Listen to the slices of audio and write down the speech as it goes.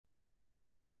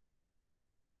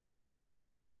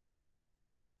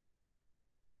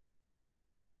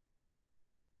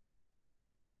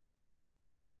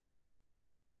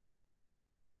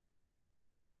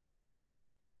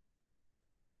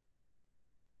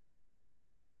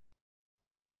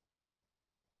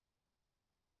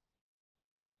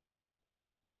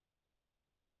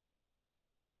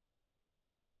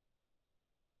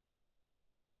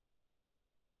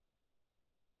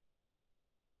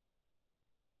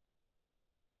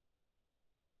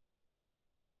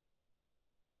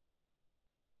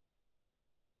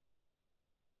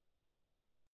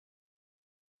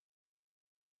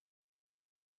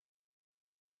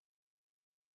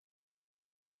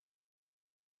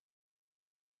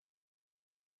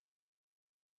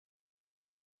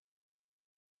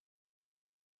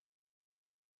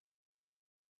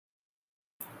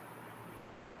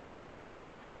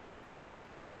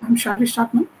shall we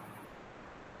start now?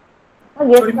 Oh,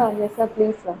 yes, sir,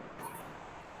 please, sir.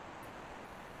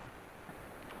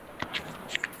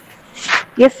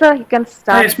 Yes, sir, you can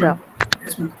start, Yes, ma'am. sir.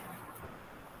 Yes, ma'am.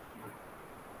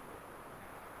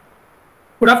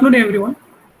 Good afternoon, everyone.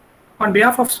 On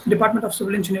behalf of Department of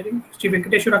Civil Engineering, Sri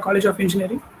Venkateswara College of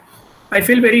Engineering, I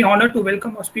feel very honored to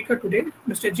welcome our speaker today,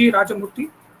 Mr. G. RAJAMURTHY,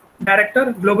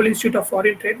 Director, Global Institute of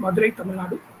Foreign Trade, Madurai,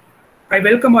 Tamilnadu. I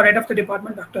welcome our head of the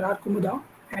department, Dr. R. Kumuda,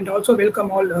 and also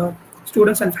welcome all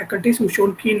students and faculties who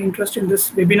shown keen interest in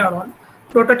this webinar on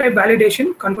prototype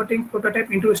validation, converting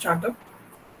prototype into a startup.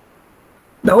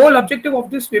 The whole objective of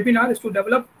this webinar is to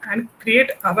develop and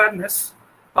create awareness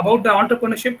about the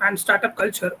entrepreneurship and startup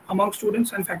culture among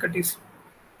students and faculties.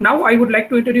 Now, I would like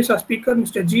to introduce our speaker,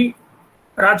 Mr. G.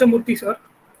 RAJAMURTHY, sir,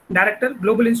 Director,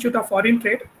 Global Institute of Foreign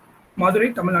Trade,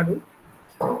 Madurai, Tamil Nadu.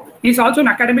 He is also an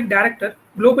academic director,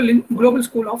 Global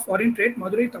School of Foreign Trade,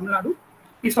 Madurai, Tamil Nadu.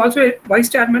 He is also a vice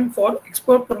chairman for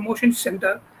Export Promotion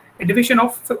Center, a division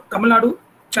of Tamil Nadu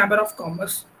Chamber of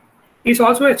Commerce. He is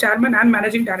also a chairman and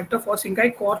managing director for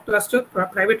Singhai Core Cluster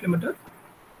Private Limited.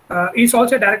 He is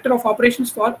also a director of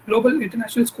operations for Global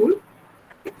International School.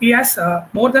 He has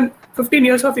more than 15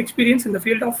 years of experience in the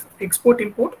field of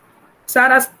export-import. Sir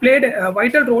has played a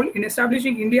vital role in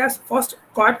establishing India's first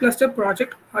Quad Cluster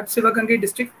project at Sivagangai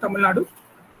district, Tamil Nadu.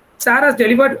 Sir has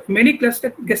delivered many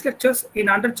guest lectures in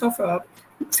hundreds of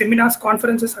seminars,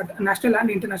 conferences at national and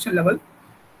international level.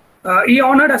 He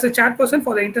honored as a chairperson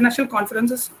for the international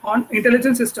conferences on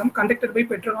intelligence system conducted by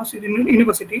Petronas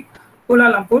University,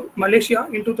 Kuala Lumpur, Malaysia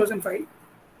in 2005.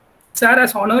 Sir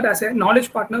has honored as a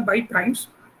knowledge partner by Primes,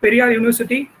 Periyar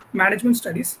University Management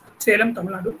Studies, Salem,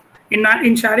 Tamil Nadu,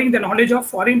 in sharing the knowledge of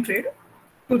foreign trade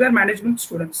to their management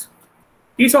students.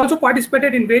 He's also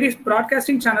participated in various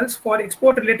broadcasting channels for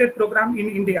export-related program in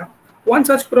India. One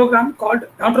such program called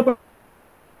Entrepreneur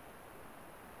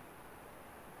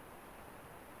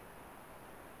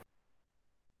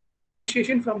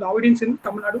from the audience in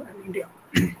Tamil Nadu and India.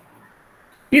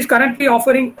 He is currently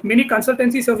offering many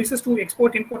consultancy services to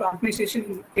export-import organizations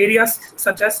in areas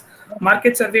such as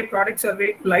market survey, product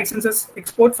survey, licenses,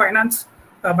 export finance,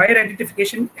 buyer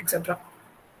identification, etc.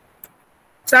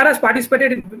 Sir has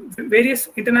participated in various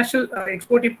international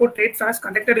export-import trade fairs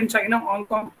conducted in China, Hong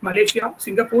Kong, Malaysia,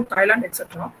 Singapore, Thailand,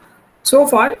 etc. So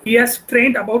far, he has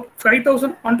trained about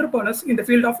 5,000 entrepreneurs in the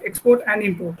field of export and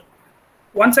import.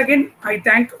 Once again, I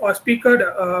thank our speaker,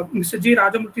 Mr. G.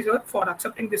 RAJAMURTHY, sir, for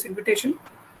accepting this invitation.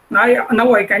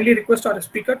 Now I kindly request our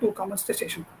speaker to commence the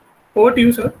session. Over to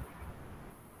you, sir.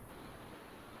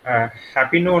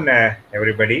 Happy noon,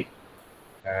 everybody.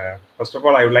 First of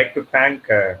all, I would like to thank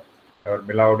our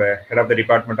beloved head of the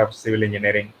Department of Civil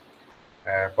Engineering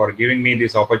for giving me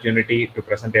this opportunity to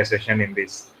present a session in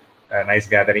this nice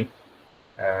gathering.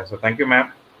 So thank you,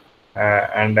 ma'am.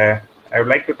 And I would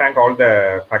like to thank all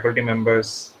the faculty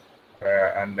members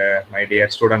and my dear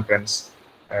student friends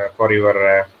for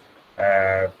your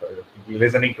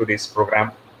listening to this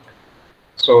program.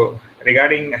 So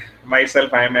regarding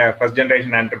myself, I am a first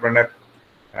generation entrepreneur.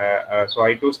 So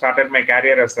I too started my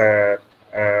career as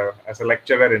a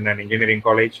lecturer in an engineering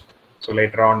college. So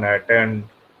later on turned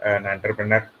an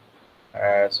entrepreneur.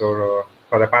 So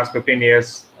for the past 15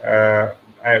 years,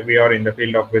 we are in the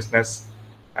field of business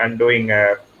and doing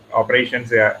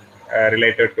operations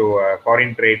related to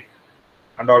foreign trade,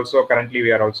 and also currently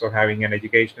we are also having an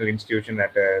educational institution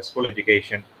at school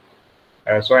education.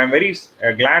 So I'm very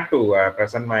glad to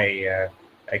present my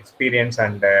experience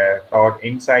and thought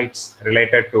insights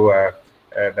related to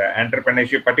the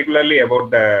entrepreneurship, particularly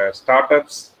about the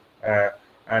startups.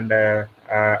 And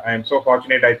I'm so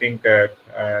fortunate, I think,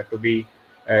 to be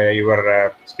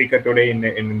your speaker today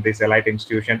in this elite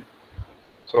institution.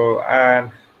 So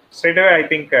straight away, I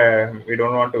think we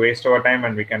don't want to waste our time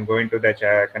and we can go into the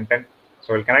content.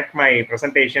 So I'll connect my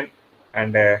presentation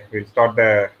and we'll start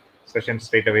the session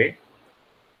straight away.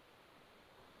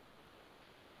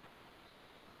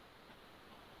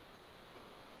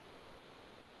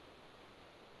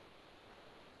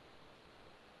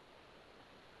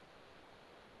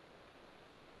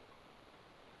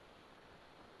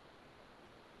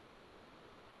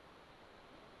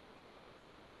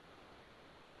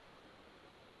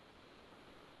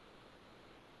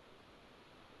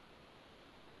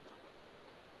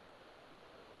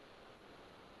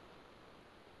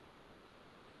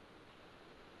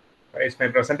 Is my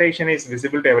presentation is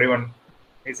visible to everyone?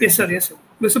 Yes, sir. Yes, sir.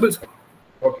 Visible, sir.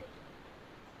 Okay.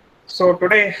 So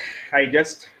today I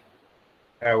just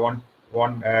want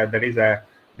that is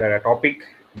the topic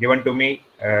given to me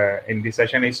in this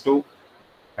session is to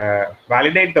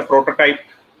validate the prototype,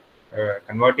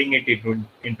 converting it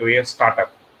into a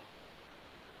startup.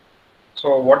 So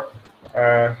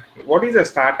what is a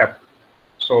startup?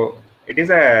 So it is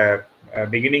a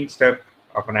beginning step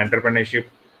of an entrepreneurship,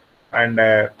 and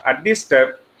at this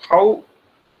step, how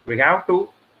we have to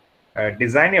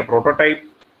design a prototype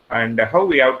and how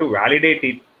we have to validate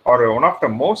it, or one of the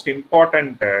most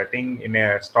important thing in a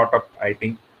startup, I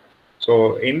think. So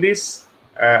in this,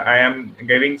 I'm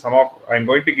going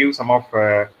to give some of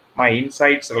my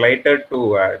insights related to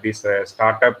these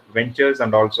startup ventures,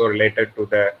 and also related to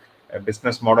the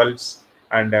business models,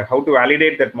 and how to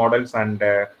validate that models, and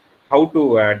how to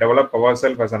develop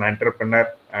ourselves as an entrepreneur,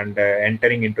 and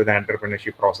entering into the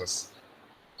entrepreneurship process.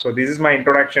 So this is my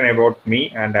introduction about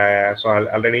me, and so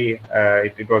already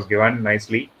it was given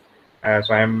nicely.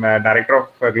 So I am director of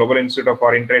Global Institute of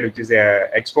Foreign Trade, which is a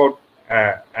export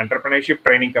entrepreneurship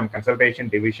training and consultation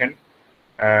division.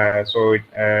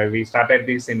 We started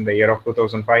this in the year of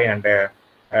 2005, and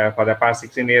for the past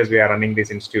 16 years we are running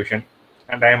this institution.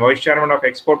 And I am vice chairman of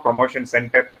Export Promotion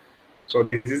Center. So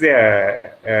this is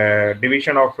a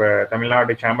division of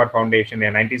Tamilnadu Chamber Foundation,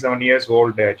 a 97 years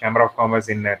old Chamber of Commerce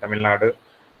in Tamilnadu,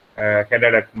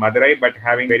 headed at Madurai, but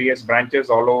having various branches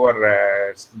all over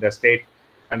the state.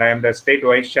 And I am the state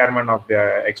vice chairman of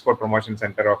the Export Promotion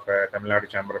Center of Tamilnadu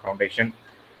Chamber Foundation.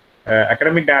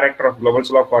 Academic director of Global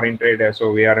School of Foreign Trade.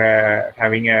 So we are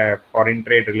having a foreign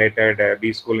trade related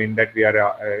B school. In that we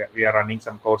are running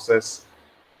some courses.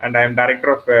 And I am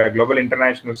director of Global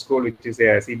International School, which is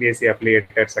a CBSE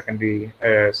affiliated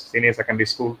senior secondary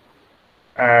school.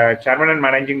 Chairman and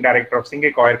managing director of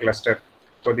Singai Coir Cluster.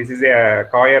 So this is a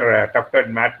coir tufted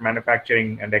mat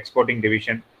manufacturing and exporting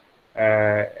division.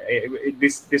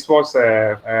 This was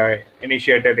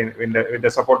initiated with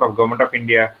the support of Government of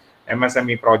India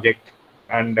MSME project,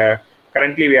 and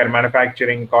currently we are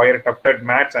manufacturing coir tufted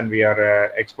mats, and we are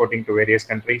exporting to various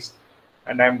countries.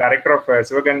 And I am director of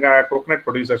Sivaganga Coconut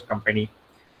Producers Company.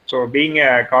 So being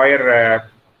a coir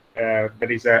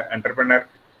that is an entrepreneur,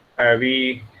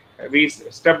 we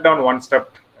stepped down one step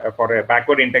for a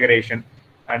backward integration,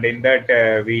 and in that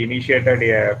we initiated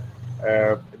a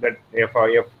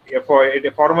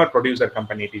farmer producer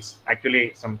company. It is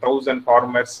actually some 1,000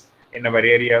 farmers in our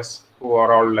areas who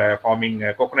are all forming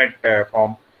coconut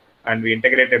farm, and we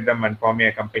integrated them and forming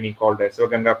a company called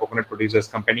Sivaganga Coconut Producers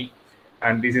Company.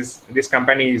 And this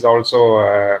company is also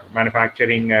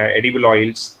manufacturing edible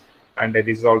oils, and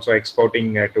this is also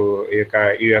exporting to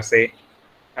USA.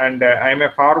 And I am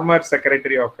a former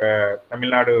secretary of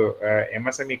Tamilnadu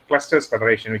MSME Clusters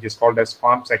Federation, which is called as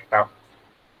Farm Sector.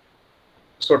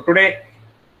 So today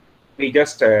we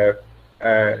just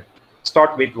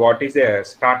start with what is a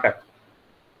startup.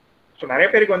 So நிறைய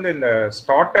பேருக்கு வந்து இந்த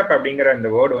startup அப்படிங்கிற இந்த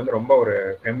word வந்து ரொம்ப ஒரு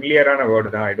ஃபெமிலியரான word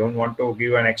தான். I don't want to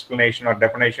give an explanation R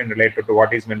definition related to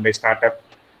what is mean by startup.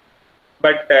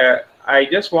 But I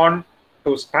just want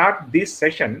to start this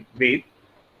session with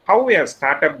how a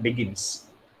startup begins.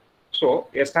 So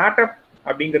a startup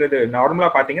அப்படிங்கிறது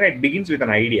நார்மலாக பார்த்தீங்கன்னா it begins with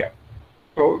an idea.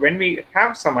 So when we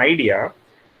have some idea,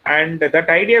 and that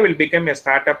idea will become a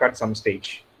startup at some stage.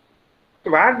 So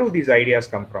where do these ideas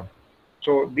come from?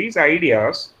 So these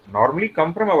ideas normally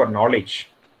come from our knowledge.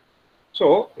 So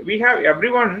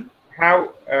everyone have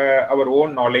our own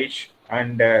knowledge,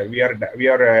 and we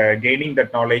are gaining that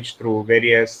knowledge through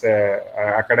various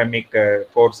academic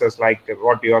courses like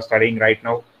what you are studying right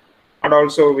now, and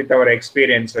also with our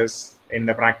experiences in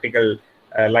the practical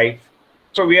life.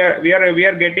 So we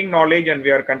are getting knowledge, and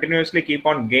we are continuously keep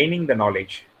on gaining the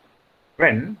knowledge.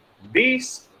 When these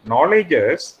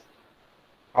knowledges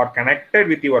are connected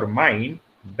with your mind,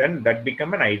 then that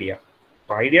become an idea.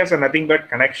 So ideas are nothing but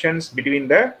connections between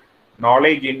the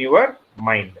knowledge in your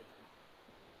mind.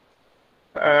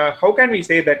 How can we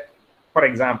say that? For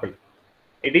example,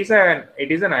 it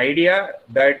is an idea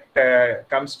that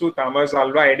comes to Thomas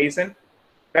Alva Edison,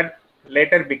 that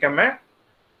later become a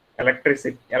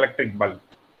electric bulb.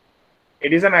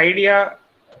 It is an idea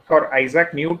for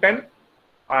Isaac Newton,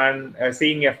 and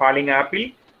seeing a falling apple,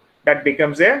 that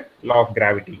becomes a law of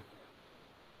gravity.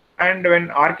 And when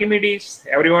Archimedes,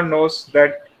 everyone knows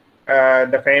that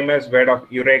the famous word of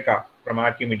eureka from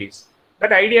Archimedes,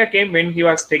 that idea came when he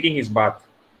was taking his bath.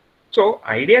 So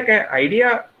idea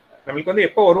நம்மளுக்கு வந்து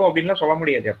எப்போ வரும் அப்படின்லாம் சொல்ல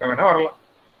முடியாது, எப்போ வேணா வரலாம்.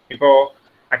 இப்போ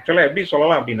ஆக்சுவலாக எப்படி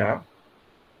சொல்லலாம் அப்படின்னா,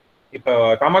 இப்போ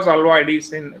Thomas Alva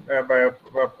Edison,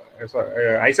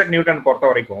 Isaac Newton பொறுத்த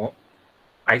வரைக்கும்,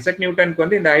 ஐசக் நியூட்டனுக்கு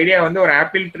வந்து இந்த ஐடியா வந்து ஒரு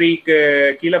ஆப்பிள் ட்ரீக்கு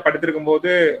கீழே படுத்திருக்கும்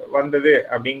போது வந்தது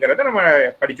அப்படிங்கிறத நம்ம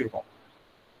படிச்சிருக்கோம்.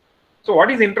 So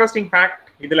what is interesting fact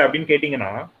இதில் அப்படின்னு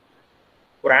கேட்டிங்கன்னா,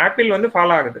 ஒரு ஆப்பிள் வந்து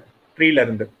ஃபால் ஆகுது ட்ரீல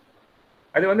இருந்து.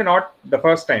 அது வந்து not the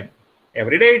first time,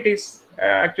 everyday it is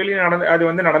actually அது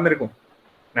வந்து நடந்திருக்கும்.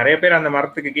 நிறைய பேர் அந்த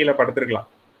மரத்துக்கு கீழே படுத்திருக்கலாம்.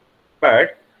 But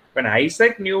when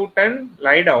Isaac Newton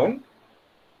lie down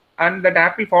and that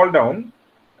apple fall down,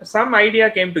 some idea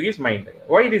came to his mind.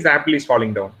 Why this apple is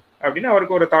falling down? அப்படின்னா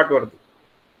அவருக்கு ஒரு தாட் வருது.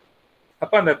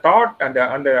 அப்போ அந்த தாட்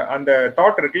அந்த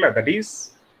தாட் இருக்குல்ல, that is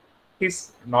his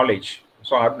knowledge.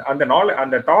 So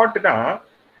அந்த thought தான்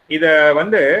இதை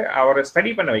வந்து அவரை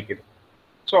ஸ்டடி பண்ண வைக்குது.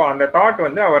 ஸோ அந்த தாட்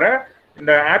வந்து அவரை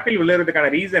இந்த ஆப்பிள்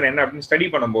விழுறதுக்கான ரீசன் என்ன அப்படின்னு ஸ்டடி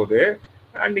பண்ணும்போது,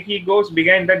 and he goes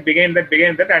behind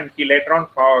that and he later on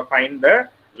find the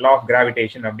law of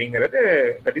gravitation அப்படிங்கிறது,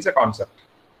 that is a concept.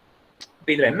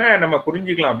 இப்போ இதில் என்ன நம்ம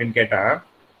புரிஞ்சுக்கலாம் அப்படின்னு கேட்டால்,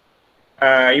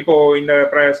 இப்போ இந்த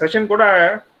செஷன் கூட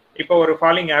இப்போ ஒரு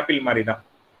ஃபாலிங் ஆப்பிள் மாதிரி தான்.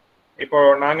 இப்போ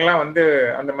நாங்களாம் வந்து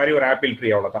அந்த மாதிரி ஒரு ஆப்பிள் ட்ரீ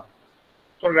அவ்வளோதான்.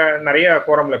 ஸோ நிறைய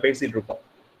ஃபோரமில் பேசிகிட்டு இருக்கோம்.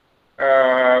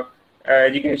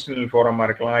 எஜுகேஷனல் ஃபோரமாக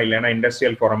இருக்கலாம், இல்லைன்னா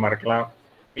இண்டஸ்ட்ரியல் ஃபோரமாக இருக்கலாம்,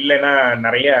 இல்லைன்னா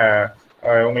நிறைய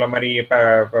உங்களை மாதிரி இப்போ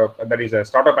that is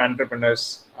start up entrepreneurs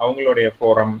அவங்களுடைய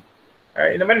ஃபோரம்,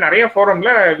 இந்த மாதிரி நிறைய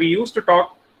ஃபோரமில் we use to talk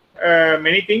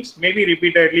many things, maybe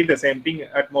repeatedly the same thing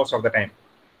at most of the time.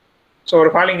 So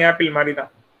a falling apple மாதிரி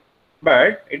தான்.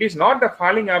 But it is not the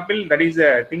falling apple that is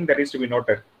a thing that is to be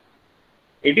noted.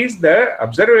 It is the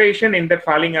observation in that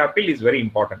falling apple is very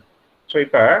important. So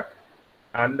இப்போ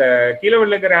அந்த கீழே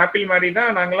விழுகிற apple மாதிரி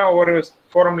தான் நாங்களாம் ஒவ்வொரு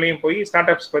ஃபோரம்லேயும் போய்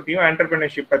ஸ்டார்ட் அப்ஸ் பற்றியும்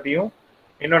என்டர்பிரினர்ஷிப் பற்றியும்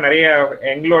இன்னும் நிறைய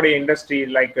எங்களுடைய இண்டஸ்ட்ரி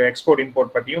லைக் எக்ஸ்போர்ட்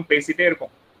இம்போர்ட் பற்றியும் பேசிகிட்டே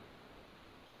இருக்கோம்.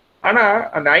 ஆனா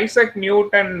அந்த ஐசக்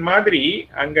நியூட்டன் மாதிரி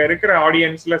அங்க இருக்கிற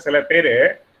ஆடியன்ஸ்ல சில பேரு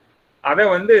அதை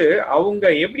வந்து அவங்க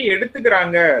எப்படி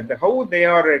எடுத்துக்கிறாங்க, how they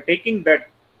are taking that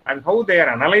and how they are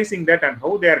analyzing that and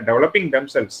how they are developing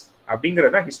themselves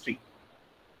அப்படிங்கிறது தான் ஹிஸ்ட்ரி.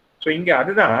 ஸோ இங்க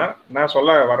அதுதான் நான்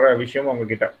சொல்ல வர்ற விஷயம்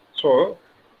உங்ககிட்ட. ஸோ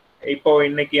இப்போ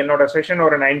இன்னைக்கு என்னோட செஷன்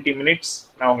ஒரு 90 மினிட்ஸ்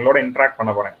நான் உங்களோட இன்ட்ராக்ட்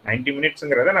பண்ண போறேன். 90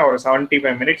 மினிட்ஸ்ங்கிறத நான் ஒரு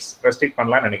 75 மினிட்ஸ் ரெஸ்ட்ரிக்ட்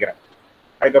பண்ணலாம்னு நினைக்கிறேன்.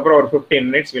 அதுக்கப்புறம் ஒரு 15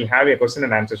 minutes will have a question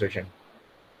and answer session.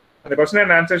 அந்த கொஸ்டின்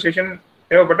அண்ட் ஆன்சர் செஷன்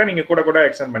தேவைப்பட்டால் நீங்கள் கூட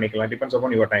எக்ஸ்டெண்ட் பண்ணிக்கலாம், depends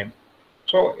upon your time.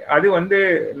 So அது வந்து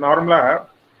நார்மலாக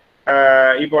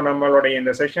இப்போ நம்மளுடைய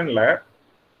இந்த செஷனில்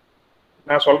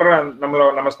நான் சொல்கிறேன்,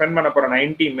 நம்ம ஸ்பெண்ட் பண்ண போகிற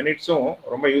 90 மினிட்ஸும்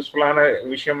ரொம்ப யூஸ்ஃபுல்லான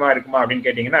விஷயமா இருக்குமா அப்படின்னு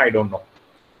கேட்டிங்கன்னா ஐ டோன்ட் நோ.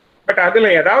 பட்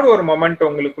அதில் ஏதாவது ஒரு மொமெண்ட்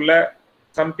உங்களுக்குள்ள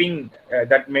something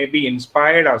that may be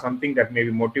inspired or something that may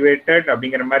be motivated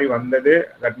அப்படிங்கிற மாதிரி வந்தது,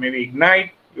 that may be ignite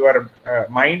your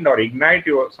mind or ignite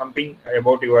your something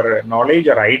about your knowledge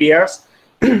or ideas,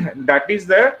 that is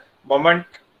the moment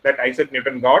that Isaac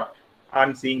Newton got on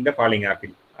seeing the falling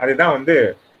apple. அதுதான் வந்து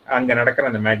அங்க நடக்கிற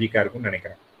அந்த மேஜிக்கா இருக்கும்னு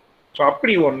நினைக்கிறேன். ஸோ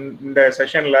அப்படி இந்த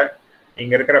செஷன்ல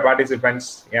இங்க இருக்கிற பார்ட்டிசிபென்ட்ஸ்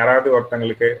யாராவது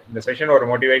ஒருத்தங்களுக்கு இந்த செஷன் ஒரு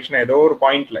மோட்டிவேஷன் ஏதோ ஒரு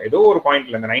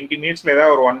பாயிண்ட்ல இந்த 90 மினிட்ஸ்ல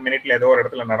ஏதாவது ஒரு 1 மினிட்ல ஏதோ ஒரு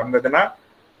இடத்துல நடந்ததுன்னா,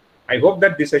 I hope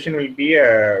that this session will be a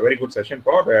very good session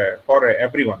for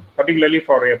everyone, particularly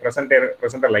for a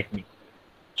presenter like me.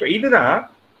 So இதுதான்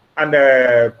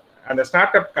அந்த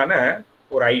ஸ்டார்ட் அப்கான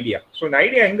ஒரு ஐடியா. ஸோ இந்த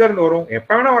ஐடியா எங்க இருந்து வரும்?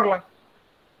 எப்போ வேணா வரலாம்.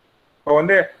 இப்போ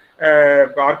வந்து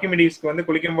ஆர்கிமிடிஸ்க்கு வந்து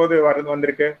குளிக்கும் போது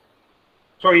வந்திருக்கு.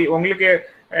 ஸோ உங்களுக்கு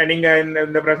நீங்க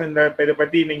இந்த இதை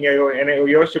பத்தி நீங்க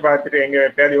யோசிச்சு பார்த்துட்டு எங்க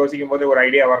எப்பயாவது யோசிக்கும் போது ஒரு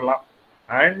ஐடியா வரலாம்.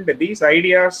 And these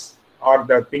ideas R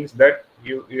the things that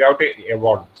you have to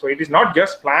evolve. So it is not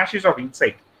just flashes of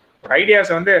insight. Ideas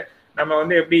வந்து நம்ம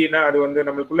வந்து எப்படின்னா அது வந்து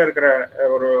நம்மளுக்குள்ள இருக்கிற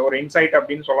ஒரு இன்சைட்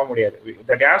அப்படின்னு சொல்ல முடியாது.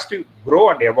 that has to grow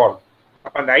and evolve.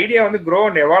 அப்ப அந்த ஐடியா வந்து grow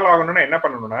and evolve ஆகணும்னா என்ன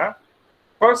பண்ணணும்னா,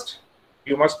 first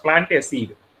you must plant a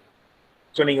seed.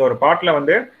 So நீங்க ஒரு பாட்ல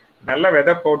வந்து நல்ல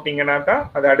விதை போட்டீங்கன்னா தான்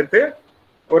அது அடுத்து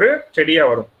ஒரு செடியா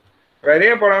வரும்.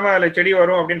 விதைய போடாம அதுல செடி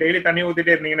வரும் அப்படின்னு டெய்லி தண்ணி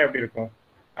ஊத்திட்டே இருந்தீங்கன்னா எப்படி இருக்கும்?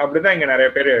 அப்படிதான் இங்க நிறைய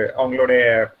பேர் அவங்களுடைய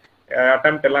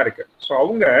அட்டெம்ப்ட் எல்லாம் இருக்கு. ஸோ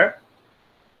அவங்க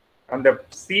அந்த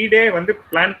சீடே வந்து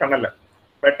பிளான் பண்ணல,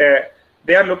 but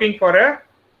they are looking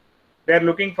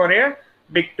for a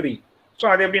big tree. So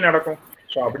அது எப்படி நடக்கும்?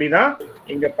 ஸோ அப்படிதான்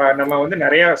இங்க நம்ம வந்து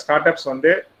நிறைய ஸ்டார்ட் அப்ஸ்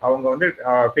வந்து அவங்க வந்து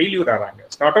ஃபெயில்யூர் ஆகிறாங்க.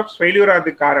 ஸ்டார்ட் அப்ஸ் ஃபெயில்யூர்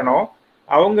ஆகிறதுக்கு காரணம்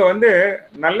அவங்க வந்து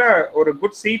நல்ல ஒரு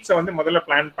குட் சீட்ஸை வந்து முதல்ல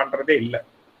பிளான் பண்றதே இல்லை.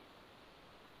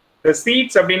 The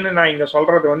seeds அப்படின்னு நான் இங்க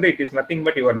சொல்றது வந்து it is nothing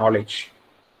but your knowledge.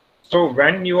 So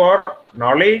when your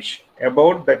knowledge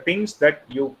about the things that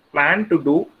you plan to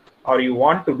do or you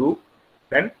want to do,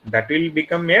 then that will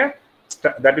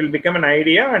become an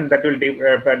idea, and that will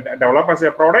develop as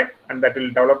a product, and that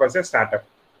will develop as a startup.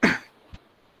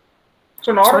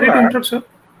 So normally, sorry to interrupt, sir.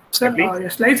 Sir,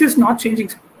 your slides is not changing,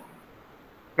 sir.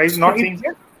 Slides not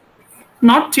changing?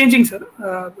 Not changing, sir.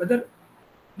 Whether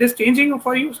it is changing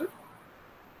for you, sir?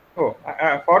 Oh,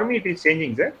 for me it is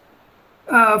changing, sir.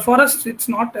 For us, it's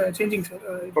not changing, sir.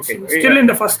 It's okay. Still in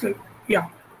the first slide. Yeah.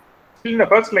 Still in the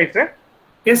first slide, sir?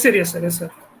 Yes, sir. Yes, sir. Yes, sir.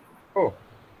 Oh.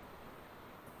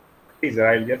 Please, sir.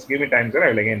 I'll just give me time, sir.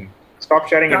 I will again stop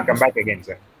sharing and come back again,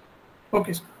 sir.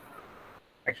 Okay, sir.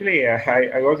 Actually,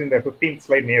 I was in the 15th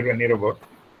slide near about.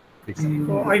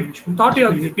 So I thought you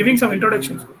were giving some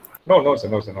introductions. No,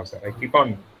 sir. I keep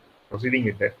on proceeding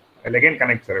with that. I'll again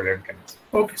connect, sir. I'll again connect.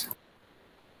 Okay, sir.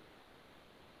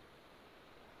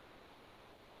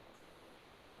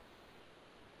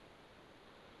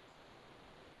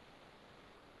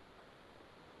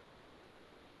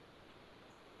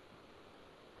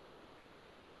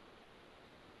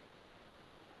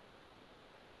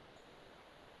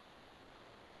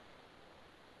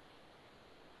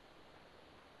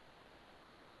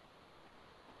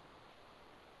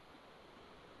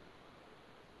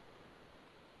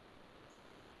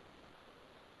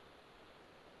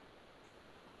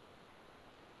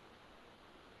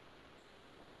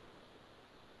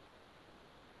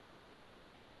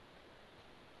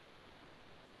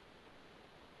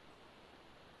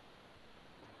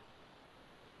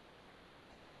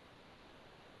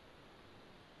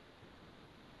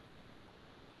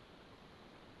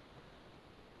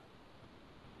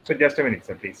 So just a minute,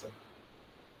 sir, please,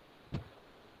 sir.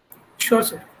 Sure,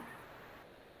 sir.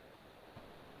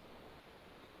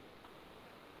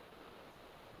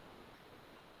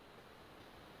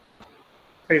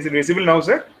 So is it visible now,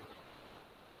 sir?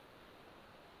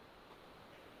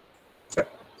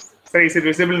 Sir, is it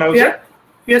visible now, Yeah. sir?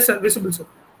 Yes, sir. Visible, sir.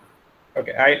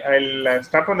 Okay, I'll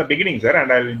start from the beginning, sir,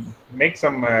 and I'll make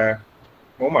some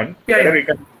movement. Yeah,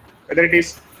 Whether it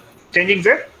is changing,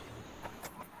 sir?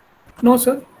 No,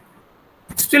 sir.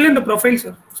 It's still in the profile,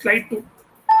 sir. Slide 2.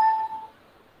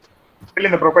 Still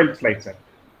in the profile slide, sir.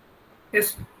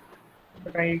 Yes.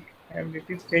 But it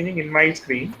is changing in my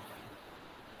screen.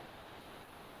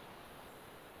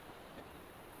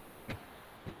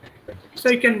 So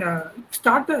you can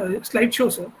start the slideshow,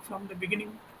 sir, from the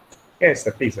beginning. Yes,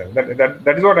 sir, please, sir.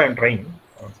 That is what I am trying.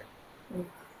 One second.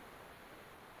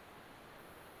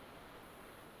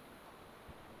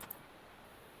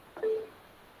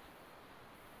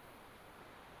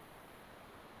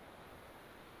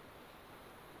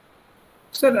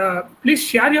 Sir, please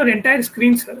share your entire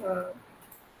screen, sir.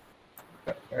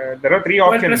 There are three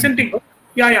options. While presenting.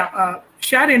 Yeah.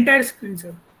 Share entire screen,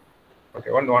 sir. Okay,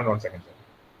 one second, sir.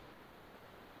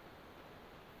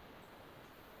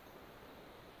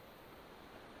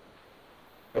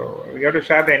 So we have to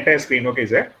share the entire screen, okay,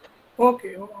 sir?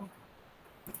 Okay.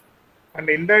 And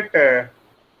in that,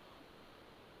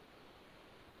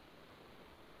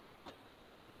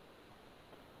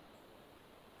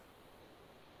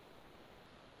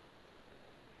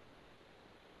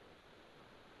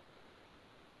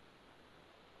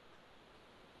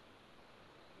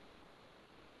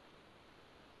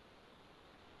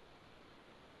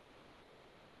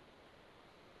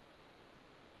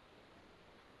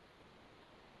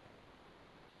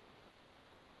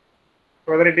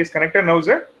 whether it is connected now,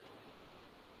 sir?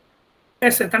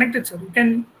 Yes, sir. Connected, sir. You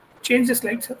can change the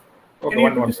slide, sir. Okay,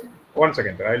 one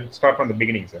second, sir. I'll start from the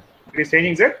beginning, sir. It is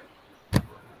changing, sir?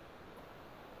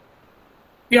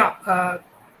 Yeah.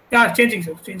 Changing,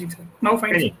 sir. Now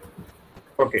fine, sir.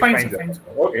 Okay, fine, sir. Sir.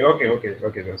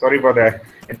 Okay, sir. Sorry for the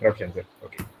interruption, sir.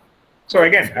 Okay. So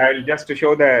again, I'll just to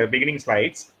show the beginning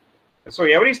slides. So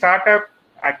every startup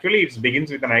actually it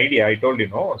begins with an idea. I told you,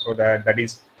 no. So that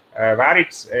is where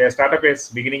its startup is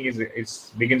beginning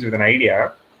is begins with an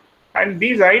idea, and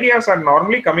these ideas are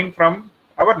normally coming from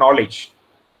our knowledge.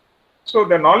 So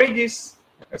the knowledge is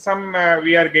some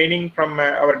we are gaining from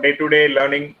our day-to-day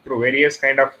learning through various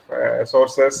kind of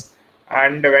sources,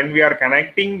 and when we are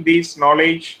connecting this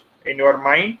knowledge in your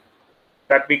mind,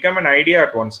 that become an idea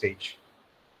at one stage.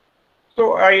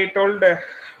 So I told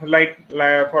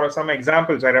for some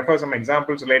examples, I refer some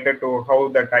examples related to how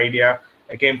that idea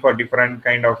came for different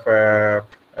kind of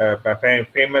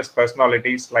famous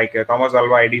personalities like Thomas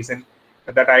Alva Edison.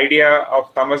 That idea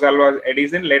of Thomas Alva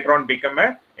Edison later on became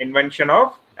an invention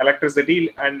of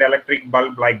electricity and electric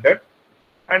bulb like that.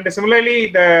 And similarly,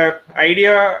 the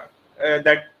idea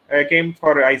that came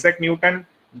for Isaac Newton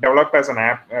developed as an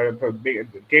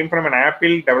came from an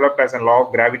apple developed as a law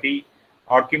of gravity.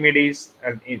 Archimedes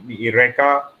and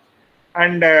Eureka,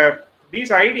 and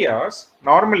these ideas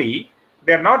normally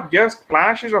they are not just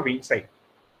flashes of insight.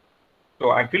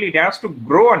 So actually, it has to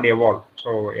grow and evolve.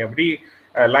 So every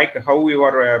like how you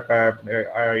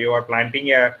are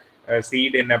planting a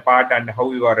seed in a pot and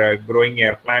how you are growing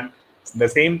a plant. The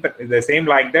same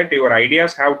like that. Your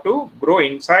ideas have to grow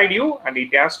inside you, and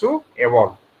it has to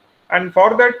evolve. And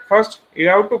for that, first you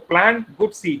have to plant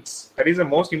good seeds. That is the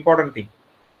most important thing.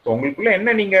 உங்களுக்குள்ள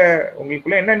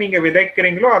என்ன நீங்க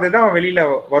விதைக்கிறீங்களோ அதுதான் வெளியில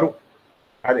வரும்.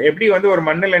 அது எப்படி ஒரு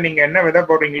மண்ணுல நீங்க என்ன விதை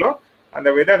போடுறீங்களோ அந்த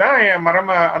விதை தான்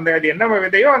மரமா அது என்ன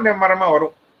விதையோ அந்த மரமா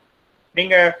வரும்.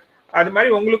 நீங்க அது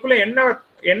மாதிரி உங்களுக்குள்ள என்ன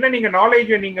என்ன நீங்க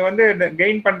நாலேஜ் நீங்க வந்து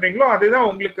கெயின் பண்றீங்களோ அதுதான்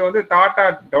உங்களுக்கு வந்து தாட்டா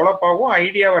டெவலப் ஆகும்,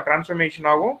 ஐடியாவை டிரான்ஸ்ஃபர்மேஷன்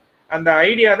ஆகும். அந்த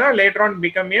ஐடியா தான் later on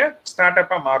become a start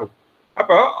அப்பா மாறும்.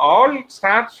 அப்போ all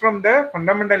starts from the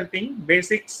fundamental thing,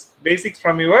 basics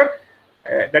from your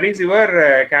that is your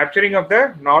capturing of the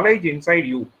knowledge inside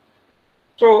you.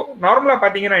 So நார்மலா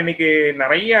பாத்தீங்கன்னா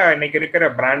இன்னைக்கு இருக்கிற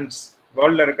பிராண்ட்ஸ்,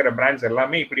 வேர்ல்ட்ல இருக்கிற பிராண்ட்ஸ்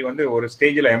எல்லாமே இப்படி வந்து ஒரு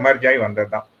ஸ்டேஜ்ல எமர்ஜ் ஆகி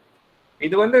வந்தது தான்.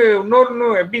 இது வந்து இன்னொரு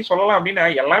எப்படி சொல்லலாம் அப்படின்னா,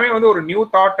 எல்லாமே வந்து ஒரு நியூ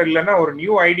தாட் இல்லைன்னா ஒரு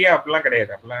நியூ ஐடியா அப்படிலாம்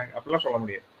கிடையாது. அப்படிலாம் சொல்ல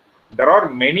முடியாது. There are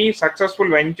many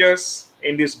successful ventures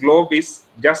in this Globe is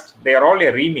just they are all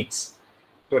A remix.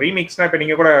 So ரீமிக்ஸ்னா இப்போ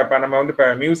நீங்கள் கூட இப்போ நம்ம வந்து இப்போ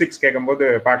மியூசிக்ஸ் கேட்கும்போது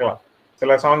பார்க்கலாம்,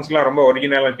 சில சாங்ஸ்லாம் ரொம்ப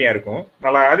ஒரிஜினாலிட்டியாக இருக்கும்,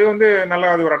 அது வந்து நல்லா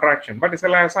அது ஒரு அட்ராக்ஷன். பட்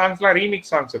சில சாங்ஸ்லாம்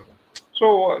ரீமிக்ஸ் சாங்ஸ் இருக்கும். ஸோ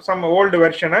சம் ஓல்டு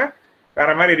வெர்ஷனை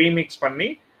வேற மாதிரி ரீமிக்ஸ் பண்ணி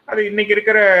அது இன்னைக்கு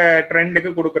இருக்கிற ட்ரெண்டுக்கு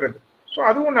கொடுக்கறது. ஸோ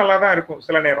அதுவும் நல்லா தான் இருக்கும்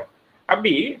சில நேரம்.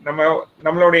 அப்படி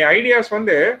நம்மளுடைய ஐடியாஸ்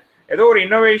வந்து ஏதோ ஒரு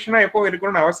இன்னோவேஷனா எப்போ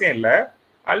இருக்கணும்னு அவசியம் இல்லை.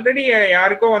 ஆல்ரெடி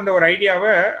யாருக்கோ வந்த ஒரு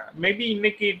ஐடியாவை மேபி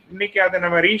இன்னைக்கு அதை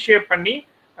நம்ம ரீஷேப் பண்ணி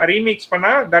ரீமிக்ஸ்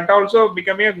பண்ணா that also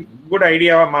become a good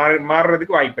ஐடியாவா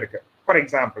மாறுறதுக்கு வாய்ப்பு இருக்கு. For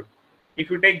example,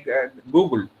 if you take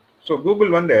Google. So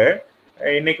Google வந்து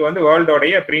இன்னைக்கு வந்து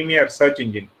வேர்ல்டோடைய premier search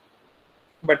engine.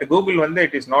 But Google வந்து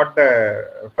it is not the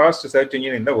first search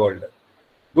engine in the world.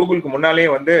 கூகுளுக்கு முன்னாலே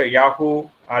வந்து யாஹூ,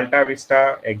 ஆல்டா விஸ்டா,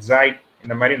 எக்ஸைட்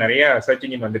இந்த மாதிரி நிறைய சர்ச்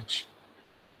இன்ஜின் வந்துருச்சு.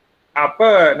 அப்போ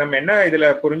நம்ம என்ன இதுல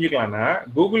புரிஞ்சுக்கலாம்னா,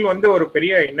 கூகுள் வந்து ஒரு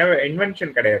பெரிய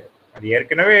இன்வென்ஷன் கிடையாது. அது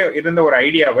ஏற்கனவே இருந்த ஒரு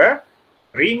ஐடியாவை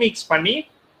ரீமிக்ஸ் பண்ணி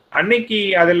அன்னைக்கு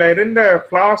அதுல இருந்த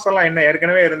ஃபிளாஸ் எல்லாம் என்ன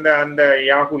ஏற்கனவே இருந்த அந்த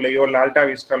யாஹூலையோ இல்லை ஆல்டா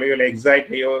விஸ்டாலையோ இல்லை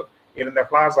எக்ஸைட்லையோ இருந்த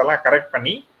ஃபிளாஸ் எல்லாம் கரெக்ட்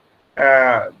பண்ணி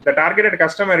த டார்கெட்டட்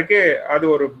கஸ்டமருக்கு அது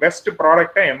ஒரு பெஸ்ட்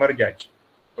ப்ராடக்டா எமர்ஜ் ஆச்சு.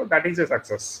 So that is a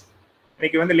success.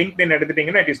 இன்னைக்கு வந்து லிங்க்டின்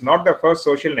எடுத்துட்டீங்கன்னா it is not the first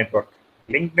social network.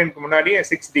 லிங்க்டினுக்கு முன்னாடியே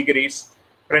 6 degrees,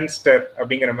 ஃப்ரெண்ட்ஸ்டர்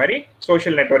அப்படிங்கிற மாதிரி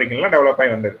சோஷியல் நெட்வொர்க்கிங்லாம் டெவலப்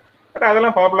ஆகி வந்தது. பட்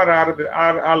அதெல்லாம் பாப்புலர்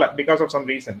ஆகல பிகாஸ் ஆஃப் சம்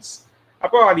ரீசன்ஸ்.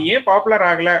 அப்போ அது ஏன் பாப்புலர்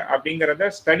ஆகலை அப்படிங்கிறத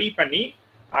ஸ்டடி பண்ணி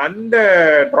அந்த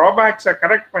ட்ராபேக்ஸை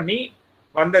கரெக்ட் பண்ணி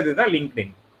வந்தது தான்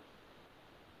லிங்க்டின்.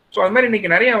 ஸோ அது மாதிரி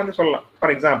இன்னைக்கு நிறைய வந்து சொல்லலாம்.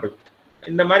 ஃபார் எக்ஸாம்பிள்,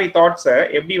 இந்த மாதிரி தாட்ஸை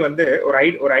எப்படி வந்து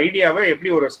ஒரு ஐடியாவை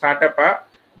எப்படி ஒரு ஸ்டார்ட் அப்பா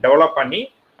டெவலப் பண்ணி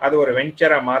அது ஒரு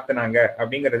வெஞ்சரா மாத்தினாங்க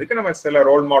அப்படிங்கிறதுக்கு நம்ம சில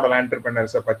ரோல் மாடல்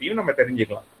ஆண்டர்பிரினர்ஸை பத்தியும் நம்ம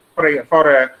தெரிஞ்சுக்கலாம்.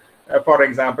 For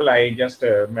example, I just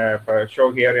show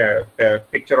here a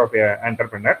picture of a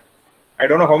entrepreneur. I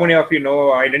don't know how many of you know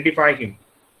identify him.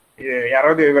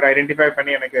 யாராவது இவர் ஐடென்டிஃபை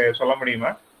பண்ணி எனக்கு சொல்ல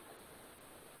முடியுமா?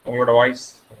 உங்களோட வாய்ஸ்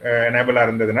எனேபிளா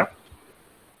இருந்ததுன்னா.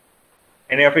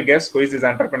 Any of you guess who is this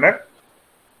entrepreneur?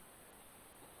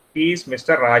 He is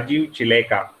Mr. Rajiv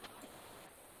Chileka.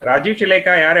 Rajiv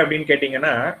சிலேக்கா யாரு அப்படின்னு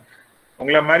கேட்டீங்கன்னா,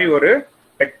 உங்களை மாதிரி ஒரு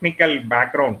டெக்னிக்கல்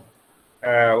பேக்ரவுண்ட்,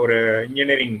 ஒரு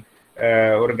இன்ஜினியரிங்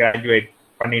ஒரு கிராஜுவேட்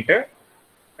பண்ணிட்டு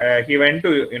he went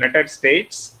to United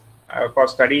States for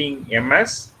studying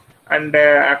MS, and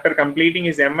after completing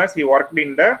his MS he worked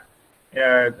in the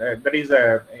that is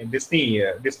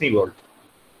Disney World.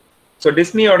 So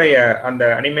டிஸ்னியோடைய அந்த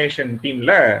அனிமேஷன்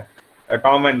டீம்ல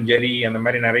டாம் அண்ட் ஜெரி அந்த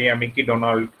மாதிரி நிறைய மிக்கி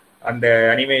டொனால்ட் அந்த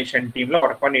animation டீம்ல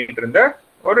work பண்ணிட்டு இருந்த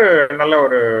ஒரு நல்ல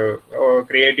ஒரு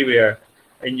கிரியேட்டிவ்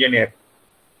இன்ஜினியர்.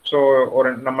 ஸோ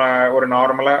ஒரு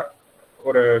நார்மலா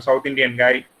ஒரு சவுத் இண்டியன்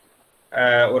காய்,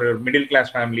 ஒரு மிடில்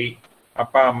கிளாஸ் ஃபேமிலி,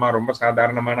 அப்பா அம்மா ரொம்ப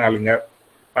சாதாரணமான ஆளுங்க,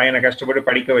 பையனை கஷ்டப்பட்டு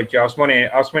படிக்க வச்சு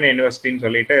ஆஸ்மோனி யூனிவர்சிட்டின்னு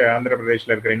சொல்லிட்டு ஆந்திர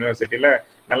பிரதேஷ்ல இருக்கிற யூனிவர்சிட்டியில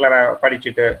நல்லா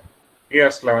படிச்சுட்டு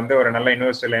யூஎஸ்ல வந்து ஒரு நல்ல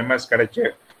யூனிவர்சிட்டியில எம்எஸ் கிடைச்சு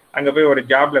அங்க போய் ஒரு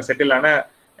ஜாப்ல செட்டில் ஆனா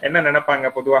என்ன நினைப்பாங்க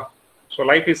பொதுவா? So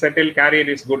life is settle,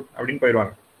 carrier is good அப்படின்னு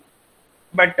போயிடுவாங்க.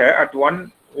 But at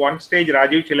one stage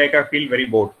Rajiv சிலேக்கா feel very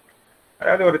board.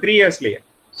 அதாவது ஒரு 3 yearsலயே,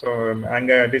 ஸோ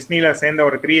அங்கே டிஸ்னியில் சேர்ந்த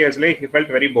ஒரு 3 yearsலயே he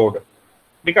felt very board.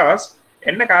 Because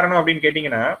என்ன காரணம் அப்படின்னு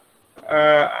கேட்டிங்கன்னா,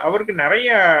 அவருக்கு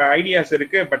நிறைய ஐடியாஸ்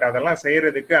இருக்கு, பட் அதெல்லாம்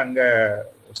செய்யறதுக்கு அங்கே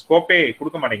ஸ்கோப்பே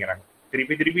கொடுக்க மாட்டேங்கிறாங்க.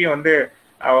 திருப்பி வந்து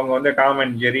அவங்க வந்து டாம்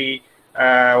அண்ட் ஜெரி,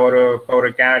 ஒரு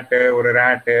கேட்டு, ஒரு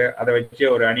ரேட்டு, அதை வச்சு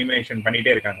ஒரு அனிமேஷன்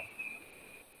பண்ணிட்டே இருக்காங்க.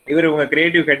 இவர் இவங்க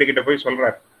கிரியேட்டிவ் ஹெட் கிட்ட போய்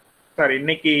சொல்றாரு, சார்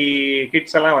இன்னைக்கு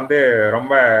கிட்ஸ் எல்லாம் வந்து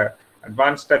ரொம்ப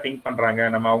அட்வான்ஸ்டா திங்க் பண்றாங்க,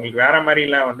 நம்ம அவங்களுக்கு வேற மாதிரி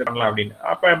எல்லாம் வந்து பண்ணலாம் அப்படின்னு.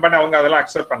 பட் அவங்க அதெல்லாம்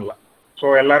அக்செப்ட் பண்ணலாம். ஸோ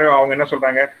எல்லாரும் அவங்க என்ன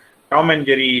சொல்றாங்க, டாம் அண்ட்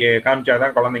ஜெரி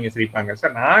காமிச்சாதான் குழந்தைங்க சிரிப்பாங்க.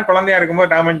 சார் நான் குழந்தையா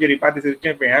இருக்கும்போது டாம் அண்ட் ஜெரி பார்த்து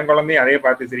சிரிச்சேன், இப்போ என் குழந்தைய அதே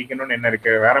பார்த்து சிரிக்கணும்னு என்ன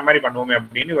இருக்கு, வேற மாதிரி பண்ணுவோமே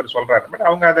அப்படின்னு இவர் சொல்றாரு. பட்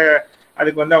அவங்க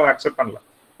அதுக்கு வந்து அவங்க அக்செப்ட் பண்ணலாம்.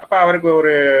 அப்ப அவருக்கு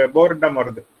ஒரு போர்டம்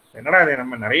வருது, என்னடா அது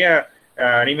நம்ம நிறைய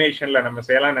அனிமேஷன்ல நம்ம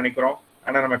செய்யலாம் நினைக்கிறோம்,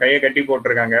 ஆனா நம்ம கையை கட்டி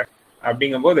போட்டிருக்காங்க.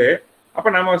 அப்படிங்கும்போது அப்ப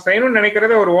நம்ம செய்யணும்னு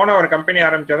நினைக்கிறத ஒரு ஓனா ஒரு கம்பெனி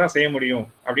ஆரம்பிச்சாதான் செய்ய முடியும்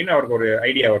அப்படின்னு அவருக்கு ஒரு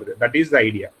ஐடியா வருது. That is the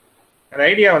idea. அந்த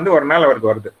ஐடியா வந்து ஒரு நாள்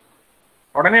அவருக்கு வருது.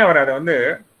 உடனே அவர் அதை வந்து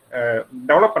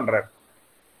டெவலப் பண்றாரு.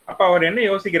 அப்ப அவர் என்ன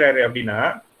யோசிக்கிறாரு அப்படின்னா,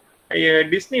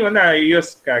 டிஸ்னி வந்து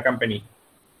யூஎஸ் கம்பெனி,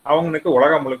 அவங்களுக்கு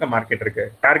உலகம் முழுக்க மார்க்கெட் இருக்கு.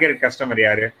 டார்கெட் கஸ்டமர்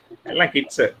யாரு? எல்லாம்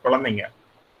கிட்ஸ், குழந்தைங்க.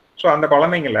 ஸோ அந்த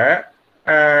குழந்தைங்களை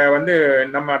வந்து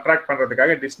நம்ம அட்ராக்ட்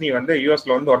பண்றதுக்காக டிஸ்னி வந்து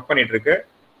யூஎஸ்ல வந்து ஒர்க் பண்ணிட்டு இருக்கு.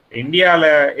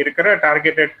 இந்தியாவில் இருக்கிற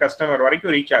டார்கெட்டட் கஸ்டமர்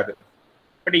வரைக்கும் ரீச் ஆகுது.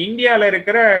 பட் இந்தியாவில்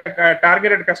இருக்கிற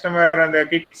டார்கெட்டட் கஸ்டமர் அந்த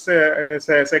கிட்ஸ்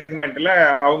செக்மெண்ட்ல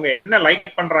அவங்க என்ன லைக்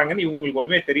பண்றாங்கன்னு இவங்களுக்கு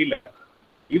ஒன்றுமே தெரியல.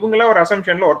 இவங்கள ஒரு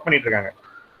அசம்ஷன்ல ஒர்க் பண்ணிட்டு இருக்காங்க.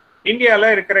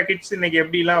 இந்தியாவில் இருக்கிற கிட்ஸ் இன்னைக்கு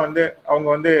எப்படிலாம் வந்து அவங்க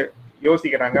வந்து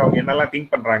யோசிக்கிறாங்க, அவங்க என்னெல்லாம்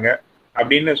திங்க் பண்றாங்க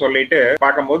அப்படின்னு சொல்லிட்டு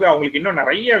பார்க்கும்போது அவங்களுக்கு இன்னும்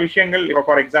நிறைய விஷயங்கள். இப்போ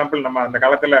ஃபார் எக்ஸாம்பிள் நம்ம அந்த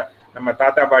காலத்துல நம்ம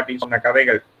தாத்தா பாட்டி சொன்ன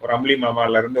கதைகள், ஒரு அம்பளி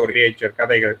மாமால இருந்து ஒரு கிரியேச்சர்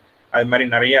கதைகள், அது மாதிரி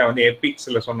நிறைய வந்து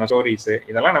எபிக்ஸ்ல சொன்ன ஸ்டோரிஸ்,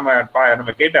 இதெல்லாம்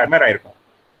நம்ம கேட்டு அட்மையர் ஆயிருக்கோம்.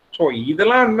 ஸோ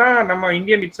இதெல்லாம் தான் நம்ம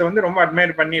இந்தியன் கிட்ஸை வந்து ரொம்ப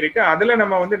அட்மையர் பண்ணியிருக்கு. அதுல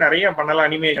நம்ம வந்து நிறைய பண்ணலாம்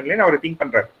அனிமேஷன்லேன்னு அவர் திங்க்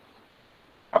பண்றாரு.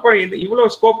 அப்போ இது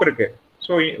இவ்வளவு ஸ்கோப் இருக்கு.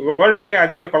 ஸோ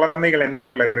வேர்ல்டு குழந்தைகள்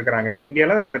இருக்கிறாங்க,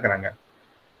 இந்தியால இருக்கிறாங்க.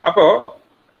 அப்போ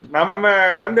நம்ம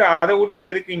வந்து அதை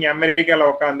இருக்கு இங்க அமெரிக்கால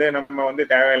உட்காந்து நம்ம வந்து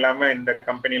தேவையில்லாம இந்த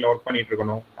கம்பெனில ஒர்க் பண்ணிட்டு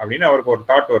இருக்கணும் அப்படின்னு அவருக்கு ஒரு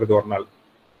தாட் வருது. ஒரு நாள்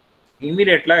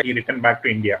இமீடியட்லா ரிட்டர்ன் பேக் டு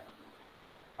இந்தியா.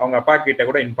 அவங்க அப்பா கிட்ட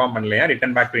கூட இன்ஃபார்ம் பண்ணலையா,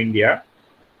 ரிட்டர்ன் பேக் டு இந்தியா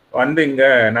வந்து இங்க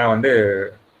நான் வந்து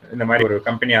இந்த மாதிரி ஒரு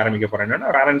கம்பெனி ஆரம்பிக்க போறேன்னா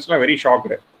பேரண்ட்ஸ்லாம் வெரி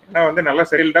ஷாக்டு. ஏன்னா வந்து நல்லா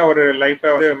செட்டில்டா ஒரு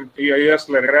லைஃப்பை வந்து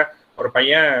யூஎஸ்ல இருக்கிற ஒரு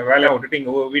பையன் வேலையை விட்டுட்டு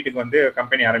இங்க வீட்டுக்கு வந்து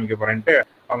கம்பெனி ஆரம்பிக்க போறேன்ட்டு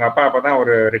அவங்க அப்பா அப்பதான்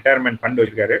ஒரு ரிட்டையர்மெண்ட் ஃபண்ட்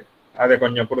வச்சிருக்காரு, அதை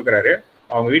கொஞ்சம் கொடுக்குறாரு.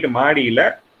 அவங்க வீட்டு மாடியில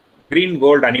கிரீன்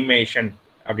கோல்டு அனிமேஷன்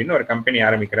அப்படின்னு ஒரு கம்பெனி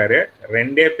ஆரம்பிக்கிறாரு.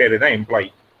 2 பேர் தான் எம்ப்ளாயி,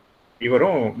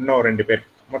 இவரும் இன்னும் 2 பேர்,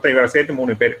 மொத்தம் இவரை சேர்த்து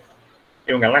 3 பேர்.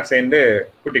 இவங்க எல்லாம் சேர்ந்து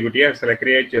குட்டி குட்டியா சில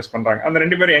கிரியேச்சர்ஸ் பண்றாங்க. அந்த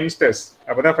 2 பேரும் யங்ஸ்டர்ஸ்,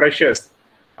 அப்பதான் ஃப்ரெஷர்ஸ்.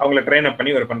 அவங்களை ட்ரெயின் அப்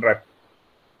பண்ணி இவர் பண்றாரு.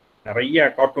 நிறைய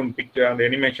கார்ட்டூன் பிக்சர் அந்த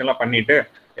அனிமேஷன்லாம் பண்ணிட்டு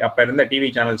அப்ப இருந்த டிவி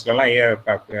சேனல்ஸ்லாம்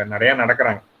நிறைய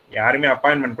நடக்கிறாங்க. யாருமே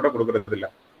அப்பாயின்மெண்ட் கூட கொடுக்கறது இல்லை.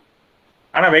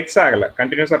 ஆனா வெக்ஸ் ஆகல,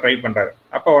 கண்டினியூஸா ட்ரை பண்றாரு.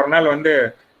 அப்போ ஒரு நாள் வந்து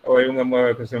இவங்க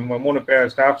 3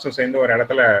 பேர் ஸ்டாஃப்ஸும் சேர்ந்து ஒரு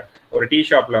இடத்துல ஒரு டீ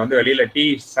ஷாப்ல வந்து வெளியில டீ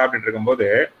சாப்பிட்டுட்டு இருக்கும்போது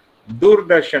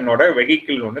தூர்தர்ஷனோட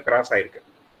வெஹிக்கிள் ஒன்று கிராஸ் ஆயிருக்கு.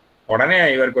 உடனே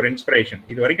இவருக்கு ஒரு இன்ஸ்பிரேஷன்.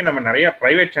 இது வரைக்கும் நம்ம நிறைய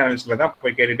பிரைவேட் சேனல்ஸ்ல தான்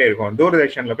போய் கேட்டுட்டே இருக்கோம்,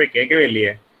 தூர்தர்ஷன்ல போய் கேட்கவே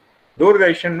இல்லையே.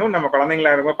 தூர்தர்ஷனும் நம்ம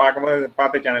குழந்தைங்களா இருக்கும் பார்க்கும்போது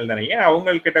பார்த்த சேனல் தானே, ஏன்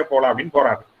அவங்கக்கிட்ட போகலாம் அப்படின்னு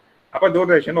போறாரு. அப்போ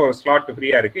தூர்தர்ஷன் ஒரு ஸ்லாட்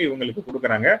ஃப்ரீயா இருக்கு, இவங்களுக்கு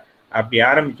கொடுக்குறாங்க. அப்படி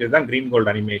ஆரம்பிச்சது தான் கிரீன்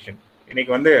கோல்டு அனிமேஷன்.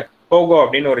 இன்னைக்கு வந்து போகோ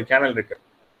அப்படின்னு ஒரு சேனல் இருக்கு.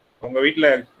 உங்க வீட்டுல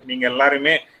நீங்க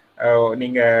எல்லாருமே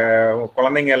நீங்க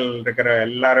குழந்தைங்கள் இருக்கிற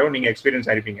எல்லாரும் நீங்க எக்ஸ்பீரியன்ஸ்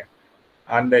ஆயிருப்பீங்க.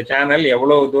 அந்த சேனல்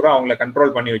எவ்வளவு தூரம் அவங்கள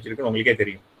கண்ட்ரோல் பண்ணி வச்சிருக்குன்னு உங்களுக்கே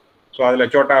தெரியும். ஸோ அதுல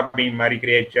சோட்டா பீம் மாதிரி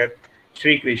கிரியேச்சர்,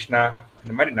 ஸ்ரீ கிருஷ்ணா,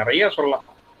 இந்த மாதிரி நிறைய சொல்லலாம்.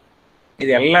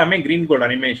 இது எல்லாமே கிரீன் கோல்டு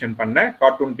அனிமேஷன் பண்ண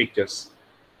கார்ட்டூன் பிக்சர்ஸ்.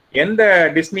 எந்த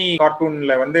டிஸ்னி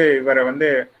கார்ட்டூன்ல வந்து இவரை வந்து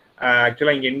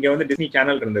ஆக்சுவலா இங்க வந்து டிஸ்னி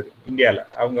சேனல் இருந்தது இந்தியாவில்,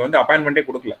 அவங்க வந்து அப்பாயின்மெண்ட்டே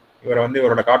கொடுக்கல இவரை வந்து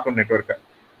இவரோட கார்ட்டூன் நெட்வொர்க்கை.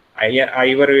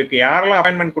 இவருக்கு யாரெல்லாம்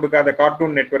அப்பாயின்மெண்ட் கொடுக்காத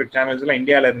கார்ட்டூன் நெட்வொர்க் சேனல்ஸ் எல்லாம்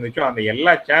இந்தியாவில் இருந்துச்சோ அந்த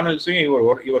எல்லா சேனல்ஸையும்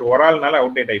இவர் ஒரு ஆள்னால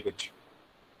அவுடேட் ஆகி போச்சு.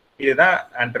 இதுதான்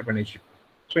ஆண்டர்பிரினர்ஷிப்.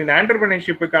 ஸோ இந்த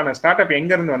ஆண்டர்பிரினர்ஷிப்புக்கான ஸ்டார்ட் அப்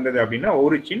எங்க இருந்து வந்தது அப்படின்னா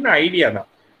ஒரு சின்ன ஐடியா தான்.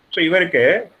 ஸோ இவருக்கு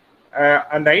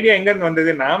அந்த ஐடியா எங்க இருந்து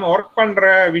வந்தது, நாம ஒர்க் பண்ற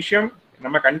விஷயம்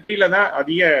நம்ம கண்ட்ரியில தான்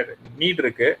அதிக நீட்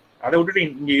இருக்கு, அதை விட்டுட்டு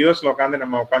இங்க யூஎஸ்ல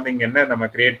உட்காந்து இங்க என்ன நம்ம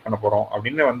கிரியேட் பண்ண போறோம்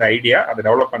அப்படின்னு வந்த ஐடியா, அதை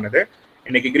டெவலப் பண்ணது.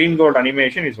 இன்னைக்கு green gold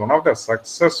animation is one of the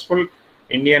successful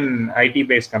Indian ID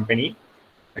base company.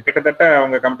 கிட்டத்தட்ட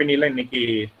அவங்க கம்பெனில இன்னைக்கு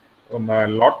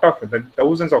lot of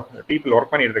thousands of people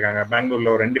work பண்ணிட்டு இருக்காங்க.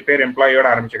 பெங்களூர்ல ஒரு 2 பேர் எம்ப்ளாயோட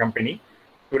ஆரம்பிச்ச company.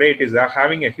 Today it is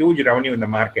having a huge revenue in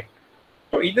the market.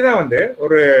 So இதுதான் வந்து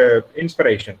ஒரு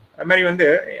இன்ஸ்பிரேஷன். அது மாதிரி வந்து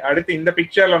அடுத்து இந்த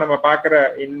பிக்சர்ல நம்ம பார்க்குற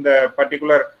இந்த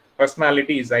particular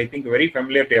personality is I think very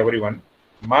familiar to everyone.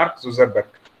 Mark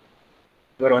Zuckerberg.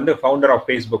 இவர் வந்து ஃபவுண்டர் ஆஃப்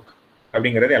ஃபேஸ்புக்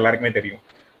அப்படிங்கிறது எல்லாருக்குமே தெரியும்.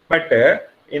 பட்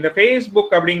இந்த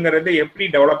ஃபேஸ்புக் அப்படிங்கிறது எப்படி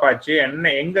டெவலப் ஆச்சு,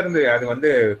 எங்க இருந்து அது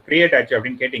வந்து கிரியேட் ஆச்சு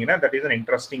அப்படின்னு கேட்டீங்கன்னா that is an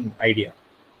interesting idea.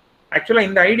 ஆக்சுவலா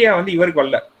இந்த ஐடியா வந்து இவருக்கு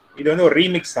வரல, இது வந்து ஒரு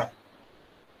ரீமிக்ஸ் தான்.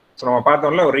 ஸோ நம்ம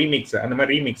பார்த்தோம்ல ஒரு ரீமிக்ஸ், அந்த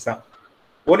மாதிரி ரீமிக்ஸ் தான்.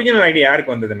 ஒரிஜினல் ஐடியா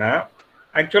யாருக்கு வந்ததுன்னா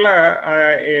ஆக்சுவலா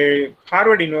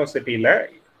ஹார்வர்ட் யூனிவர்சிட்டியில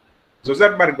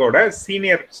ஜுக்கர்பர்கோட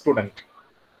senior student,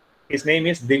 his name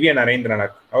is திவ்ய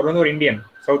நரேந்திரநாத். அவர் வந்து ஒரு இந்தியன்,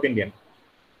 சவுத் இந்தியன்.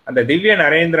 அந்த திவ்ய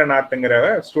நரேந்திரநாத்ங்கிற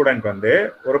ஸ்டூடெண்ட் வந்து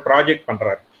ஒரு ப்ராஜெக்ட்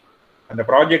பண்றாரு. அந்த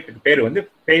ப்ராஜெக்டுக்கு பேர் வந்து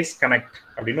ஃபேஸ் கனெக்ட்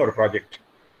அப்படின்னு ஒரு ப்ராஜெக்ட்.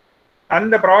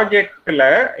 அந்த ப்ராஜெக்ட்ல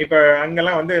இப்ப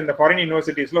அங்கெல்லாம் வந்து இந்த ஃபாரின்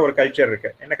யூனிவர்சிட்டிஸ்ல ஒரு கல்ச்சர்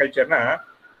இருக்கு. என்ன கல்ச்சர்னா,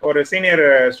 ஒரு சீனியர்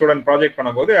ஸ்டூடெண்ட் ப்ராஜெக்ட்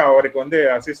பண்ணும்போது அவருக்கு வந்து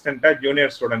அசிஸ்டண்டா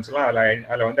ஜூனியர் ஸ்டூடெண்ட்ஸ் எல்லாம்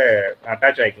அதில் வந்து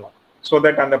அட்டாச் ஆகிக்கலாம். ஸோ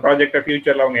தட் அந்த ப்ராஜெக்டை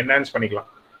ஃபியூச்சர்ல அவங்க என்ஹான்ஸ் பண்ணிக்கலாம்.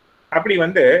 அப்படி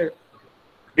வந்து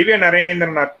திவ்ய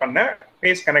நரேந்திரநாத் பண்ண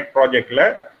ஃபேஸ் கனெக்ட் ப்ராஜெக்ட்ல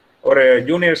ஒரு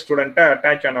ஜூனியர் ஸ்டூடெண்ட்டை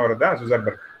அட்டாச் ஆனவர் தான்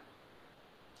ஜுக்கர்பர்க்.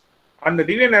 அந்த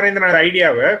திவ்ய நரேந்திரநாத்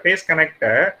ஐடியாவை ஃபேஸ்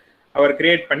கனெக்டை அவர்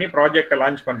கிரியேட் பண்ணி ப்ராஜெக்டை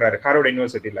லான்ச் பண்றாரு ஹார்வர்ட்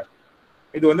யூனிவர்சிட்டியில.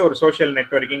 இது வந்து ஒரு சோஷியல்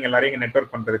நெட்வொர்க்கிங், எல்லாரையும்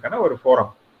நெட்வொர்க் பண்றதுக்கான ஒரு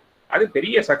ஃபோரம். அது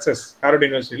பெரிய சக்சஸ். ஹார்வர்ட்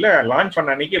யூனிவர்சிட்டியில லான்ச்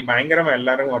பண்ண அன்னைக்கு பயங்கரமா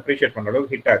எல்லாரும் அப்ரிஷியேட் பண்ற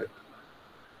அளவுக்கு ஹிட் ஆகுது.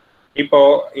 இப்போ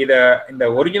இந்த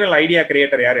ஒரிஜினல் ஐடியா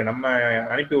கிரியேட்டர் யாரு, நம்ம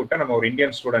அனுப்பி விட்ட நம்ம ஒரு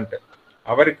இந்தியன் ஸ்டூடெண்ட்,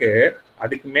 அவருக்கு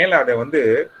அதுக்கு மேல அதை வந்து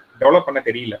டெவலப் பண்ண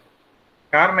தெரியல.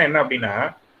 காரணம் என்ன அப்படின்னா,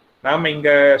 நாம இங்க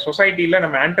சொசைட்டில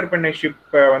நம்ம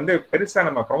ஆண்டர்பிரினர்ஷிப் வந்து பெருசா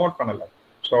நம்ம ப்ரொமோட் பண்ணல.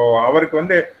 ஸோ அவருக்கு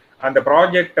வந்து அந்த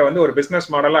ப்ராஜெக்டை வந்து ஒரு பிசினஸ்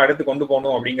மாடலா அடுத்து கொண்டு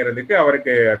போகணும் அப்படிங்கிறதுக்கு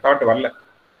அவருக்கு தாட் வரல.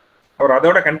 அவர்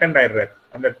அதோட கண்டென்ட் ஆயிடுறாரு.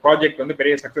 அந்த ப்ராஜெக்ட் வந்து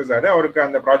பெரிய சக்சஸ் ஆகுது, அவருக்கு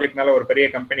அந்த ப்ராஜெக்ட்னால ஒரு பெரிய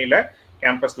கம்பெனில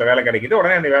கேம்பஸ்ல வேலை கிடைக்குது,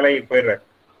 உடனே அந்த வேலைக்கு போயிடுறாரு.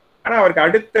 ஆனா அவருக்கு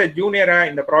அடுத்த ஜூனியரா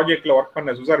இந்த ப்ராஜெக்ட்ல ஒர்க்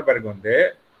பண்ண சுசர்பர்க் வந்து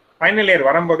ஃபைனல் இயர்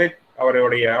வரும்போதே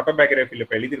அவருடைய ஆட்டோபயோகிராஃபில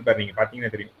இப்போ எழுதியிருப்பாரு, நீங்க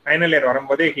பாத்தீங்கன்னா தெரியும். ஃபைனல் இயர்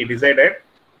வரும்போதே he decided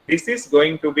this is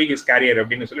going to be his carrier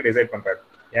அப்படின்னு சொல்லி டிசைட் பண்றாரு.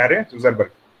 யாரு?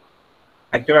 சுசர்பர்க்.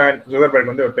 ஆக்சுவலா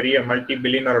சுசர்பர்க் வந்து ஒரு பெரிய மல்டி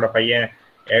பில்லியனரோட பையன்,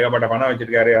 ஏகப்பட்ட பணம்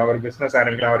வச்சிருக்காரு, அவர் பிசினஸ்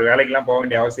ஆரம்பிக்கலாம், அவர் வேலைக்கெல்லாம் போக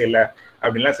வேண்டிய அவசியம் இல்லை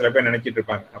அப்படின்லாம் சில பேர் நினைச்சிட்டு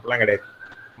இருப்பாங்க. அப்படிலாம் கிடையாது.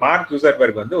 மார்க்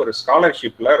சுசர்பர்க் வந்து ஒரு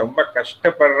ஸ்காலர்ஷிப்ல ரொம்ப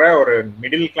கஷ்டப்படுற ஒரு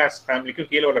மிடில் கிளாஸ் ஃபேமிலிக்கும்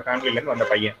கீழே உள்ள ஃபேமிலில இருந்து வந்த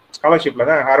பையன். ஸ்காலர்ஷிப்ல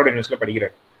தான் ஹார்வர்ட் யூனிவர்சிட்டியில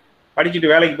படிக்கிறார்.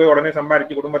 படிச்சுட்டு வேலைக்கு போய் உடனே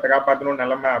சம்பாதிச்சு குடும்பத்தை காப்பாற்றணும்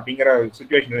நிலைமை அப்படிங்கிற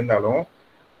சுச்சுவேஷன் இருந்தாலும்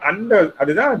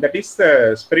அதுதான் that is the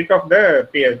spirit of the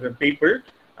people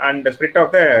and spirit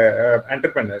of the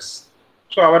entrepreneurs.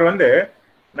 So அவர் வந்து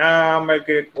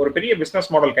நமக்கு ஒரு பெரிய பிசினஸ்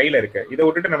மாடல் கையில இருக்கு, இதை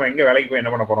விட்டுட்டு நம்ம எங்க வேலைக்கு போய்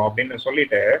என்ன பண்ண போறோம் அப்படின்னு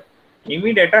சொல்லிட்டு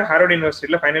இமீடியட்டா ஹார்வர்ட்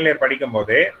யூனிவர்சிட்டியில ஃபைனல் இயர் படிக்கும்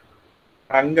போதே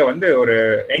அங்க வந்து ஒரு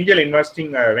ஏஞ்சல்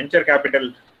இன்வெஸ்டிங் வெஞ்சர் கேபிட்டல்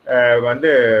வந்து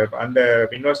அந்த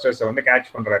இன்வெஸ்டர்ஸை வந்து கேட்ச்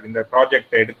பண்றாரு. இந்த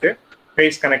ப்ராஜெக்ட் எடுத்து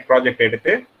ஃபேஸ் கனெக்ட் ப்ராஜெக்ட்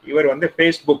எடுத்து இவர் வந்து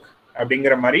ஃபேஸ்புக்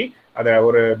அப்படிங்கிற மாதிரி அதை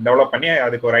ஒரு டெவலப் பண்ணி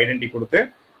அதுக்கு ஒரு ஐடென்டி கொடுத்து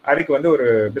அதுக்கு வந்து ஒரு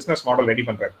பிஸ்னஸ் மாடல் ரெடி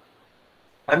பண்றாரு.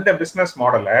 அந்த பிஸ்னஸ்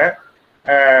மாடலை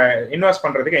இன்வெஸ்ட்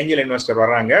பண்றதுக்கு ஏஞ்சல் இன்வெஸ்டர்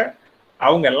வர்றாங்க.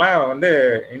 அவங்க எல்லாம் வந்து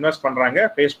இன்வெஸ்ட் பண்றாங்க.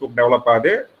 ஃபேஸ்புக் டெவலப்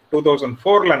ஆகுது.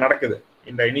 2004 நடக்குது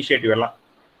இந்த இனிஷியேட்டிவ் எல்லாம்.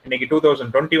 இன்னைக்கு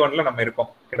 2021 நம்ம இருக்கோம்.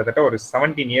 கிட்டத்தட்ட ஒரு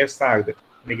 17 இயர்ஸ் தான் ஆகுது.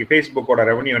 இன்னைக்கு ஃபேஸ்புக்கோட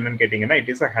ரெவன்யூ என்னன்னு கேட்டீங்கன்னா,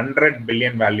 it is $100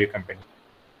 billion value company.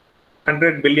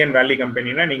 $100 billion value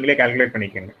கம்பெனினா நீங்களே கால்குலேட்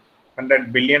பண்ணிக்கோங்க. $100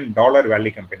 பில்லியன்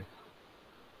வேல்யூ கம்பெனி.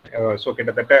 ஸோ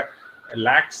கிட்டத்தட்ட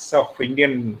லேக்ஸ் ஆஃப்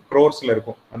இந்தியன் க்ரோர்ஸ்ல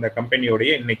இருக்கும் அந்த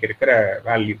கம்பெனியோடைய இன்னைக்கு இருக்கிற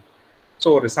வேல்யூ. ஸோ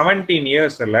ஒரு 17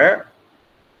 இயர்ஸ்ல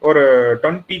ஒரு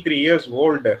 23 இயர்ஸ்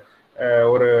ஓல்டு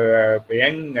ஒரு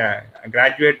young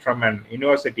graduate from an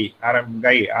university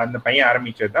அந்த பையன்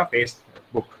ஆரம்பிச்சது தான்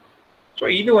ஃபேஸ்புக். ஸோ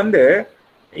இது வந்து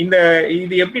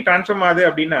இது எப்படி டிரான்ஸ்ஃபார்ம் ஆகுது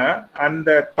அப்படின்னா, அந்த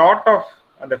தாட் ஆஃப்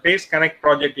அந்த ஃபேஸ் கனெக்ட்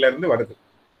ப்ராஜெக்ட்ல இருந்து வருது.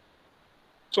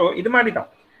 ஸோ இது மாதிரி தான்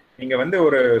நீங்க வந்து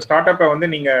ஒரு ஸ்டார்ட் அப்பை வந்து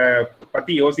நீங்க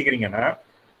பத்தி யோசிக்கிறீங்கன்னா,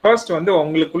 ஃபர்ஸ்ட் வந்து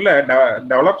உங்களுக்குள்ள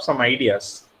டெவலப் சம்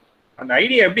ஐடியாஸ். அந்த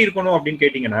ஐடியா எப்படி இருக்கணும் அப்படின்னு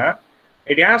கேட்டீங்கன்னா,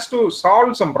 it has to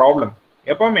solve some problem.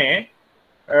 எப்பவுமே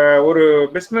ஒரு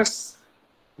பிஸ்னஸ்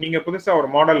நீங்க புதுசா ஒரு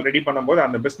மாடல் ரெடி பண்ணும்போது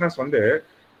அந்த பிஸ்னஸ் வந்து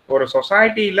ஒரு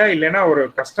சொசைட்டில இல்லைன்னா ஒரு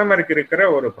கஸ்டமருக்கு இருக்கிற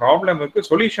ஒரு ப்ராப்ளமுக்கு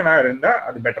சொல்யூஷனா இருந்தா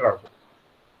அது பெட்டரா இருக்கும்.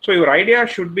 So your idea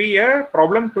should be a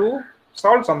problem to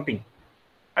solve something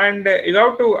and you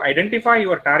have to identify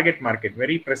your target market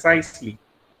very precisely.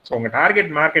 So உங்க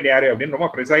டார்கெட் மார்க்கெட் யாரு அப்படின்னு ரொம்ப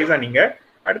ப்ரிசைஸா நீங்க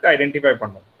அடுத்து ஐடென்டிஃபை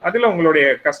பண்ணணும். அதுல உங்களுடைய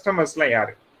கஸ்டமர்ஸ்லாம்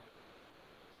யாரு,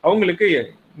 அவங்களுக்கு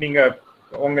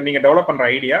நீங்க டெவலப் பண்ற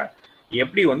ஐடியா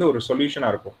எப்படி வந்து ஒரு சொல்யூஷனா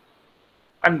இருக்கும்,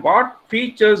 and what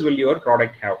features will your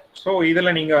product have. So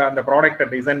இதில் நீங்கள் அந்த ப்ராடக்டை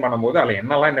டிசைன் பண்ணும்போது அதில்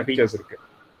என்னெல்லாம் என்ன ஃபீச்சர்ஸ் இருக்கு,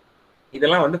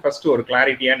 இதெல்லாம் வந்து ஃபர்ஸ்ட் ஒரு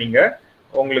கிளாரிட்டியா நீங்க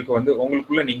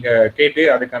உங்களுக்குள்ள நீங்க கேட்டு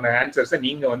அதுக்கான ஆன்சர்ஸை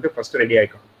நீங்க வந்து ஃபர்ஸ்ட் ரெடி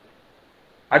ஆயிக்கணும்.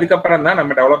 அதுக்கப்புறம் தான்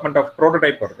நம்ம டெவலப்மெண்ட் ஆஃப்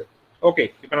ப்ரோட்டோடைப் வருது. ஓகே,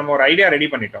 இப்போ நம்ம ஒரு ஐடியா ரெடி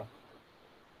பண்ணிட்டோம்.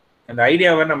 அந்த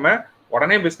ஐடியாவை நம்ம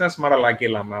உடனே பிஸ்னஸ் மாடல்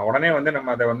ஆக்கிடலாமா, உடனே வந்து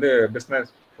நம்ம அதை வந்து பிஸ்னஸ்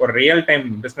ஒரு ரியல் டைம்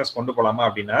பிஸ்னஸ் கொண்டு போகலாமா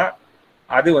அப்படின்னா,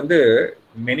 அது வந்து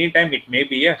many time it may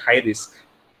be a high risk.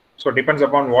 So depends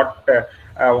upon what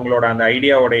உங்களோட அந்த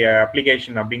ஐடியாவுடைய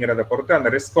அப்ளிகேஷன் அப்படிங்கிறத பொறுத்து அந்த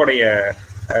ரிஸ்கோடைய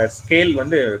ஸ்கேல்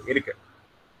வந்து இருக்கு.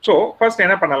 ஸோ ஃபர்ஸ்ட்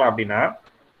என்ன பண்ணலாம் அப்படின்னா,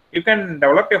 you can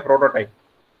develop a prototype.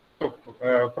 So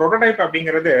prototype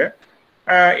அப்படிங்கிறது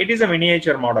it is a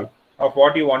miniature model of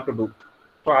what you want to two.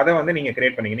 So அதை வந்து நீங்கள்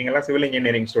கிரியேட் பண்ணிங்க. நீங்கள்லாம் சிவில்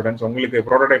இன்ஜினியரிங் ஸ்டூடெண்ட்ஸ், உங்களுக்கு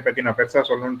ப்ரோட்டோடைப் பற்றி நான் பெருசாக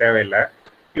சொல்லணும்னு தேவையில்லை.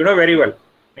 You know very well.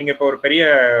 நீங்கள் இப்போ ஒரு பெரிய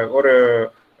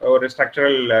ஒரு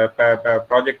ஸ்ட்ரக்சரல்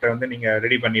ப்ராஜெக்டை வந்து நீங்கள்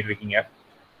ரெடி பண்ணிட்டு இருக்கீங்க.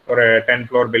 ஒரு 10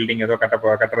 floor பில்டிங் ஏதோ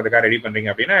கட்டுறதுக்காக ரெடி பண்ணுறீங்க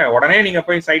அப்படின்னா, உடனே நீங்கள்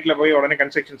போய் சைட்டில் போய் உடனே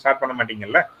கன்ஸ்ட்ரக்ஷன் ஸ்டார்ட் பண்ண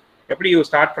மாட்டீங்கல்ல. எப்படி you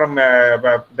start from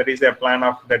that is a plan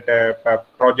of that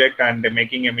project and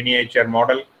making a miniature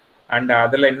model. And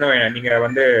அதில் இன்னும் நீங்கள்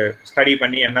வந்து ஸ்டடி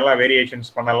பண்ணி என்னெல்லாம் வேரியேஷன்ஸ்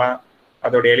பண்ணலாம்,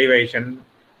 அதோடைய எலிவேஷன்,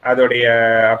 அதோடைய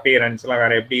அப்பியரன்ஸ்லாம்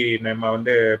வேற எப்படி நம்ம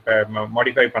வந்து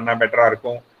மாடிஃபை பண்ணால் பெட்டராக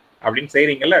இருக்கும் அப்படின்னு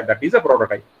செய்கிறீங்கல்ல, that is a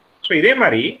prototype. So இதே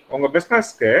மாதிரி உங்கள்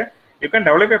பிஸ்னஸ்க்கு you can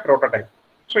develop a prototype.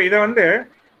 So இதை வந்து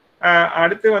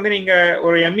அடுத்து வந்து நீங்க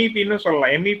ஒரு MEPன்னு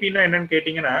சொல்லலாம். MEPன்னா என்னன்னு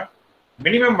கேட்டீங்கன்னா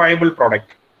மினிமம் வயபிள்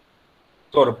ப்ராடக்ட்.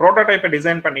 ஸோ ஒரு ப்ரோட்டோடைப்பை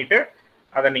டிசைன் பண்ணிட்டு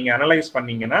அதை நீங்க அனலைஸ்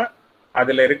பண்ணீங்கன்னா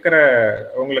அதுல இருக்கிற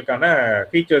உங்களுக்கான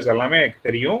ஃபீச்சர்ஸ் எல்லாமே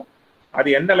தெரியும். அது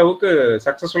எந்த அளவுக்கு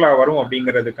சக்சஸ்ஃபுல்லா வரும்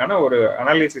அப்படிங்கிறதுக்கான ஒரு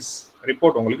அனாலிசிஸ்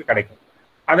ரிப்போர்ட் உங்களுக்கு கிடைக்கும்.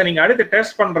 அதை நீங்க அடுத்து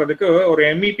டெஸ்ட் பண்றதுக்கு ஒரு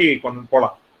MEP கொண்டு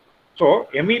போகலாம். ஸோ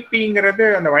MEPங்கிறது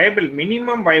அந்த viable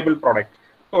minimum viable product.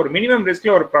 So ஒரு மினிமம்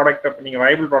ரிஸ்க்ல ஒரு ப்ராடக்ட்டை நீங்க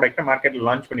வயபிள் ப்ராடக்ட்டை மார்க்கெட்ல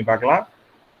லான்ச் பண்ணி பார்க்கலாம்.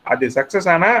 அது சக்சஸ்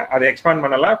ஆனா அதை எக்ஸ்பேண்ட்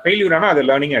பண்ணலாம், ஃபெயில்யூர் ஆனா அது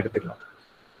லேர்னிங்கா எடுத்துக்கலாம்.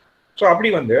 ஸோ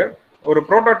அப்படி வந்து ஒரு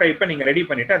ப்ரோட்டோடைப்பை நீங்க ரெடி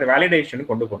பண்ணிட்டு அதை வேலிடேஷன்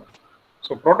கொண்டு போகணும்.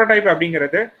 ஸோ ப்ரோட்டோடைப்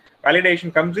அப்படிங்கிறது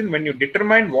validation comes in when you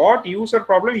determine what user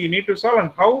problem you need to solve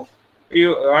and how you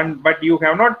but you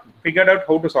have not figured out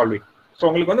how to solve it. So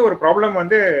உங்களுக்கு வந்து ஒரு problem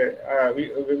வந்து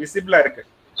விசிபிளா இருக்கு.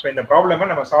 So இந்த ப்ராப்ளமை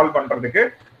நம்ம solve பண்றதுக்கு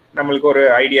நம்மளுக்கு ஒரு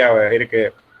ஐடியா இருக்கு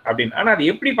அப்படின்னு, ஆனால் அது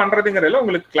எப்படி பண்றதுங்கிறதுல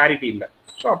உங்களுக்கு கிளாரிட்டி இல்லை.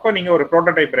 ஸோ அப்போ நீங்க ஒரு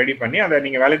ப்ரோட்டோடைப் ரெடி பண்ணி அதை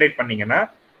நீங்க வேலிடேட் பண்ணீங்கன்னா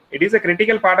it is a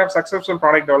critical part of successful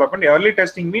product development. Early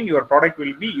testing means your product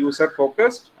will be user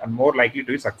focused and more likely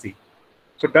to succeed.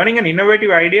 So turning an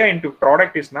innovative idea into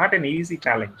product is not an easy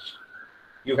challenge.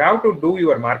 You have to do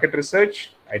your market research,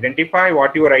 identify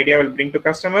what your idea will bring to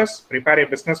customers, prepare a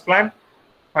business plan,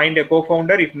 find a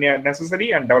co-founder if necessary,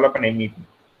 and develop an MEP.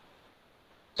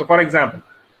 So for example,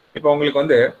 இப்போ உங்களுக்கு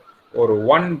வந்து ஒரு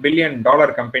 $1 billion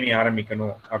company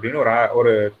ஆரம்பிக்கணும் அப்படின்னு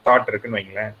ஒரு thought இருக்குன்னு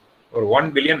வைங்களேன். ஒரு 1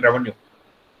 billion ரெவன்யூ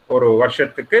ஒரு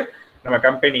வருஷத்துக்கு நம்ம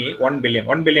கம்பெனி 1 billion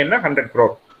 100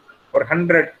 crore ஒரு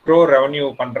 100 crore ரெவன்யூ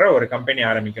பண்ற ஒரு கம்பெனி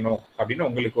ஆரம்பிக்கணும் அப்படின்னு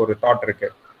உங்களுக்கு ஒரு தாட் இருக்கு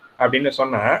அப்படின்னு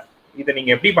சொன்னா இதை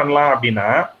நீங்க எப்படி பண்ணலாம் அப்படின்னா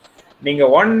நீங்க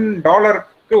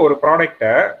 $1 ஒரு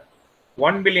ப்ராடக்டை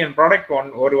 1 billion ப்ராடக்ட்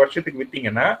ஒரு வருஷத்துக்கு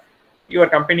வித்தீங்கன்னா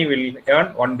your company will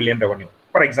earn 1 billion revenue.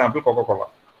 For example Coca-Cola.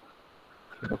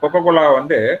 Coca-Cola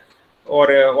வந்து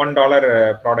ஒரு $1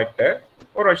 ப்ராடக்ட்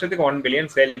ஒரு வருஷத்துக்கு 1 billion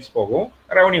சேல்ஸ் போகும்,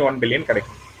 ரெவன்யூ 1 billion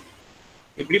கிடைக்கும்.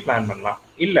 இப்படி பிளான் பண்ணலாம்.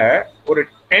 இல்ல ஒரு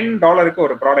 $10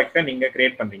 ஒரு ப்ராடக்ட்டை நீங்க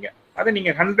கிரியேட் பண்றீங்க, அதை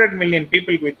நீங்க 100 million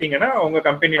பீப்புளுக்கு வித்தீங்கன்னா உங்க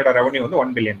கம்பெனியோட ரெவன்யூ வந்து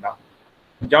 1 billion தான்.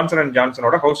 ஜான்சன் அண்ட்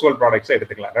ஜான்சனோட ஹவுஸ் ஹோல்ட் ப்ராடக்ட்ஸை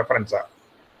எடுத்துக்கலாம் ரெஃபரன்ஸா.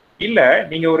 இல்ல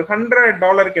நீங்க ஒரு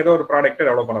 $100 ஏதோ ஒரு ப்ராடக்ட்டை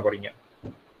டெவலப் பண்ண போறீங்க,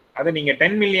 அதை நீங்க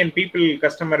 10 million பீப்புள்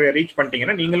கஸ்டமர் ரீச்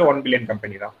பண்ணிட்டீங்கன்னா நீங்களும் 1 billion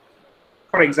கம்பெனி தான்.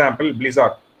 For example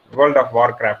blizzard, world of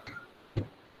Warcraft,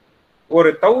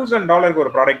 ஒரு $1000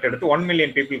 ஒரு ப்ராடக்ட் எடுத்து 1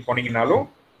 million பீப்புள் போனீங்கன்னாலும்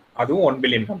அதுவும் 1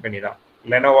 billion கம்பெனி தான்.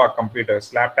 லெனோவா கம்ப்யூட்டர்ஸ்,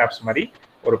 லேப்டாப்ஸ் மாதிரி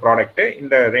ஒரு ப்ராடக்ட்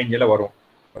இந்த ரேஞ்சில் வரும்.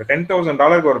 ஒரு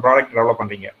 $10,000 ஒரு ப்ராடக்ட் டெவலப்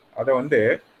பண்றீங்க, அதை வந்து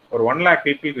ஒரு 1 lakh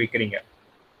பீப்புளுக்கு விற்கிறீங்க,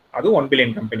 அதுவும் 1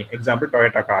 billion company. Example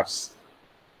Toyota cars.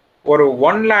 ஒரு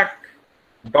 $1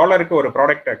 lakh ஒரு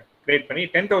ப்ராடக்டை கிரியேட் பண்ணி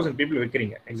 10,000 பீப்புள்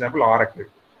விற்கிறீங்க, எக்ஸாம்பிள் ஆரக்கிள்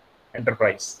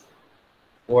என்டர்பிரைஸ்.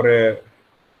 ஒரு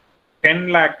 10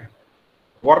 lakh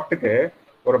ஒர்த்துக்கு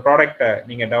ஒரு ப்ராடக்டை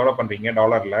நீங்க டெவலப் பண்றீங்க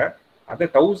டாலர்ல, அது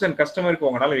 1000 கஸ்டமருக்கு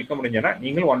உங்களால விற்க முடிஞ்சதுன்னா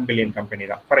நீங்களும் 1 billion கம்பெனி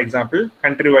தான். For example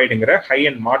country வைடுங்கிற high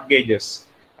and மார்ட்கேஜஸ்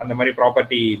அந்த மாதிரி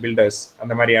ப்ராப்பர்ட்டி பில்டர்ஸ்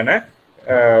அந்த மாதிரியான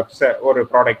ஒரு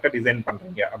ப்ராடக்டை டிசைன்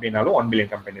பண்றீங்க அப்படின்னாலும் 1 billion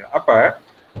கம்பெனி தான். அப்ப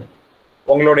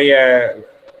உங்களுடைய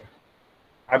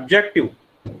அப்ஜெக்டிவ்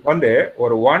வந்து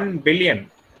ஒரு 1 billion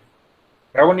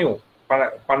ரெவன்யூ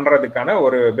பண்றதுக்கான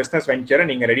ஒரு பிசினஸ் வெஞ்சரை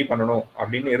நீங்க ரெடி பண்ணணும்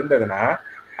அப்படின்னு இருந்ததுன்னா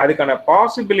அதுக்கான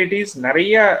பாசிபிலிட்டிஸ்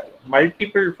நிறைய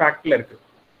மல்டிபிள் ஃபேக்ட்ல இருக்கு.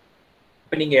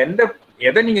 இப்போ நீங்க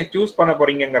எதை நீங்க சூஸ் பண்ண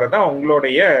போறீங்கிறது தான்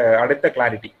உங்களுடைய அடுத்த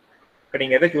கிளாரிட்டி. இப்போ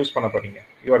நீங்க எதை சூஸ் பண்ண போறீங்க?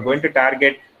 You are going to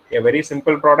target a very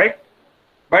simple product,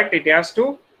 but it has to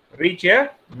reach a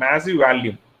massive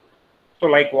value. So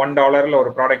like $1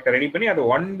 ஒரு ப்ராடக்டை ரெடி பண்ணி அது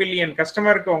 1 billion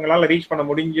கஸ்டமருக்கு உங்களால ரீச் பண்ண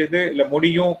முடிஞ்சது இல்லை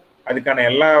முடியும், அதுக்கான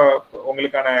எல்லா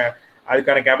உங்களுக்கான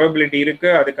அதுக்கான கேப்பபிலிட்டி இருக்கு,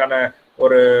 அதுக்கான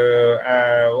ஒரு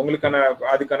உங்களுக்கான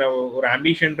அதுக்கான ஒரு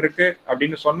ஆம்பிஷன் இருக்கு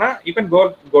அப்படின்னு சொன்னா you can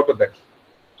go to that.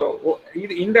 So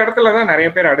இந்த இடத்துல தான் நிறைய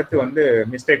பேர் அடுத்து வந்து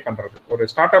மிஸ்டேக் பண்றது. ஒரு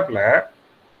ஸ்டார்ட் அப்ல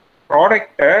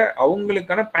ப்ராடக்டை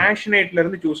அவங்களுக்கான பேஷனேட்ல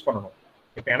இருந்து சூஸ் பண்ணணும்.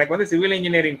 இப்போ எனக்கு வந்து சிவில்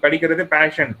இன்ஜினியரிங் படிக்கிறது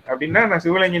பேஷன் அப்படின்னா நான்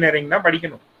சிவில் இன்ஜினியரிங் தான்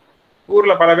படிக்கணும்.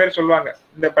 ஊர்ல பல பேர் சொல்லுவாங்க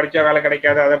இந்த படிச்சா வேலை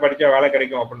கிடைக்காது, அதை படிச்சா வேலை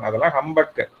கிடைக்கும் அப்படின்னு. அதெல்லாம்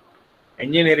ஹம்பக்கு.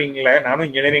 இன்ஜினியரிங்ல நானும்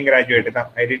இன்ஜினியரிங் கிராஜுவேட் தான்.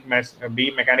 I did B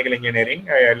mechanical engineering,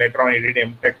 later on I did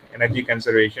MTech energy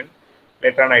conservation,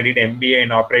 later on I did MBA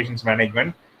in operations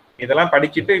management. இதெல்லாம்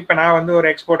படிச்சுட்டு இப்போ நான் வந்து ஒரு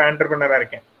எக்ஸ்போர்ட் ஆண்டர்பிரினரா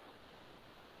இருக்கேன்.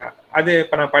 அது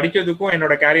இப்போ நான் படிச்சதுக்கும்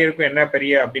என்னோட கேரியருக்கும் என்ன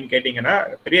பெரிய அப்படின்னு கேட்டிங்கன்னா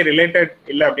பெரிய ரிலேட்டட்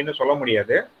இல்லை அப்படின்னு சொல்ல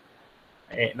முடியாது.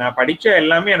 நான் படிச்ச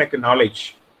எல்லாமே எனக்கு நாலேஜ்.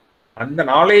 அந்த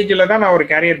நாலேஜில் தான் நான் ஒரு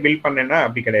கேரியர் பில்ட் பண்ணேன்னா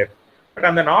அப்படி கிடையாது. பட்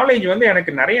அந்த நாலேஜ் வந்து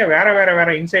எனக்கு நிறைய வேற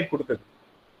இன்சைட் கொடுத்தது.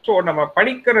 ஸோ நம்ம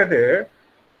படிக்கிறது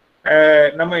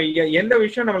நம்ம எந்த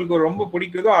விஷயம் நம்மளுக்கு ரொம்ப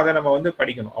பிடிக்குதோ அதை நம்ம வந்து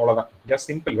படிக்கணும், அவ்வளோதான். Just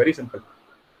simple, very simple.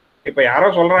 இப்போ யாரோ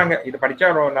சொல்றாங்க இது படிச்சா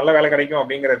நல்ல வேலை கிடைக்கும்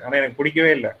அப்படிங்கிறது, ஆனால் எனக்கு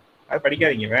பிடிக்கவே இல்லை. அது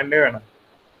படிக்காதீங்க, வேண்டவே வேணாம்.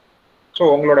 ஸோ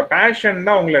உங்களோட பேஷன்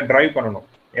தான் உங்களை டிரைவ் பண்ணணும்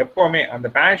எப்போவுமே. அந்த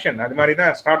பேஷன் அது மாதிரி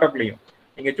தான் ஸ்டார்ட் அப்லையும்.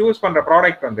 நீங்கள் சூஸ் பண்ணுற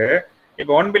ப்ராடக்ட் வந்து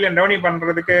இப்போ 1 பில்லியன் ரெவன்யூ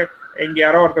பண்ணுறதுக்கு இங்கே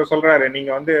யாரோ ஒருத்தர் சொல்கிறாரு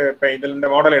நீங்கள் வந்து இப்போ இதில் இந்த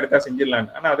மாடல் எடுத்தால்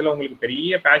செஞ்சிடலான்னு. ஆனால் அதில் உங்களுக்கு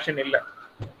பெரிய பேஷன் இல்லை,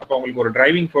 அப்போ உங்களுக்கு ஒரு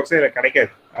டிரைவிங் ஃபோர்ஸே இதில்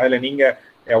கிடைக்காது. அதில் நீங்கள்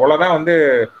எவ்வளோதான் வந்து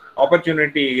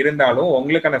ஆப்பர்ச்சுனிட்டி இருந்தாலும்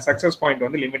உங்களுக்கான சக்ஸஸ் பாயிண்ட்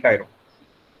வந்து லிமிட் ஆயிரும்.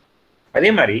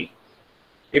 அதே மாதிரி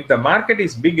if the market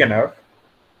is big enough,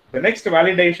 the next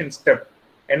validation step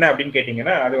என்ன அப்படின்னு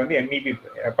கேட்டிங்கன்னா அது வந்து எம்இபி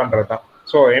பண்ணுறது தான்.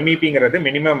 So எம்இபிங்கிறது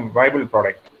minimum viable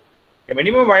product.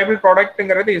 Minimum viable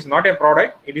ப்ராடக்ட்ங்கிறது is not a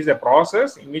product, it is a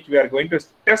process in which we are going to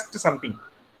test something.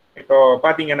 இப்போ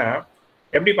பார்த்தீங்கன்னா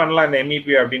எப்படி பண்ணலாம் இந்த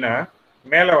எம்இபி அப்படின்னா,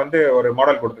 மேலே வந்து ஒரு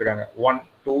மாடல் கொடுத்துருக்காங்க 1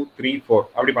 2 3 4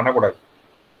 அப்படி பண்ணக்கூடாது.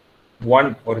 1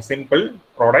 ஒரு சிம்பிள்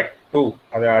ப்ராடக்ட், 2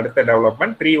 அது அடுத்த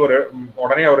டெவலப்மெண்ட், 3 ஒரு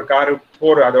உடனே ஒரு காரு,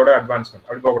 4 அதோட அட்வான்ஸ்மெண்ட்,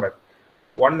 அப்படி போகக்கூடாது.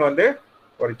 1 வந்து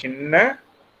ஒரு சின்ன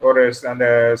ஒரு அந்த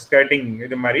ஸ்கேட்டிங்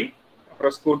இது மாதிரி,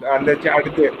 அப்புறம் அந்த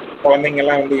அடுத்து குழந்தைங்க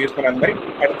எல்லாம் வந்து யூஸ் பண்ண அந்த மாதிரி,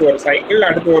 அடுத்து ஒரு சைக்கிள்,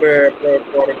 அடுத்து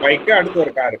ஒரு பைக்கு, அடுத்து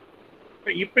ஒரு காரு.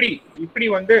 இப்படி இப்படி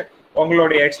வந்து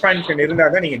உங்களுடைய எக்ஸ்பான்ஷன்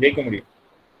இருந்தால் தான் நீங்க ஜெயிக்க முடியும்.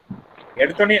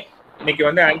 எடுத்தோடனே இன்னைக்கு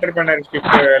வந்து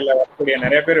என்டர்பிரினர்ஷிப்ல வரக்கூடிய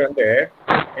நிறைய பேர் வந்து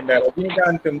இந்த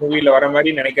ரஜினிகாந்த் மூவில வர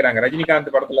மாதிரி நினைக்கிறாங்க.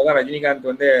 ரஜினிகாந்த் படத்துல தான்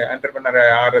ரஜினிகாந்த் வந்து என்டர்பிரினர்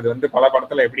ஆறுறது வந்து பல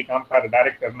படத்துல எப்படி காமிப்பாரு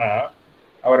டைரக்டர்னா,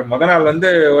 அவர் முத நாள் வந்து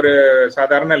ஒரு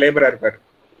சாதாரண லேபரா இருப்பாரு,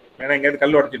 ஏன்னா எங்கேயாவது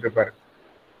கல் உடைச்சிட்டு இருப்பாரு.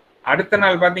 அடுத்த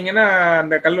நாள் பாத்தீங்கன்னா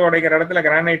அந்த கல் உடைக்கிற இடத்துல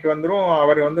கிரானைட் வந்துடும்,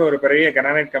 அவர் வந்து ஒரு பெரிய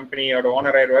கிரானைட் கம்பெனியோட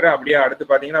ஓனர் ஆயிடுவாரு. அப்படியே அடுத்து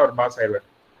பாத்தீங்கன்னா அவர் பாஸ் ஆயிடுவார்.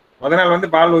 முத நாள் வந்து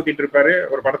பால் ஊத்திட்டு இருப்பாரு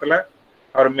ஒரு படத்துல,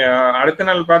 அவர் அடுத்த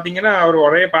நாள் பாத்தீங்கன்னா அவர்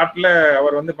ஒரே பாட்டுல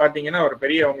அவர் வந்து பாத்தீங்கன்னா ஒரு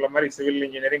பெரிய அவங்கள மாதிரி சிவில்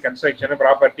இன்ஜினியரிங், கன்ஸ்ட்ரக்ஷன்,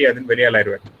 ப்ராப்பர்ட்டி அதுன்னு பெரிய ஆள்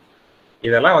ஆயிடுவார்.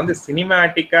 இதெல்லாம் வந்து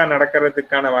சினிமேட்டிக்கா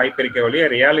நடக்கிறதுக்கான வாய்ப்பு இருக்க வழியா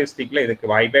ரியலிஸ்டிக்ல இதுக்கு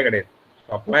வாய்ப்பே கிடையாது.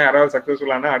 அப்பெல்லாம் யாராவது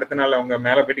சக்சஸ்ஃபுல்லானா அடுத்த நாள் அவங்க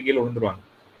மேல போயிட்டு கீழே விழுந்துருவாங்க.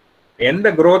 எந்த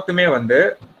குரோத்துமே வந்து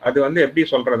அது வந்து எப்படி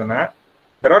சொல்றதுன்னா,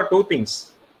 there are two things.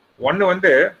 ஒன்னு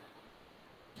வந்து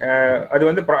அது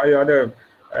வந்து அது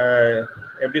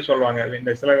எப்படி சொல்லுவாங்க,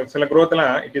 இந்த சில growth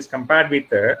எல்லாம் it is compared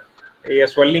with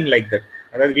swelling like that,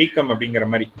 அதாவது வீக்கம் அப்படிங்கிற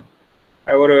மாதிரி.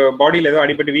 ஒரு பாடியில் ஏதோ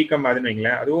அடிப்பட்டு வீக்கம் அதுன்னு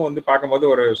வைங்களேன், அதுவும் வந்து பார்க்கும்போது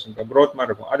ஒரு growth மாதிரி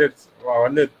இருக்கும். அது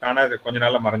வந்து தானே கொஞ்ச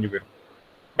நாள்ல மறைஞ்சு போயிடும்.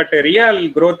 பட் ரியல்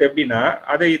growth எப்படின்னா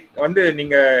அது வந்து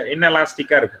நீங்க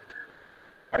இன்எலாஸ்டிக்கா இருக்கும்,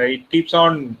 it keeps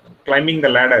on climbing the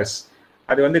ladders,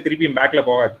 அது வந்து திருப்பி பேக்ல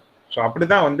போகாது. ஸோ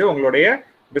அப்படிதான் வந்து உங்களுடைய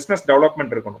பிஸ்னஸ்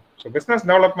டெவலப்மெண்ட் இருக்கணும். ஸோ பிஸ்னஸ்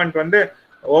டெவலப்மெண்ட் வந்து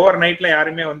ஓவர் நைட்ல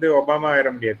யாருமே வந்து ஒபாமா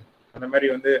ஆயிட முடியாது. அந்த மாதிரி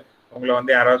வந்து உங்களை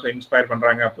வந்து யாராவது இன்ஸ்பயர்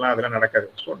பண்றாங்க அப்படிலாம் அதெல்லாம் நடக்காது.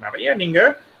 ஸோ நிறைய நீங்க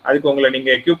அதுக்கு உங்களை நீங்க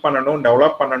எக்யூப் பண்ணணும்,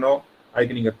 டெவலப் பண்ணணும்.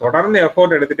 அதுக்கு நீங்க தொடர்ந்து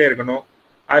எஃபோர்ட் எடுத்துட்டே இருக்கணும்.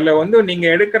 அதுல வந்து நீங்க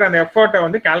எடுக்கிற அந்த எஃபோர்ட்டை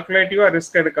வந்து கால்குலேட்டிவா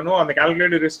ரிஸ்க் எடுக்கணும். அந்த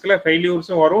கால்குலேட்டிவ் ரிஸ்க்ல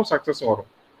ஃபெயிலியூர்ஸும் வரும், சக்சஸும் வரும்.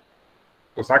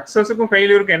 சக்சஸுக்கும்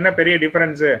ஃபெயிலியூருக்கும் என்ன பெரிய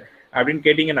டிஃபரன்ஸ் அப்படின்னு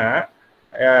கேட்டீங்கன்னா,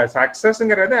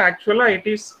 சக்சஸ்ங்கிறது ஆக்சுவலா it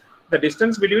is the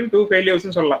distance between two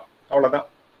ஃபெயிலியர்ஸ்னு சொல்லலாம், அவ்வளவுதான்.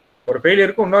 ஒரு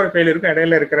ஃபெயிலியருக்கும் இன்னொரு ஃபெயிலியருக்கும்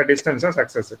இடையில இருக்கிற டிஸ்டன்ஸ் தான்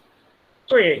success.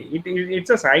 So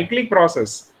it's a cyclic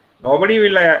process. Nobody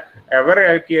will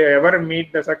ever meet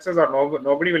the success, or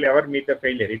nobody will ever meet the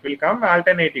failure. It will come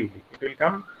alternatively. It will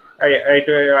come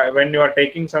when you are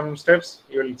taking some steps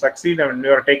you will succeed, and when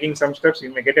you are taking some steps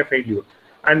you may get a failure,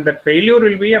 and that failure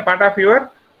will be a part of your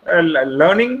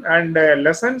learning and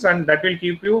lessons, and that will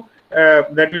keep you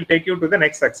that will take you to the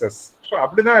next success. So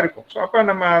அப்படிதான் இருக்கும். So அப்போ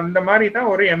நம்ம அந்த மாதிரி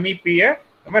தான் ஒரு எம்இபியை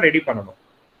நம்ம ready பண்ணணும்.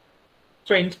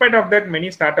 So in spite of that, many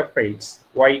startup fails.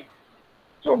 Why?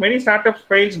 So many startups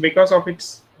fails because of its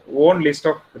own list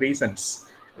of reasons.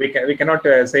 We cannot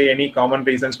say any common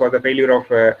reasons for the failure of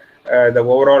the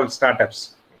overall startups.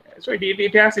 So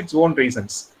it has its own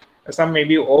reasons. Some may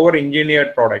be over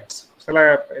engineered products.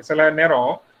 சில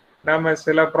நேரம் நம்ம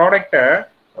சில ப்ராடக்டை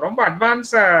ரொம்ப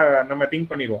அட்வான்ஸா நம்ம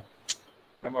think பண்ணிடுவோம்.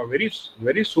 நம்ம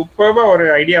வெரி சூப்பர்வா ஒரு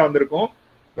ஐடியா வந்திருக்கும்,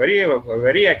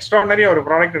 வெரி எக்ஸ்ட்ராடனரியா ஒரு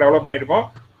ப்ராடக்ட் டெவலப் பண்ணியிருக்கோம்.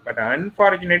 பட்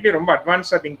அன்பார்ச்சுனேட்லி ரொம்ப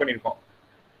அட்வான்ஸா திங்க் பண்ணியிருக்கோம்.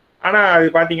 ஆனா அது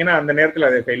பாத்தீங்கன்னா அந்த நேரத்தில்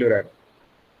அது ஃபெயிலியர் ஆகும்.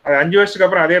 அது 5 வருஷத்துக்கு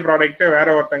அப்புறம் அதே ப்ராடக்ட் வேற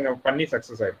ஒருத்தங்க பண்ணி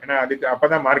சக்சஸ் ஆகும். ஏன்னா அதுக்கு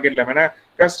அப்பதான் மார்க்கெட்ல, ஏன்னா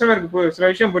கஸ்டமருக்கு சில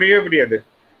விஷயம் புரியவே புரியாது,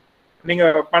 நீங்க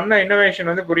பண்ண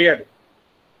இன்னோவேஷன் வந்து புரியாது.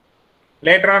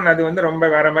 லேட்டர் ஆன் அது வந்து ரொம்ப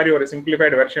வேற மாதிரி ஒரு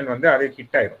சிம்பிளிஃபைடு வெர்ஷன் வந்து அது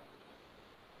ஹிட் ஆயிடும்.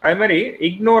 அது மாதிரி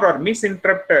இக்னோர் ஆர்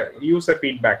மிஸ்இன்டரப்ட் யூசர்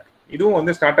ஃபீட்பேக், இதுவும்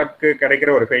வந்து ஸ்டார்ட் அப்க்கு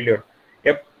கிடைக்கிற ஒரு ஃபெயிலியர்.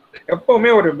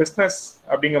 எப்பவுமே ஒரு பிஸ்னஸ்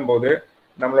அப்படிங்கும்போது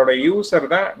நம்மளோட யூசர்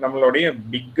தான் நம்மளுடைய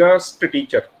பிக்கஸ்ட்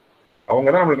டீச்சர். அவங்க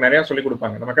தான் நம்மளுக்கு நிறைய சொல்லிக்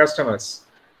கொடுப்பாங்க, நம்ம கஸ்டமர்ஸ்.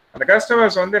 அந்த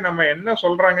கஸ்டமர்ஸ் வந்து நம்ம என்ன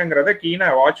சொல்றாங்கிறத கீனா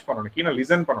வாட்ச் பண்ணணும், கீனா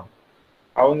லிசன் பண்ணணும்.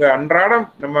 அவங்க அன்றாடம்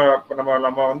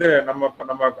நம்ம வந்து நம்ம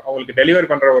அவங்களுக்கு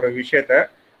டெலிவர் பண்ற ஒரு விஷயத்த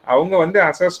அவங்க வந்து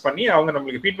அசஸ் பண்ணி அவங்க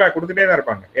நம்மளுக்கு ஃபீட்பேக் கொடுத்துட்டே தான்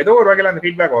இருப்பாங்க. ஏதோ ஒரு வகையில் அந்த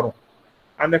ஃபீட்பேக் வரும்.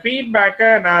 அந்த ஃபீட்பேக்கை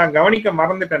நான் கவனிக்க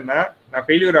மறந்துட்டேன்னா நான்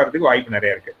ஃபெயிலியர் ஆகிறதுக்கு வாய்ப்பு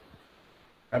நிறைய இருக்கு.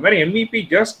 அது மாதிரி MVP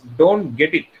just don't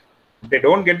get it. They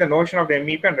don't get the notion of the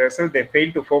MEP and result they fail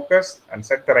to focus and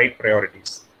set the right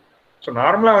priorities. So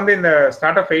நார்மலாக வந்து இந்த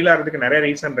ஸ்டார்ட் அப் ஃபெயில் ஆகிறதுக்கு நிறைய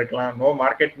ரீசன் இருக்கலாம். நோ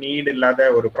மார்க்கெட் நீட் இல்லாத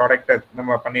ஒரு ப்ராடக்டை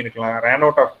நம்ம பண்ணியிருக்கலாம். Run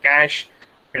out of cash,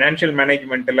 financial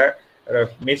மேனேஜ்மெண்ட்டில்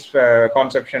miss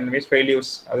conception, miss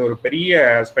failures, அது ஒரு பெரிய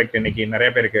ஆஸ்பெக்ட். இன்னைக்கு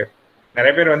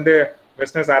நிறைய பேர் வந்து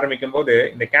பிஸ்னஸ் ஆரம்பிக்கும் போது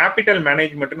இந்த கேபிட்டல்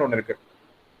மேனேஜ்மெண்ட்னு ஒன்று இருக்கு.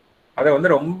 அதை வந்து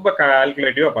ரொம்ப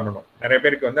கால்குலேட்டிவாக பண்ணணும். நிறைய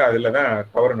பேருக்கு வந்து அதில் தான்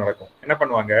தவறு நடக்கும். என்ன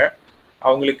பண்ணுவாங்க,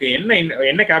 அவங்களுக்கு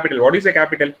என்ன capital, what is a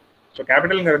capital? So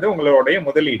கேபிட்டல்ங்கிறது உங்களுடைய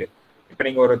முதலீடு. இப்போ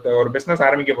நீங்கள் ஒரு பிஸ்னஸ்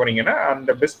ஆரம்பிக்க போறீங்கன்னா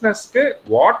அந்த பிஸ்னஸ்க்கு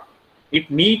வாட்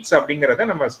இட் நீட்ஸ் அப்படிங்கிறத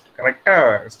நம்ம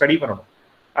கரெக்டாக ஸ்டடி பண்ணணும்.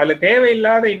 அதில்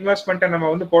தேவையில்லாத இன்வெஸ்ட்மெண்ட்டை நம்ம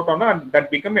வந்து போட்டோம்னா that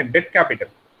become a dead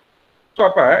capital. So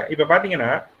அப்போ இப்போ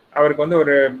பார்த்தீங்கன்னா அவருக்கு வந்து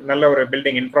ஒரு நல்ல ஒரு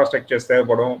பில்டிங் இன்ஃப்ராஸ்ட்ரக்சர்ஸ்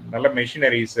தேவைப்படும், நல்ல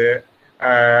மெஷினரிஸு,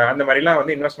 அந்த மாதிரிலாம்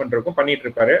வந்து இன்வெஸ்ட்மெண்ட் இருக்கும், பண்ணிட்டு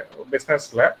இருப்பாரு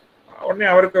பிஸ்னஸ்ல. உடனே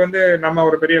அவருக்கு வந்து நம்ம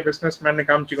ஒரு பெரிய பிஸ்னஸ் மேன்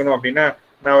காமிச்சிக்கணும் அப்படின்னா,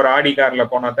 நான் ஒரு ஆடி கார்ல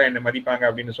போனா தான் என்ன மதிப்பாங்க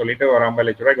அப்படின்னு சொல்லிட்டு ஒரு 50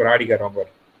 லட்ச ரூபாய்க்கு ஒரு ஆடி கார்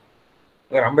வாங்குவார்.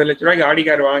 ஒரு 50 லட்ச ரூபாய்க்கு ஆடி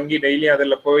கார் வாங்கி டெய்லி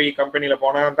அதில் போய் கம்பெனியில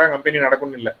போனா தான் கம்பெனி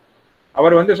நடக்கும்னு இல்லை.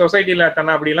 அவர் வந்து சொசைட்டில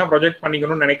தன்னை அப்படிலாம் ப்ரொஜெக்ட்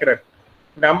பண்ணிக்கணும்னு நினைக்கிறார்.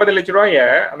 இந்த 50 லட்ச ரூபாய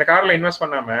அந்த கார்ல இன்வெஸ்ட்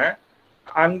பண்ணாம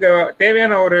அங்க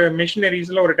தேவையான ஒரு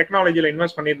மிஷினரிஸ்ல ஒரு டெக்னாலஜில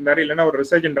இன்வெஸ்ட் பண்ணியிருந்தாரு, இல்லைன்னா ஒரு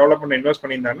ரிசர்ச் அண்ட் டெவலப்மெண்ட் இன்வெஸ்ட்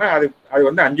பண்ணியிருந்தாருன்னா அது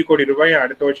வந்து 5 கோடி ரூபாய்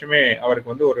அடுத்த வருஷமே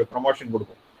அவருக்கு வந்து ஒரு ப்ரொமோஷன்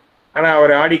கொடுக்கும். ஆனா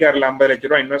அவர் ஆடி கார்ல 50 லட்ச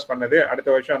ரூபாய் இன்வெஸ்ட் பண்ணது அடுத்த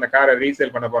வருஷம் அந்த காரை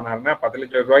ரீசேல் பண்ண போனாருன்னா 10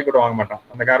 லட்ச ரூபாய்க்கு கூட வாங்க மாட்டான்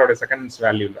அந்த காரோட செகண்ட்ஸ்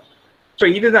வேல்யூல. ஸோ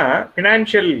இதுதான்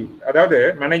ஃபினான்ஷியல், அதாவது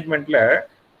மேனேஜ்மெண்ட்ல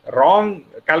ராங்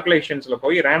கால்குலேஷன்ஸ்ல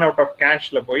போய் ரன் அவுட் ஆஃப்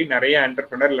கேஷ்ல போய் நிறைய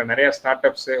என்டர்பிரினர் இல்லை நிறைய ஸ்டார்ட்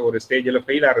அப்ஸ் ஒரு ஸ்டேஜில்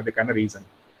ஃபெயில் ஆகிறதுக்கான ரீசன்.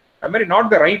 அது மாதிரி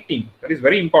not the right team, that is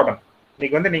very important.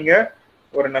 இன்னைக்கு வந்து நீங்க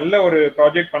ஒரு நல்ல ஒரு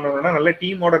ப்ராஜெக்ட் பண்ணணும்னா நல்ல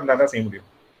டீமோட இருந்தால் தான் செய்ய முடியும்.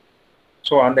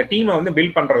 ஸோ அந்த டீமை வந்து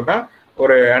பில்ட் பண்றது தான்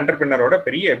ஒரு என்டர்பிரினரோட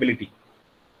பெரிய எபிலிட்டி.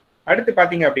 அடுத்து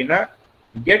பார்த்தீங்க அப்படின்னா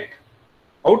கெட்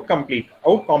அவுட்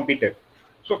காம்பீட்டட்.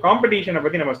 ஸோ காம்படிஷனை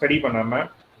பத்தி நம்ம ஸ்டடி பண்ணாம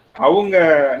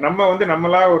நம்ம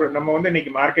வந்து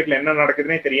இன்னைக்கு மார்க்கெட்ல என்ன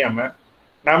நடக்குதுன்னே தெரியாம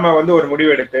நாம வந்து ஒரு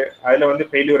முடிவு எடுத்து அதுல வந்து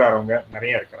ஃபெயிலியூர் ஆகிறவங்க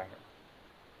நிறைய இருக்கிறாங்க.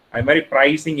 அது மாதிரி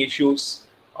pricing issues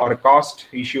or cost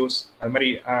issues, அது மாதிரி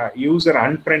user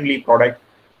unfriendly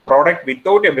product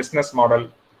without a business model,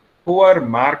 poor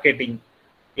marketing,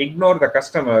 ignore the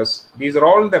customers. These are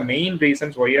all the main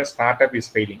reasons why a startup is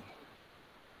failing.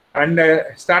 And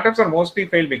startups are mostly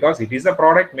failed because it is a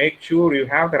product. Make sure you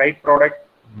have the right product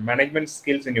management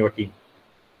skills in your team.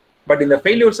 But in the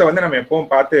failures வந்து நம்ம எப்பவும்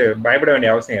பார்த்து பயப்பட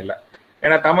வேண்டிய அவசியம் இல்லை.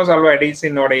 ஏன்னா Thomas Alva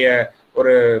எடிசனுடைய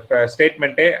ஒரு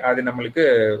ஸ்டேட்மெண்ட்டே அது நம்மளுக்கு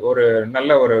ஒரு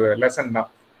நல்ல ஒரு லெசன் தான்.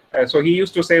 So he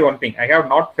used to say one thing, I have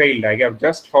not failed, I have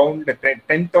just found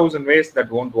 10,000 ways that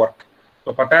won't work. So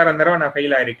 10,000 தடவை நான்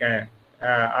ஃபெயில் ஆயிருக்கேன்,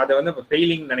 அதை வந்து இப்போ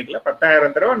ஃபெயிலிங் நினைக்கல,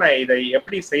 10,000 தடவை நான் இதை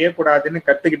எப்படி செய்யக்கூடாதுன்னு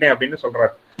கற்றுக்கிட்டேன் அப்படின்னு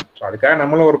சொல்றாரு. ஸோ அதுக்காக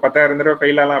நம்மளும் ஒரு 10,000 தடவை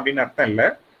ஃபெயில் ஆகலாம் அப்படின்னு அர்த்தம் இல்லை.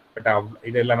 பட்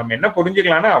இதில் நம்ம என்ன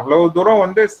புரிஞ்சுக்கலாம்னா அவ்வளவு தூரம்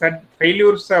வந்து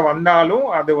ஃபெயில்யூர்ஸை வந்தாலும்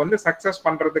அது வந்து சக்ஸஸ்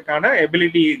பண்றதுக்கான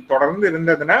எபிலிட்டி தொடர்ந்து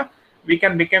இருந்ததுன்னா we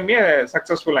can become a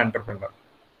successful entrepreneur.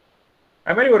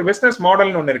 அது மாதிரி ஒரு பிசினஸ்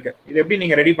மாடல்னு ஒன்று இருக்கு. இது எப்படி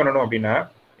நீங்க ரெடி பண்ணணும் அப்படின்னா,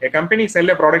 a company sell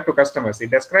a product to customers. It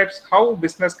describes how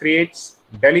business creates,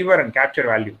 deliver and capture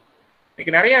value.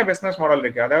 இன்னைக்கு நிறைய பிசினஸ் மாடல்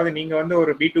இருக்கு. அதாவது நீங்க வந்து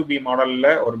ஒரு B2B மாடல்ல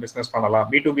ஒரு பிசினஸ் பண்ணலாம்.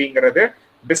 B2Bங்கிறது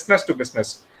business to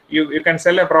business. You can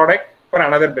sell a product for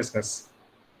another business,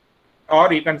 or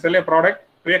you can sell a product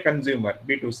to a consumer,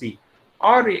 B2C,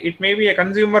 or it may be a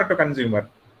consumer to consumer,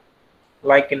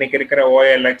 like இன்னைக்கு இருக்கிற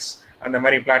OLX அந்த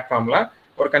மாதிரி பிளாட்ஃபார்ம்லாம்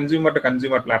ஒரு consumer to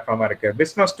consumer பிளாட்ஃபார்மா இருக்கு.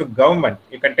 Business to government,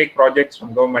 you can take projects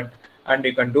from government and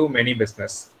you can do many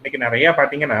business. இன்னைக்கு நிறைய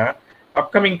பார்த்தீங்கன்னா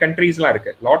upcoming கண்ட்ரீஸ்லாம்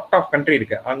இருக்கு, லாட் ஆஃப் கண்ட்ரி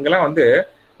இருக்கு. அங்கெல்லாம் வந்து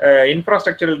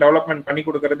இன்ஃப்ராஸ்ட்ரக்சரல் டெவலப்மெண்ட் பண்ணி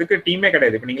கொடுக்கறதுக்கு டீமே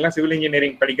கிடையாது. இப்போ நீங்களாம் சிவில்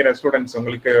இன்ஜினியரிங் படிக்கிற ஸ்டூடெண்ட்ஸ்,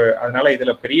 உங்களுக்கு அதனால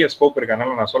இதுல பெரிய ஸ்கோப் இருக்கு.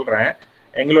 அதனால நான் சொல்றேன்,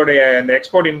 எங்களுடைய இந்த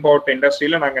எக்ஸ்போர்ட் இம்போர்ட்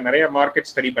இண்டஸ்ட்ரியில நாங்கள் நிறைய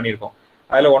மார்க்கெட் ஸ்டடி பண்ணியிருக்கோம்.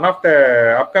 அதில் one of the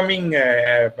upcoming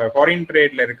foreign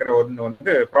ட்ரேட்ல இருக்கிற ஒன்று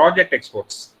வந்து ப்ராஜெக்ட்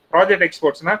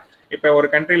எக்ஸ்போர்ட்ஸ்னா, இப்போ ஒரு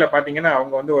கண்ட்ரியில பாத்தீங்கன்னா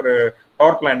அவங்க வந்து ஒரு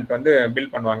பவர் பிளான்ட் வந்து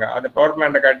பில்ட் பண்ணுவாங்க. அந்த பவர்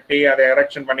பிளான்ட்டை கட்டி அதை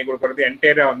எரெக்ஷன் பண்ணி கொடுக்கறது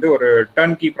என்டையரா வந்து ஒரு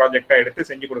டர்ன் கீ ப்ராஜெக்டா எடுத்து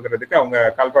செஞ்சு கொடுக்கறதுக்கு அவங்க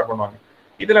கால்ஃபார் பண்ணுவாங்க.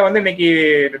 இதுல வந்து இன்னைக்கு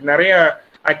நிறைய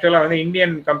ஆக்சுவலா வந்து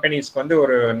இந்தியன் கம்பெனிஸ்க்கு வந்து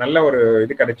ஒரு நல்ல ஒரு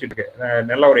இது கிடைச்சிருக்கு,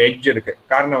 நல்ல ஒரு எட்ஜ் இருக்கு.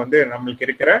 காரணம் வந்து நம்மளுக்கு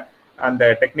இருக்கிற அந்த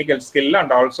technical skill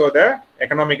and also the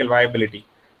economical viability.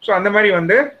 So அந்த மாதிரி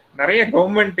வந்து நிறைய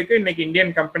கவர்மெண்ட்டுக்கு இன்னைக்கு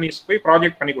இந்தியன் கம்பெனிஸ் போய்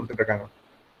ப்ராஜெக்ட் பண்ணி கொடுத்துட்டு இருக்காங்க.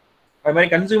 அது மாதிரி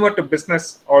consumer to business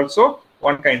also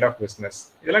one kind of business.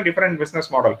 இதெல்லாம் டிஃப்ரெண்ட் பிஸ்னஸ்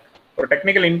மாடல். ஒரு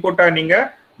டெக்னிக்கல் இன்புட்டா நீங்க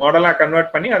மாடலா கன்வெர்ட்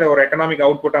பண்ணி அதை ஒரு எக்கனாமிக்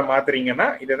அவுட்புட்டா மாத்துறீங்கன்னா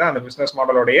இதுதான் அந்த பிஸ்னஸ்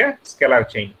மாடலோடைய ஸ்கேலார்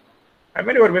செயின். அது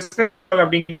மாதிரி ஒரு பிஸ்னஸ் மாடல்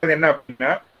அப்படிங்கிறது என்ன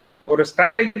அப்படின்னா, ஒரு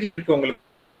ஸ்ட்ராட்டஜி இருக்கு உங்களுக்கு,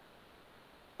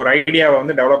 ஒரு ஐடியாவை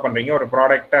வந்து டெவலப் பண்றீங்க, ஒரு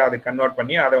ப்ராடக்ட்டை அது கன்வெர்ட்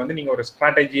பண்ணி அதை வந்து நீங்க ஒரு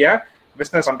ஸ்ட்ராட்டஜியா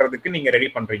பிசினஸ் பண்றதுக்கு நீங்க ரெடி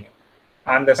பண்றீங்க.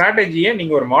 அந்த ஸ்ட்ராட்டஜியை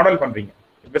நீங்க ஒரு மாடல் பண்றீங்க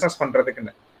பிசினஸ்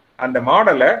பண்றதுக்குன்னு. அந்த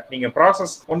மாடலை நீங்க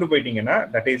ப்ராசஸ் கொண்டு போயிட்டீங்கன்னா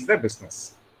that is the business.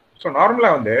 So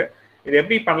நார்மலா வந்து இது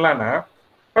எப்படி பண்ணலாம்னா,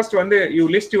 ஃபர்ஸ்ட் வந்து you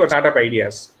list your start up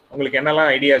ideas. உங்களுக்கு என்னெல்லாம்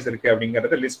ஐடியாஸ் இருக்கு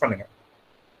அப்படிங்கறத லிஸ்ட் பண்ணுங்க.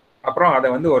 அப்புறம் அதை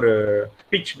வந்து ஒரு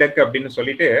பிச் டெக் அப்படின்னு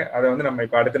சொல்லிட்டு அதை வந்து நம்ம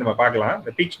இப்போ அடுத்து நம்ம பார்க்கலாம்.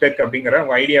 இந்த பிச் டெக் அப்படிங்கிற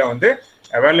உங்க ஐடியா வந்து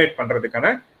எவாலுவேட்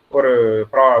பண்றதுக்கான ஒரு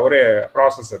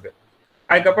ப்ராசஸ் அது.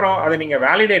 அதுக்கப்புறம் அதை நீங்க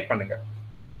வேலிடேட் பண்ணுங்க.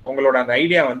 உங்களோட அந்த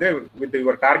ஐடியா வந்து வித்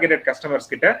ஒரு டார்கெட்டட்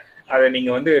கஸ்டமர்ஸ் கிட்ட அதை நீங்க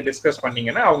வந்து டிஸ்கஸ்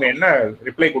பண்ணீங்கன்னா அவங்க என்ன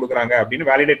ரிப்ளை கொடுக்குறாங்க அப்படின்னு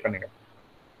வேலிடேட் பண்ணுங்க.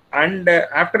 And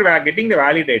after getting the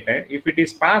validate, if it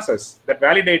is passes, that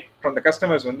validate from the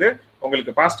customers வந்து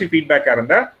உங்களுக்கு பாசிட்டிவ் ஃபீட்பேக்காக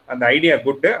இருந்தால் அந்த ஐடியா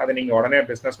குட், அதை நீங்கள் உடனே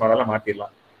பிஸ்னஸ் மாடலாக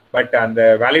மாற்றிடலாம். பட் அந்த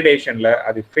வேலிடேஷனில்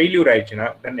அது ஃபெயில்யூர் ஆயிடுச்சுன்னா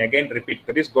then again repeat.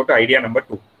 That is go to idea number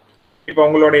 2. இப்போ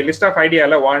உங்களுடைய லிஸ்ட் ஆஃப்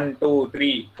ஐடியாவில் 1, 2,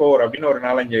 3, 4 அப்படின்னு ஒரு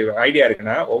 4-5 ஐடியா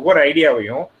இருக்குன்னா ஒவ்வொரு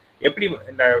ஐடியாவையும் எப்படி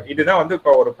இந்த இதுதான் வந்து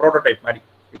இப்போ ஒரு ப்ரோட்டோடைப் மாதிரி.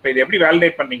 இப்போ இது எப்படி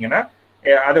வேலிடேட் பண்ணீங்கன்னா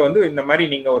அதை வந்து இந்த மாதிரி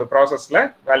நீங்கள் ஒரு ப்ராசஸில்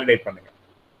வேலிடேட் பண்ணுங்க.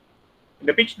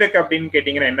 இந்த பிச் டெக் அப்படின்னு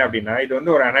கேட்டீங்கன்னா என்ன அப்படின்னா, இது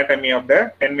வந்து ஒரு anatomy of the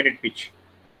 10-minute pitch.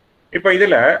 இப்போ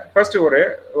இதுல ஃபர்ஸ்ட்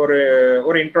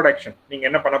ஒரு இன்ட்ரோடக்ஷன், நீங்க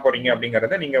என்ன பண்ண போறீங்க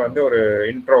அப்படிங்கறத நீங்க வந்து ஒரு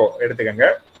இன்ட்ரோ எடுத்துக்கங்க.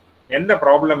 எந்த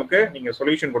ப்ராப்ளமுக்கு நீங்க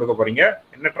சொல்யூஷன் கொடுக்க போறீங்க,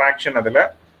 என்ன ட்ராக்ஷன் அதுல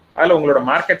உங்களோட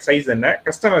மார்க்கெட் சைஸ் என்ன,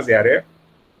 கஸ்டமர்ஸ் யாரு,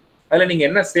 அதுல நீங்க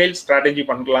என்ன சேல்ஸ் ஸ்ட்ராட்டஜி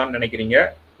பண்ணலாம்னு நினைக்கிறீங்க,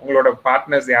 உங்களோட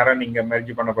பார்ட்னர்ஸ் யாரை நீங்க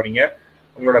மெர்ஜ் பண்ண போறீங்க,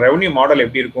 உங்களோட ரெவன்யூ மாடல்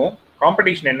எப்படி இருக்கும்,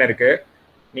 காம்படிஷன் என்ன இருக்கு,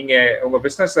 நீங்க உங்க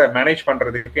பிசினஸை மேனேஜ்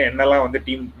பண்றதுக்கு என்னெல்லாம் வந்து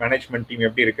டீம் மேனேஜ்மெண்ட் டீம்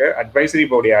எப்படி இருக்கு, அட்வைசரி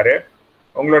போர்டு யாரு,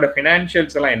 உங்களோட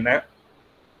ஃபினான்ஷியல்ஸ் எல்லாம் என்ன,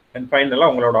 அண்ட்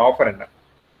ஃபைனலாக உங்களோட ஆஃபர் என்ன.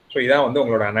 ஸோ இதான் வந்து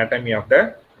உங்களோட அனாட்டமி ஆஃப் த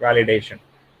வேலிடேஷன்.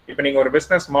 இப்போ நீங்க ஒரு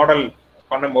பிசினஸ் மாடல்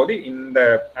பண்ணும்போது இந்த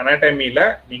அனாட்டமியில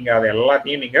நீங்க அதை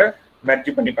எல்லாத்தையும் நீங்க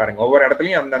மெர்ஜ் பண்ணி பாருங்க. ஒவ்வொரு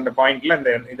இடத்துலையும் அந்த பாயிண்ட்ல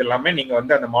இந்த இது எல்லாமே நீங்க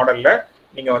வந்து அந்த மாடல்ல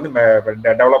நீங்க வந்து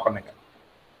டெவலப் பண்ணுங்க.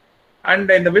 அண்ட்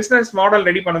இந்த பிசினஸ் மாடல்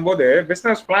ரெடி பண்ணும்போது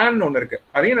பிசினஸ் பிளான் ஒன்று இருக்கு,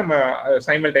 அதையும் நம்ம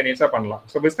சைமல்டேனியஸா பண்ணலாம்.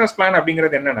 ஸோ பிசினஸ் பிளான்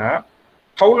அப்படிங்கிறது என்னன்னா,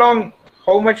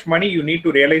 how much money you need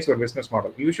to realize your business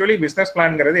model. Usually business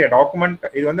planங்கிறது document,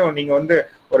 இது வந்து நீங்க வந்து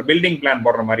ஒரு பில்டிங் பிளான்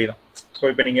போடுற மாதிரி தான். ஸோ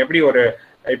இப்போ நீங்க எப்படி ஒரு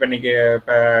இப்போ நீங்க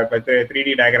 3D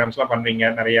டயக்ராம்ஸ்லாம் பண்றீங்க,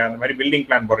 நிறைய அந்த மாதிரி பில்டிங்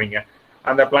பிளான் போடுறீங்க,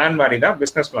 அந்த பிளான் மாதிரி தான்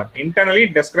business plan. Internally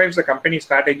it describes the company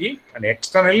strategy and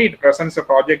externally it presents a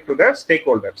project to the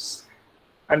stakeholders.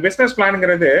 And business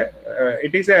planங்கிறது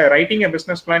it is a writing a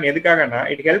business plan எதுக்காகனா,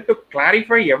 it help to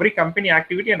clarify every company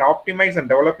activity and optimize and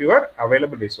develop your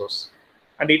available resource.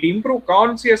 And it improve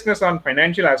consciousness on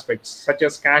financial aspects such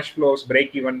as cash flows, break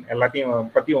even எல்லாத்தையும்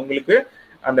பத்தி உங்களுக்கு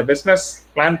அந்த business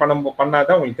plan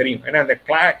பண்ணாதான் உங்களுக்கு தெரியும். ஏன்னா அந்த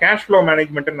கேஷ் ஃப்ளோ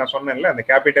மேனேஜ்மெண்ட் நான் சொன்னேன்ல, அந்த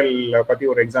கேபிட்டல் பத்தி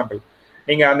ஒரு எக்ஸாம்பிள்.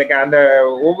 நீங்க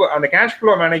அந்த கேஷ்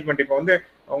ஃப்ளோ மேனேஜ்மெண்ட் இப்போ வந்து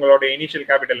உங்களோட இனிஷியல்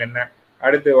கேபிட்டல் என்ன,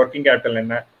 அடுத்து ஒர்க்கிங் கேபிட்டல்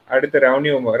என்ன, அடுத்து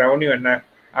ரெவன்யூ என்ன,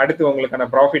 அடுத்து உங்களுக்கான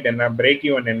ப்ராஃபிட் என்ன, பிரேக்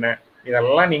ஈவன் என்ன,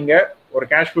 இதெல்லாம் நீங்க ஒரு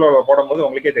கேஷ் ஃப்ளோ போடும்போது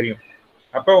உங்களுக்கே தெரியும்.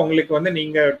 அப்போ உங்களுக்கு வந்து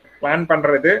நீங்க பிளான்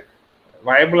பண்றது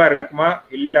வயபிளா இருக்குமா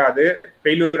இல்ல அது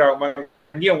ஃபெயிலியர் ஆகுமா,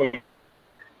 உங்களுக்கு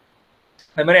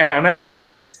அது மாதிரி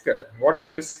what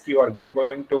risk you are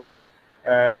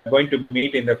going to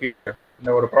meet in the future. இந்த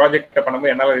ஒரு ப்ராஜெக்ட்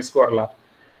பண்ணும்போது என்னால ரிஸ்க் வரலாம்,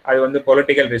 அது வந்து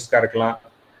பொலிட்டிக்கல் ரிஸ்கா இருக்கலாம்,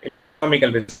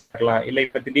 எக்கனாமிக்கல் ரிஸ்க் இருக்கலாம், இல்லை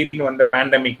இப்போ திடீர்னு வந்த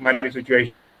பேண்டமிக் மாதிரி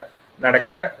சுச்சுவேஷன்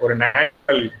நடக்க ஒரு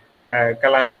நேச்சுரல்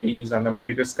கலாமிட்டிஸ் அந்த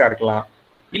மாதிரி ரிஸ்கா இருக்கலாம்,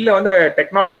 இல்ல வந்து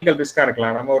டெக்னாலஜிக்கல் ரிஸ்கா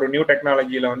இருக்கலாம். நம்ம ஒரு நியூ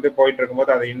டெக்னாலஜியில வந்து போயிட்டு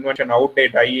இருக்கும்போது அது இன்வென்ஷன்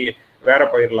அவுடேட் ஆகி வேற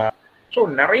போயிடலாம். ஸோ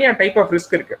நிறைய டைப் ஆஃப்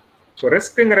ரிஸ்க் இருக்கு. ஸோ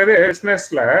ரிஸ்க்குங்கிறது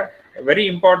பிசினஸ்ல very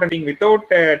important thing.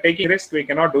 Without taking risk we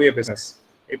cannot do a business.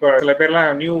 இப்போ சில பேர்லாம்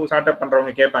நியூ ஸ்டார்ட் அப்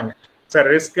பண்றவங்க கேட்பாங்க, சார்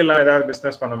ரிஸ்க் இல்லாம ஏதாவது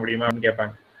பிசினஸ் பண்ண முடியுமா அப்படின்னு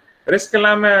கேட்பாங்க. ரிஸ்க்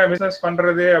இல்லாம பிசினஸ்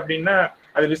பண்றது அப்படின்னா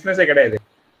அது பிசினஸே கிடையாது.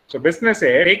 So business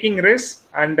taking risk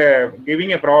and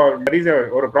giving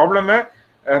ஒரு ப்ராப்ளமை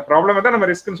தான் நம்ம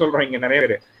ரிஸ்க்னு சொல்றோம் இங்க நிறைய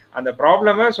பேர். அந்த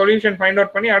ப்ராப்ளமை சொல்யூஷன் ஃபைண்ட்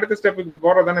அவுட் பண்ணி அடுத்த ஸ்டெப்புக்கு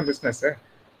போறதானே பிசினஸ்.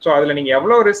 ஸோ அதுல நீங்க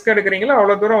எவ்வளவு ரிஸ்க் எடுக்கிறீங்களோ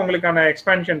அவ்வளவு தூரம் உங்களுக்கான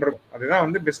எக்ஸ்பான்ஷன் இருக்கும். அதுதான்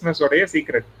வந்து பிசினஸோடைய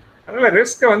சீக்ரெட். அதனால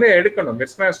ரிஸ்கை வந்து எடுக்கணும்.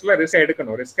 பிசினஸ்ல ரிஸ்க்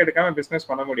எடுக்கணும். ரிஸ்க் எடுக்காம பிசினஸ்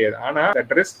பண்ண முடியாது. ஆனா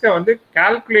அந்த ரிஸ்கை வந்து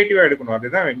கால்குலேட்டிவா எடுக்கணும்.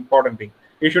 அதுதான் important thing.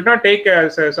 You should not take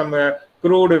some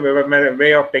crude way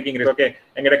of taking risk. Okay,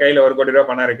 எங்கிட்ட கையில 1 கோடி ரூபாய்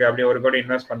பணம் இருக்கு, அப்படி 1 கோடி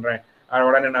இன்வெஸ்ட் பண்றேன்,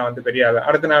 உடனே நான் வந்து பெரிய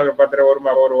அடுத்த நாள் பார்த்துற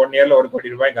ஒரு 1 இயர்ல 1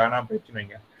 கோடி ரூபாய் காணாம போயிடுச்சு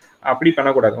வைங்க. அப்படி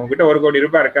பண்ணக்கூடாது. உங்ககிட்ட 1 கோடி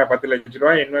ரூபாய் இருக்கா, 10 லட்ச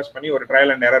ரூபாய் இன்வெஸ்ட் பண்ணி ஒரு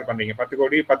ட்ரையல் அண்ட் எரர் பண்றீங்க,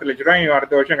 10 லட்ச ரூபாய்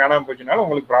அடுத்த வருஷம் காணாம போச்சுனாலும்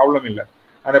உங்களுக்கு ப்ராப்ளம் இல்லை.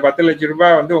 அந்த 10 லட்ச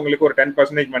ரூபாய் வந்து உங்களுக்கு ஒரு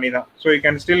 10% மணி தான். So you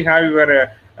can still have your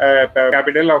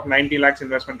capital of 90 lakhs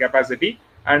investment capacity.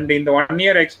 And இந்த 1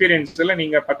 year எக்ஸ்பீரியன்ஸ்ல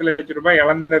நீங்க 10 லட்ச ரூபாய்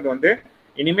இழந்தது வந்து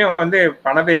இனிமே வந்து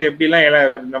பணத்தை எப்படிலாம்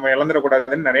நம்ம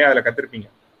இழந்துடக்கூடாதுன்னு நிறைய அதுல கத்துருப்பீங்க.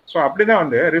 ஸோ அப்படிதான்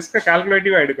வந்து ரிஸ்க்கை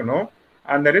கால்குலேட்டிவாக எடுக்கணும்.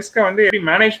 அந்த ரிஸ்க்கை வந்து எப்படி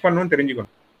மேனேஜ் பண்ணணும்னு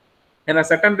தெரிஞ்சுக்கணும். ஏன்னா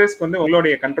சர்டன் ரிஸ்க் வந்து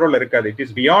உங்களுடைய கண்ட்ரோல் இருக்காது. It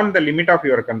is beyond the limit of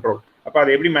your control. அப்போ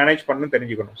அதை எப்படி மேனேஜ் பண்ணணும்னு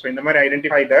தெரிஞ்சுக்கணும். ஸோ இந்த மாதிரி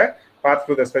identify the path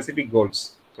to the specific goals.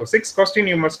 So 6 questions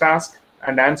you must ask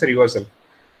and answer yourself.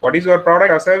 What is your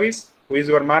product or service? Who is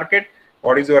your market?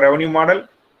 What is your revenue model?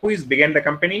 Who is behind the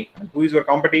company? And who is your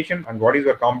competition? And what is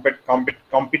your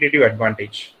competitive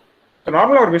advantage? So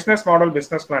நார்மலாக ஒரு business model,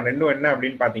 business plan ரெண்டும் என்ன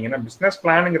அப்படின்னு பார்த்தீங்கன்னா, business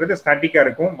பிளானுங்கிறது ஸ்டாட்டிக்காக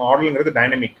இருக்கும், மாடலுங்கிறது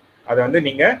dynamic. அதை வந்து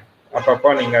நீங்கள் அப்பப்போ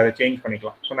நீங்கள் அதை சேஞ்ச்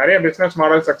பண்ணிக்கலாம். ஸோ நிறைய பிஸ்னஸ்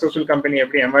மாடல் சக்ஸஸ்ஃபுல் கம்பெனி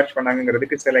எப்படி எமர்ஜ்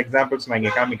பண்ணாங்கிறதுக்கு சில எக்ஸாம்பிள்ஸ் நான்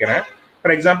இங்கே காமிக்கிறேன்.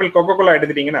 ஃபார் எக்ஸாம்பிள் கொக்கோகோலா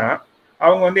எடுத்துட்டிங்கன்னா,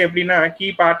 அவங்க வந்து எப்படின்னா key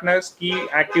partners, key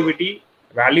activity,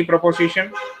 value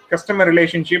proposition, customer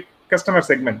relationship, customer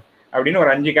segment அப்படின்னு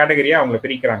ஒரு 5 கேட்டகரியாக அவங்களை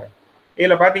பிரிக்கிறாங்க.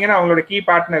 இதில் பார்த்தீங்கன்னா அவங்களோட கீ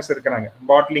பார்ட்னர்ஸ் இருக்கிறாங்க,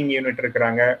 பாட்லிங் யூனிட்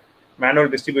இருக்கிறாங்க, மேனுவல்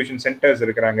டிஸ்ட்ரிபியூஷன் சென்டர்ஸ்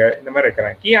இருக்கிறாங்க, இந்த மாதிரி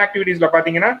இருக்கிறாங்க. கீ ஆக்டிவிட்டீஸில்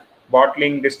பார்த்தீங்கன்னா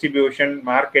bottling, distribution,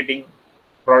 marketing,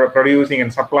 producing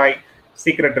and supply,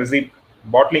 secret receipt,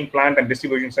 bottling plant and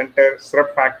distribution centre,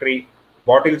 syrup factory,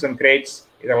 bottles and grades,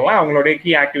 இதெல்லாம் அவங்களுடைய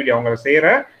கீ ஆக்டிவிட்டி, அவங்க செய்கிற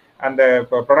அந்த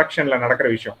ப்ரொடக்ஷனில் நடக்கிற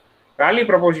விஷயம். வேல்யூ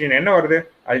ப்ரொபோசிஷன் என்ன வருது?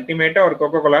 அல்டிமேட்டாக ஒரு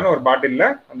கொக்கோகோலான்னு ஒரு பாட்டிலில்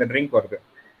அந்த ட்ரிங்க் வருது.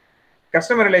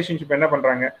 கஸ்டமர் ரிலேஷன்ஷிப் என்ன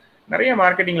பண்ணுறாங்க? நிறைய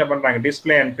மார்க்கெட்டிங்கில் பண்ணுறாங்க.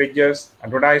 Display and fridges,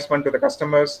 advertisement to the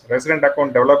customers, resident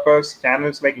account developers,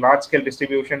 channels like large scale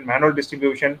distribution, manual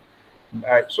distribution.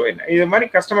 So இது மாதிரி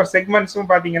கஸ்டமர் செக்மெண்ட்ஸும்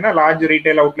பார்த்தீங்கன்னா லார்ஜ்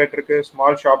ரீட்டைல் அவுட்லெட் இருக்குது,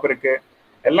 ஸ்மால் ஷாப் இருக்குது,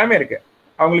 எல்லாமே இருக்குது.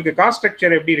 அவங்களுக்கு காஸ்ட்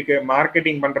ஸ்ட்ரக்சர் எப்படி இருக்குது?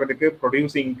 மார்க்கெட்டிங் பண்ணுறதுக்கு,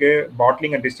 ப்ரொடியூசிங்க்கு,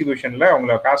 பாட்லிங் அண்ட் டிஸ்ட்ரிபியூஷனில்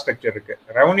அவங்களோட காஸ்ட் ஸ்ட்ரக்சர் இருக்குது.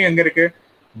 ரெவன்யூ எங்கே இருக்குது?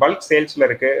 பல்க் சேல்ஸில்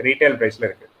இருக்குது, ரீட்டைல் ப்ரைஸில்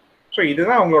இருக்குது. ஸோ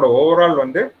இதுதான் அவங்களோட ஓவரால்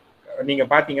வந்து நீங்கள்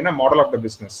பார்த்தீங்கன்னா மாடல் ஆஃப் த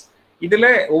பிஸ்னஸ். இதில்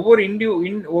ஒவ்வொரு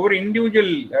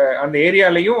இண்டிவிஜுவல் அந்த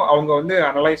ஏரியாலையும் அவங்க வந்து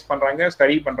அனலைஸ் பண்ணுறாங்க,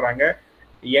 ஸ்டடி பண்ணுறாங்க,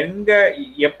 எங்கே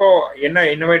எப்போ என்ன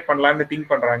இன்னோவேட் பண்ணலான்னு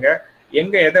திங்க் பண்ணுறாங்க,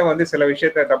 எங்கே எதை வந்து சில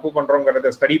விஷயத்த தப்பு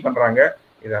பண்ணுறோங்கிறத ஸ்டடி பண்ணுறாங்க.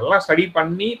 இதெல்லாம் ஸ்டடி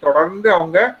பண்ணி தொடர்ந்து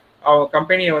அவங்க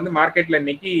கம்பெனியை வந்து மார்க்கெட்டில்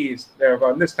இன்னைக்கு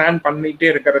வந்து ஸ்டாண்ட் பண்ணிகிட்டே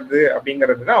இருக்கிறது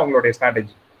அப்படிங்கிறது தான் அவங்களுடைய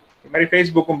ஸ்ட்ராட்டஜி. இது மாதிரி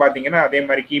ஃபேஸ்புக்கும் பார்த்தீங்கன்னா அதே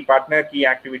மாதிரி key partner, key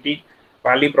activity,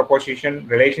 value proposition,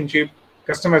 relationship,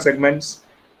 customer segments,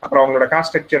 அப்புறம் அவங்களோட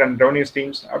cost structure and revenue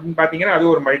streams அப்படின்னு பார்த்தீங்கன்னா அது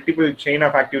ஒரு மல்டிபிள் செயின்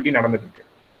ஆஃப் ஆக்டிவிட்டி நடந்துட்டு இருக்கு.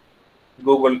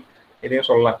 கூகுள் இதையும்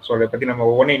சொல்லலாம். ஸோ அதை பற்றி நம்ம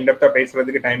ஒவ்வொன்றும் இன்டெப்த்தாக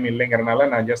பேசுறதுக்கு டைம் இல்லைங்கிறனால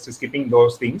நான் ஜஸ்ட் ஸ்கிப்பிங்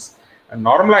தோஸ் திங்ஸ்.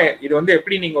 நார்மலாக இது வந்து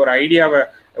எப்படி நீங்கள் ஒரு ஐடியாவை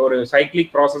ஒரு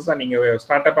சைக்ளிக் ப்ராசஸாக நீங்கள்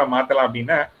ஸ்டார்ட் அப்பாக மாற்றலாம்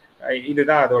அப்படின்னா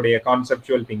இதுதான் அதோடைய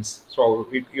conceptual things. So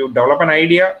you develop an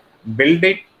idea, build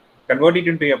it, convert it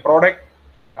into a product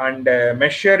and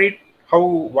measure it, how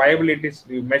viable it is.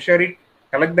 You measure it,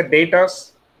 collect the data,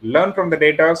 learn from the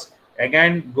data,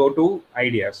 again go to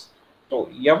ideas. So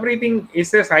everything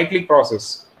is a cyclic process.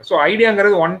 So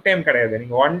ஐடியாங்கிறது one time கிடையாது.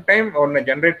 நீங்கள் one time ஒன்று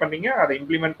generate பண்ணீங்க, அதை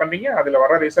implement பண்ணீங்க, அதில்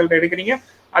வர result எடுக்கிறீங்க,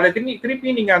 அதை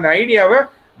திருப்பி நீங்கள் அந்த ஐடியாவை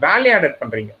வேல்யூ ஆடட்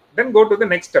பண்ணுறீங்க, தென் go to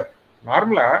the next step.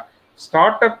 நார்மலாக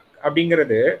ஸ்டார்ட் அப்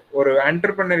அப்படிங்கிறது ஒரு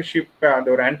என்டர்பிரினர்ஷிப், அந்த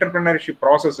ஒரு என்டர்பிரினர்ஷிப்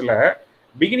ப்ராசஸில்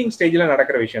பிகினிங் ஸ்டேஜில்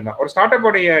நடக்கிற விஷயம் தான். ஒரு ஸ்டார்ட்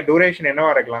அப்போடைய டூரேஷன்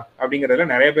என்னவா இருக்கலாம் அப்படிங்கிறதுல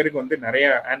நிறைய பேருக்கு வந்து நிறைய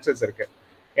ஆன்சர்ஸ் இருக்கு.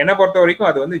 என்னை பொறுத்த வரைக்கும்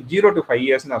அது வந்து 0 to 5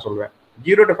 years நான் சொல்லுவேன்.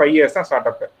 0 to 5 years தான் ஸ்டார்ட்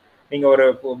அப். நீங்கள் ஒரு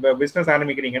பிஸ்னஸ்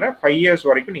ஆரம்பிக்கிறீங்கன்னா 5 years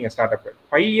வரைக்கும் நீங்கள் ஸ்டார்ட் அப்.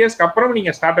 5 yearsக்கு அப்புறம்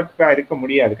நீங்கள் ஸ்டார்ட் அப்பாக இருக்க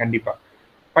முடியாது கண்டிப்பாக.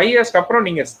 5 yearsக்கு அப்புறம்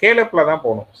நீங்கள் ஸ்கேல் அப்பில் தான்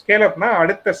போகணும். ஸ்கேல் அப்னா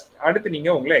அடுத்து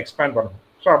நீங்கள் உங்களை எக்ஸ்பேண்ட் பண்ணணும்.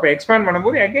 ஸோ அப்போ எக்ஸ்பேண்ட்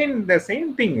பண்ணும்போது அகைன் த சேம்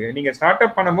திங். நீங்கள் ஸ்டார்ட்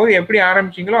அப் பண்ணும்போது எப்படி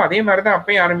ஆரம்பிச்சிங்களோ அதே மாதிரி தான்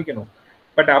அப்பயும் ஆரம்பிக்கணும்.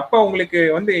 பட் அப்போ உங்களுக்கு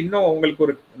வந்து இன்னும் உங்களுக்கு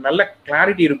ஒரு நல்ல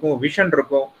கிளாரிட்டி இருக்கும், விஷன்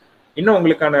இருக்கும், இன்னும்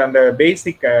உங்களுக்கான அந்த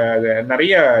பேசிக்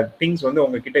நிறைய திங்ஸ் வந்து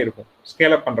உங்ககிட்ட இருக்கும்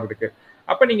ஸ்கேல் அப் பண்ணுறதுக்கு.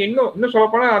 அப்போ நீங்கள் இன்னும்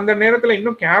சொல்லப்போனால் அந்த நேரத்தில்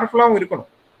இன்னும் கேர்ஃபுல்லாகவும் இருக்கணும்.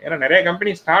 ஏன்னா நிறைய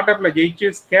கம்பெனி ஸ்டார்ட் அப்பில் ஜெயிச்சு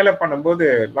ஸ்கேல் அப் பண்ணும்போது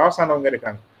லாஸ் ஆனவங்க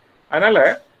இருக்காங்க. அதனால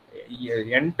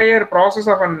என்டையர்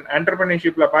ப்ராசஸ் ஆஃப் அன்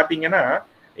என்டர்பிரினர்ஷிப்பில் பார்த்தீங்கன்னா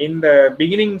இந்த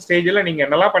பிகினிங் ஸ்டேஜில் நீங்கள்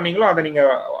என்னெல்லாம் பண்ணீங்களோ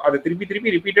அதை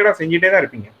திருப்பி ரிப்பீட்டடாக செஞ்சுட்டே தான்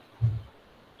இருப்பீங்க.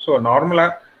 ஸோ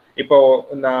நார்மலாக இப்போ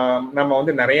நம்ம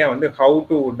வந்து நிறைய வந்து how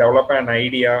to develop an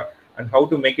idea and how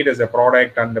to make it as a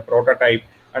product and prototype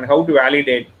and how to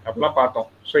validate அப்படிலாம் பார்த்தோம்.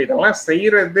 ஸோ இதெல்லாம்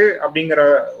செய்யறது அப்படிங்கிற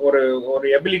ஒரு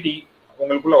எபிலிட்டி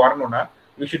உங்களுக்குள்ள வரணும்னா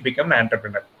you should become an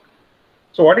entrepreneur.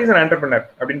 So what is an entrepreneur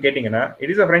அப்படின்னு கேட்டிங்கன்னா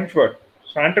it is a French word.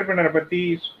 So என்டர்பிரினரை பற்றி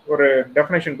ஒரு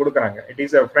டெஃபினேஷன் கொடுக்குறாங்க. It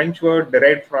is a French word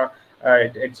derived from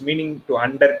its meaning to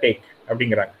undertake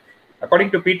அப்படிங்கிறாங்க.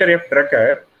 According to Peter F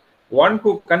trucker, one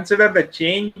who consider the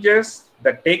changes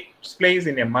that takes place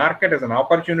in a market as an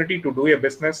opportunity to do a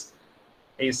business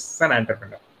is an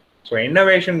entrepreneur. So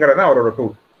innovationங்கிறது அவரோட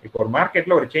tool. இப்போ ஒரு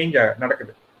மார்க்கெட்ல ஒரு change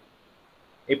நடக்குது.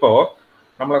 இப்போ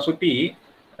நம்மளை சுற்றி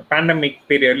பேண்டமிக்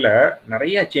பீரியட்ல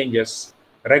நிறைய சேஞ்சஸ்,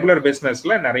 ரெகுலர்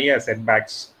பிஸ்னஸ்ல நிறைய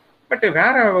செட்பேக்ஸ், பட்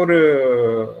வேற ஒரு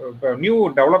நியூ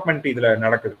டெவலப்மெண்ட் இதில்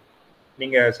நடக்குது.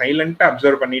 நீங்க சைலண்டா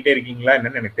அப்சர்வ் பண்ணிட்டே இருக்கீங்களா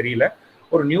என்னன்னு எனக்கு தெரியல.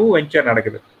 ஒரு நியூ வெஞ்சர்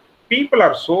நடக்குது. People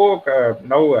are so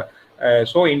now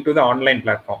so into the online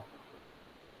platform.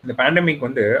 இந்த பேண்டமிக்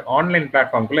வந்து ஆன்லைன்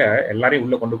பிளாட்ஃபார்ம்குள்ள எல்லாரையும்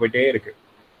உள்ள கொண்டு போயிட்டே இருக்கு.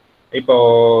 இப்போ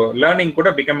லேர்னிங் கூட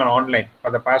become online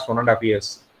for the past 1.5 years.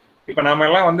 இப்போ நாம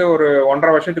எல்லாம் வந்து ஒரு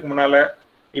 1.5 வருஷத்துக்கு முன்னால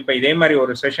இப்போ இதே மாதிரி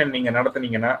ஒரு செஷன் நீங்க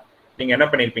நடத்துனீங்கன்னா நீங்க என்ன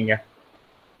பண்ணிருப்பீங்க?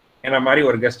 என்ன மாதிரி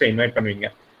ஒரு கெஸ்ட்டை இன்வைட் பண்ணுவீங்க.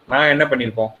 நான் என்ன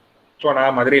பண்ணியிருப்போம்? ஸோ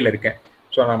நான் மதுரையில் இருக்கேன்.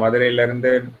 ஸோ நான்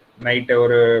மதுரையிலேருந்து நைட்டு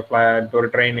ஒரு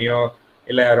ட்ரெயினையோ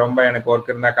இல்லை ரொம்ப எனக்கு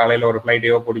ஒர்க் இருந்தால் காலையில் ஒரு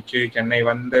ஃப்ளைட்டையோ பிடிச்சி சென்னை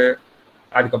வந்து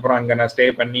அதுக்கப்புறம் அங்கே நான் ஸ்டே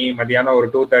பண்ணி மதியானம் ஒரு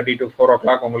 2:30 to 4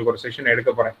 o'clock உங்களுக்கு ஒரு செஷன் எடுக்க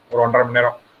போகிறேன், ஒரு 1.5 மணி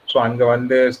நேரம். ஸோ அங்கே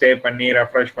வந்து ஸ்டே பண்ணி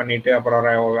ரெஃப்ரெஷ் பண்ணிட்டு அப்புறம்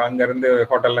அங்கேருந்து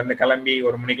ஹோட்டல்லேருந்து கிளம்பி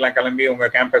 1 மணிக்கெலாம் கிளம்பி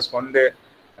உங்கள் கேம்பஸ்க்கு வந்து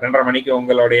 2:30 மணிக்கு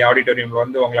உங்களுடைய ஆடிட்டோரியமில்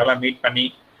வந்து உங்களெல்லாம் மீட் பண்ணி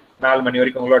 4 மணி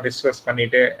வரைக்கும் உங்களோட டிஸ்கஸ்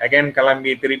பண்ணிட்டு அகைன்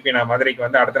கிளம்பி திருப்பி நான் மதுரைக்கு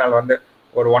வந்து அடுத்த நாள் வந்து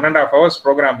ஒரு 1.5 hours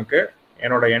ப்ரோக்ராமுக்கு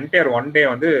என்னோட என்டையர் 1 day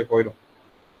வந்து போயிடும்.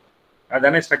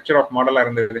 அதுதானே ஸ்ட்ரக்சர் ஆஃப் மாடலாக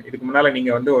இருந்தது. இதுக்கு முன்னால்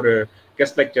நீங்கள் வந்து ஒரு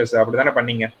கெஸ்ட் லெக்சர்ஸ் அப்படி தானே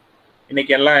பண்ணீங்க.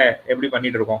 இன்னைக்கு எல்லாம் எப்படி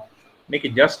பண்ணிட்டு இருக்கோம்? இன்னைக்கு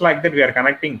just like that we are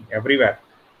connecting everywhere.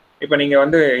 இப்போ நீங்கள்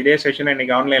வந்து இதே செஷனை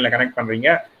இன்னைக்கு ஆன்லைனில் கனெக்ட் பண்ணுறீங்க.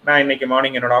 நான் இன்னைக்கு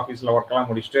மார்னிங் என்னோட ஆஃபீஸில் ஒர்க்லாம்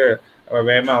முடிச்சுட்டு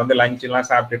வேகமாக வந்து லஞ்செலாம்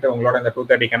சாப்பிட்டுட்டு உங்களோட இந்த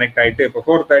 2:30 கனெக்ட் ஆகிட்டு இப்போ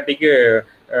 4:30க்கு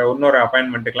இன்னொரு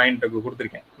அப்பாயின்மெண்ட் கிளைண்ட்டுக்கு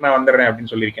கொடுத்துருக்கேன், நான் வந்துடுறேன்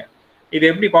அப்படின்னு சொல்லியிருக்கேன். இது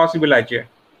எப்படி பாசிபிள் ஆச்சு?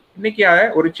 இன்னைக்கு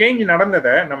ஒரு சேஞ்ச்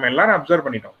நடந்ததை நம்ம எல்லாரும் அப்சர்வ்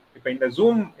பண்ணிட்டோம். இப்போ இந்த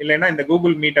ஜூம் இல்லைன்னா இந்த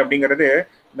கூகுள் மீட் அப்படிங்கிறது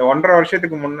இந்த 1.5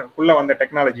 வருஷத்துக்கு முன்னுக்குள்ள வந்த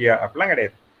டெக்னாலஜியா? அப்படிலாம்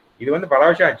கிடையாது. இது வந்து பல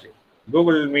வருஷம் ஆச்சு.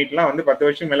 கூகுள் மீட்லாம் வந்து 10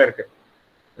 வருஷம் மேலே இருக்கு.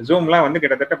 ஜூம்லாம் வந்து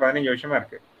கிட்டத்தட்ட 15 வருஷமா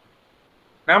இருக்கு.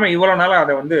 நாம இவ்வளவு நாளா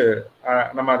அதை வந்து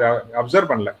நம்ம அதை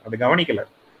அப்சர்வ் பண்ணல, அதை கவனிக்கல.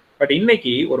 பட்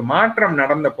இன்னைக்கு ஒரு மாற்றம்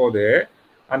நடந்த போது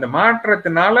அந்த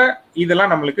மாற்றத்தினால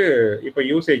இதெல்லாம் நம்மளுக்கு இப்போ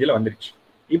யூசேஜில் வந்துருச்சு.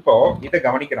 இப்போ இதை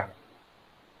கவனிக்கிறாங்க.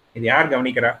 இது யார்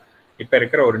கவனிக்கிறா? இப்போ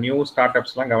இருக்கிற ஒரு நியூ ஸ்டார்ட்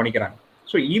அப்ஸ்லாம் கவனிக்கிறாங்க.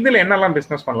 ஸோ இதில் என்னெல்லாம்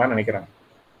பிஸ்னஸ் பண்ணலாம்னு நினைக்கிறாங்க.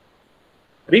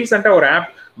 ரீசெண்டாக ஒரு ஆப்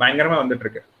பயங்கரமாக வந்துட்டு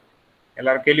இருக்கு,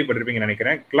 எல்லாரும் கேள்விப்பட்டிருப்பீங்கன்னு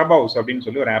நினைக்கிறேன். கிளப் ஹவுஸ் அப்படின்னு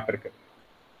சொல்லி ஒரு ஆப் இருக்கு.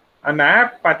 அந்த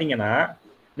ஆப் பார்த்தீங்கன்னா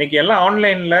இன்னைக்கு எல்லாம்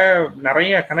ஆன்லைன்ல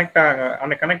நிறைய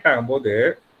கனெக்ட் ஆகும்போது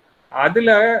அதுல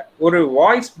ஒரு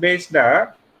வாய்ஸ் பேஸ்டா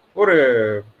ஒரு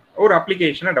ஒரு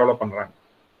அப்ளிகேஷனை டெவலப் பண்றாங்க.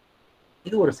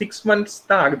 இது ஒரு 6 months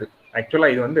தான் ஆகுது. ஆக்சுவலா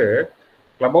இது வந்து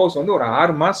கிளப் ஹவுஸ் வந்து ஒரு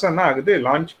 6 மாசம் தான் ஆகுது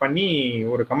லான்ச் பண்ணி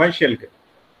ஒரு கமர்ஷியலுக்கு.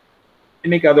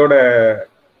 இன்னைக்கு அதோட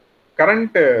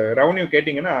கரண்ட் ரெவன்யூ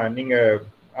கேட்டீங்கன்னா நீங்க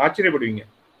ஆச்சரியப்படுவீங்க.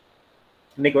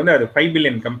 இன்னைக்கு வந்து அது 5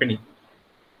 billion company.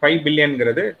 5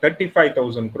 billion-ங்கிறது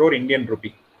 35,000 crore Indian Ruby,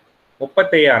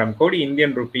 35,000 கோடி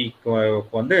இந்தியன் ரூபிக்கு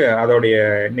வந்து அதோடைய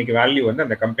இன்னைக்கு வேல்யூ வந்து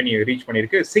அந்த கம்பெனி ரீச்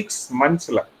பண்ணியிருக்கு 6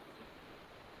 months-ல.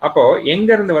 அப்போ எங்க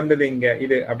இருந்து வந்தது இங்க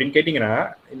இது அப்படின்னு கேட்டீங்கன்னா,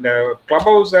 இந்த கிளப்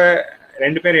ஹவுஸை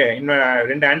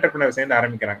 2 ஆண்டர்பிரினர் சேர்ந்து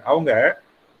ஆரம்பிக்கிறாங்க. அவங்க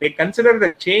they consider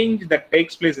the change that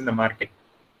takes place in the market.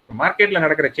 மார்க்கெட்ல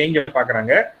நடக்கிற சேஞ்சை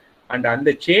பாக்குறாங்க. அண்ட் அந்த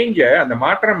சேஞ்சை, அந்த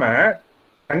மாற்றமை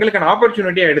தங்களுக்கான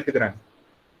ஆப்பர்ச்சுனிட்டியா எடுத்துக்கிறாங்க.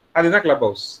 அதுதான் கிளப்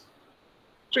ஹவுஸ்.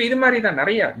 ஸோ இது மாதிரி தான்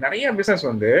நிறைய பிசினஸ்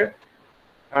வந்து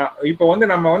இப்போ வந்து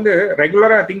நம்ம வந்து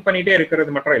ரெகுலரா திங்க் பண்ணிட்டே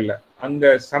இருக்கிறது மட்டும் இல்லை,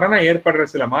 அங்க சடனா ஏற்படுற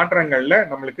சில மாற்றங்கள்ல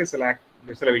நம்மளுக்கு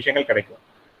சில விஷயங்கள் கிடைக்கும்.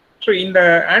 ஸோ இந்த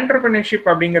ஆண்டர்பிரினர்ஷிப்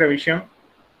அப்படிங்கிற விஷயம்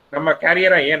நம்ம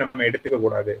கேரியரா ஏன் நம்ம எடுத்துக்க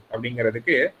கூடாது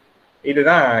அப்படிங்கிறதுக்கு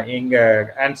இதுதான் எங்க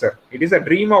answer. It is a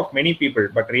dream of many people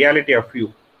but reality of you.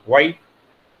 Why?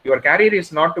 Your career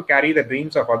is not to carry the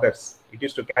dreams of others, it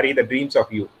is to carry the dreams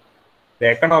of you. The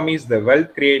economies, the wealth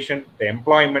creation, the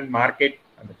employment market,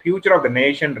 and the future of the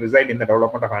nation reside in the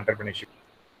development of entrepreneurship.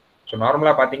 So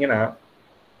நார்மலாக பார்த்தீங்கன்னா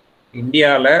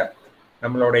இந்தியாவில்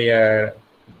நம்மளுடைய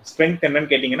strength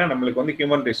என்னன்னு கேட்டிங்கன்னா நம்மளுக்கு வந்து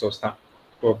human resource தான்.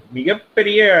 So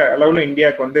மிகப்பெரிய அளவில்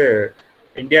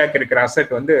இந்தியாவுக்கு இருக்கிற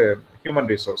அசெட் வந்து human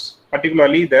resource,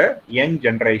 particularly the young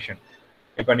generation.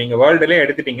 இப்போ நீங்கள் வேர்ல்டுலேயே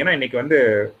எடுத்துட்டீங்கன்னா இன்னைக்கு வந்து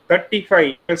 35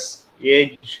 years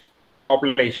ஏஜ்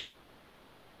பாப்புலேஷன்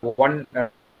 1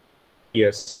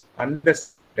 years. அந்த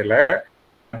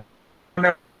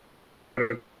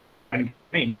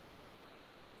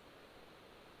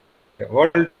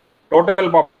வேர்ல்ட் டோட்டல்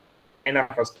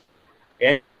பாப்புலேஷன்ல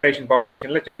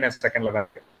சைனா செகண்ட்ல தான்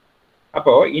இருக்கு.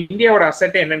 அப்போ இந்தியாவோட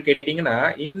அசெட் என்னன்னு கேட்டீங்கன்னா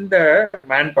இந்த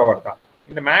மேன் பவர் தான்.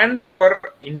 இந்த மேன் பவர்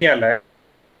இந்தியால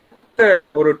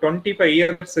ஒரு 25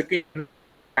 yearsக்கு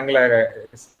தங்களை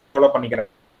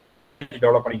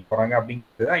டெவலப் பண்ணி போறாங்க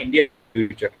அப்படிங்கிறது தான் இந்தியா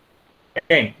ஃபியூச்சர்.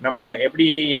 நம்ம எப்படி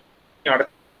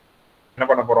என்ன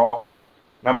பண்ண போறோம்,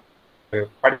 நம்ம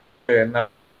படிப்பு என்ன,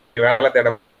 வேலை தேட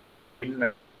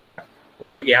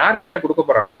யார் கொடுக்க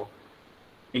போறாங்க?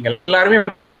 நீங்க எல்லாருமே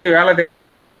வேலை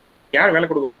யார் வேலை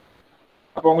கொடுக்க?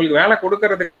 அப்போ உங்களுக்கு வேலை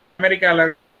கொடுக்கறதுக்கு அமெரிக்கால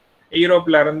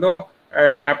யூரோப்ல இருந்தும்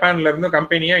ஜப்பான்ல இருந்தும்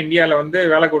கம்பெனியா இந்தியால வந்து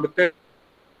வேலை கொடுத்து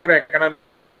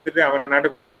அவன்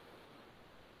நாட்டுக்கு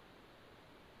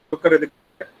கொடுக்கறதுக்கு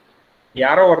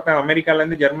யாரோ ஒருத்தன் அமெரிக்கால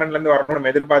இருந்து ஜெர்மன்ல இருந்து வரணும்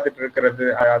எதிர்பார்த்துட்டு இருக்கிறது,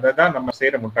 அதை தான் நம்ம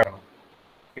செய்யற முட்டாளம்.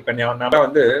 இப்ப நான்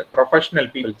வந்து professional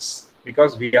peoples,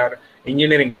 because we are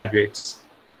engineering graduates.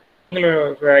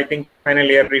 I think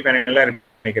final year final year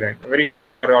நினைக்கிறேன். Very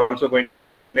also going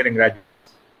engineering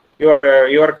graduates.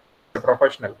 You or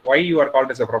professional. Why you are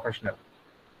called as a professional?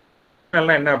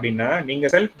 என்ன அப்படின்னா, நீங்க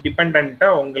செல்ஃப் டிபெண்டா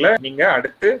உங்களை நீங்க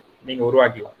அடுத்து நீங்க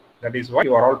உருவாக்கலாம். That is why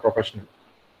you are all professional.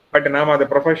 But நாம அது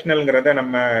ப்ரொஃபஷனல்ங்கிறத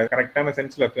நம்ம கரெக்டான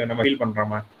சென்ஸ்ல நம்ம ஃபீல்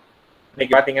பண்றோமா?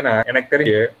 இன்னைக்கு பாத்தீங்கன்னா எனக்கு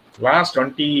தெரிஞ்சு லாஸ்ட்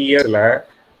 20 இயர்ஸ்ல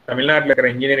தமிழ்நாட்டில்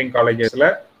இருக்கிற இன்ஜினியரிங் காலேஜஸ்ல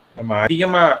நம்ம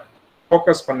அதிகமா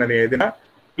ஃபோக்கஸ் பண்ணது எதுனா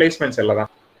பிளேஸ்மெண்ட்ஸ் எல்லாம்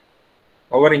தான்.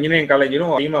 ஒவ்வொரு இன்ஜினியரிங்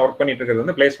காலேஜிலும் அதிகமாக ஒர்க் பண்ணிட்டு இருக்கிறது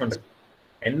வந்து பிளேஸ்மெண்ட்ஸ்.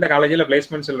 எந்த காலேஜில்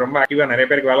பிளேஸ்மெண்ட்ஸில் ரொம்ப ஆக்டிவா நிறைய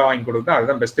பேருக்கு வேலை வாங்கி கொடுத்தா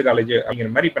அதுதான் பெஸ்ட் காலேஜ்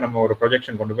அப்படிங்கிற மாதிரி இப்போ நம்ம ஒரு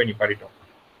ப்ரொஜெக்ஷன் கொண்டு போய் நிப்பாட்டிட்டோம்.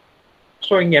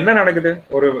 ஸோ இங்க என்ன நடக்குது?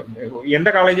 எந்த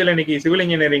காலேஜில் இன்னைக்கு சிவில்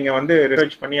இன்ஜினியரிங்கை வந்து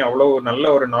ரிசர்ச் பண்ணி அவ்வளோ நல்ல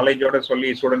ஒரு நாலேஜோட சொல்லி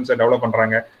ஸ்டூடெண்ட்ஸை டெவலப்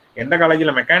பண்றாங்க? எந்த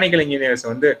காலேஜில் மெக்கானிக்கல் இன்ஜினியர்ஸ்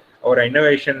வந்து ஒரு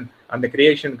இன்னோவேஷன் அந்த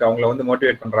கிரியேஷனுக்கு அவங்கள வந்து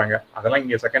மோட்டிவேட் பண்றாங்க? அதெல்லாம்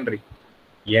இங்கே செகண்டரி.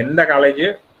 எந்த காலேஜ்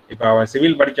இப்போ அவன்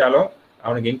சிவில் படிச்சாலும்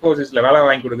அவனுக்கு இன்ஃபோசிஸ்ல வேலை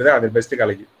வாங்கி கொடுக்குது, அது பெஸ்ட்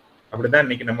காலேஜ். அப்படிதான்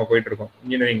இன்னைக்கு நம்ம போயிட்டு இருக்கோம்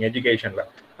இன்ஜினியரிங் எஜுகேஷன்ல.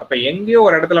 அப்ப எங்கேயோ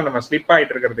ஒரு இடத்துல நம்ம ஸ்லிப்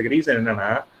ஆயிட்டு இருக்கிறதுக்கு ரீசன் என்னன்னா,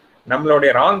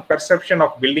 நம்மளுடைய wrong perception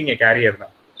of building a carrier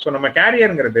தான். ஸோ நம்ம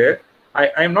கேரியருங்கிறது,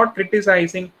 ஐ எம் நாட்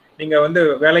கிரிட்டிசைசிங் நீங்க வந்து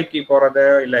வேலைக்கு போறத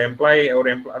இல்ல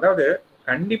அதாவது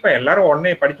கண்டிப்பா எல்லாரும்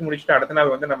உடனே படிச்சு முடிச்சுட்டு அடுத்த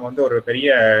நாள் வந்து நம்ம வந்து ஒரு பெரிய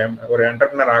ஒரு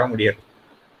என்டர்பிரனர் ஆக முடியாது.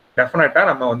 டெஃபினட்டா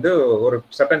நம்ம வந்து ஒரு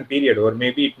சர்டன் பீரியட், ஒரு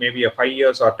maybe 5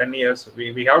 years or 10 years,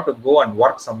 we have to go and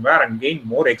work somewhere and gain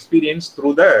more experience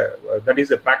through that is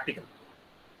the practical.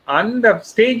 அந்த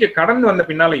ஸ்டேஜ் கடந்து வந்த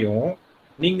பின்னாலையும்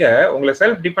நீங்க உங்களை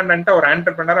செல்ஃப் டிபெண்டா ஒரு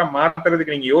என்டர்பிரனரா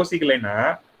மாத்துறதுக்கு நீங்க யோசிக்கலைன்னா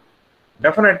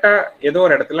டெஃபினட்டா ஏதோ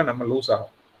ஒரு இடத்துல நம்ம லூஸ்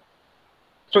ஆகும்.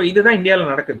 ஸோ இதுதான்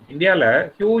இந்தியாவில் நடக்குது. இந்தியாவில்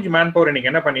ஹியூஜ் மேன் பவர்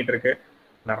இன்னைக்கு என்ன பண்ணிட்டு இருக்கு,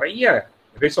 நிறைய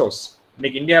ரிசோர்ஸ்.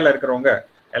 இன்னைக்கு இந்தியாவில் இருக்கிறவங்க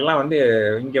எல்லாம் வந்து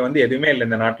இங்க வந்து எதுவுமே இல்லை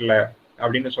இந்த நாட்டில்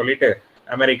அப்படின்னு சொல்லிட்டு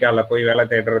அமெரிக்காவில் போய் வேலை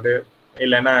தேடுறது,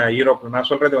 இல்லைன்னா யூரோப்ல. நான்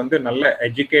சொல்றது வந்து நல்ல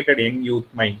எஜுகேட்டட் யங்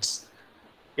யூத் மைண்ட்ஸ்,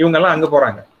 இவங்கெல்லாம் அங்கே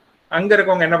போறாங்க. அங்கே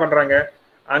இருக்கவங்க என்ன பண்றாங்க,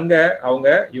 அங்க அவங்க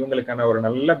இவங்களுக்கான ஒரு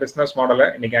நல்ல பிஸ்னஸ் மாடலை,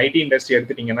 இன்னைக்கு ஐடி இண்டஸ்ட்ரி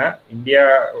எடுத்துட்டீங்கன்னா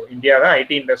இந்தியா தான்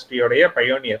ID இண்டஸ்ட்ரியோடைய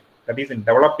pioneer, that is in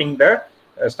developing the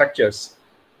structures.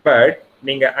 But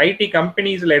நீங்க ஐடி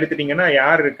கம்பெனிஸ்ல எடுத்துட்டீங்கன்னா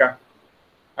யார் இருக்கா?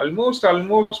 almost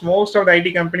most of the IT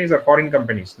companies are foreign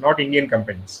companies, not Indian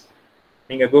companies.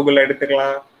 நீங்க கூகுள்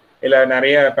எடுத்துக்கலாம், இல்ல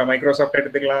நிறைய இப்ப மைக்ரோசாஃப்ட்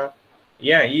எடுத்துக்கலாம்.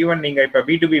 ஏன் ஈவன் நீங்க இப்ப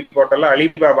B2B போர்ட்டல்ல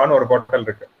அலிபாபான்னு ஒரு போர்ட்டல்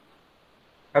இருக்கு,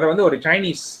 அதை வந்து ஒரு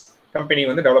சைனீஸ் கம்பெனி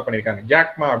வந்து டெவலப் பண்ணியிருக்காங்க.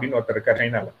 ஜாக்மா அப்படின்னு ஒருத்தர் இருக்கார்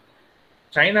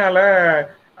சைனால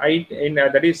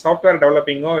தட் இஸ் சாஃப்ட்வேர்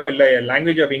டெவலப்பிங்கோ இல்லை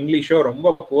லாங்குவேஜ் ஆஃப் இங்கிலீஷோ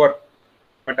ரொம்ப புவர்.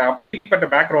 பட் அப்படிப்பட்ட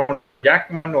பேக்ரவுண்ட்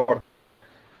ஜாக்மான்னு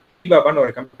அலிபாபான்னு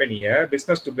ஒரு கம்பெனியை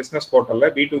பிசினஸ் டு பிசினஸ் போர்ட்டல்ல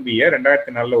B2B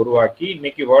 2004 உருவாக்கி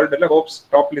இன்னைக்கு வேர்ல்டுல ஹோப்ஸ்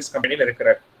டாப் லிஸ்ட் கம்பெனியில்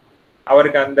இருக்கிறார்.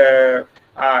 அவருக்கு அந்த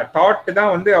தாட்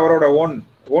தான் வந்து அவரோட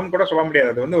ஓன் கூட சொல்ல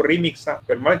முடியாது, அது வந்து ஒரு ரீமிக்ஸ் தான்.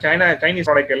 பெரும்பாலும் சைனீஸ்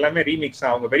ப்ராடக்ட் எல்லாமே ரீமிக்ஸ்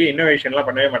தான். அவங்க பெரிய இன்னோவேஷன்லாம்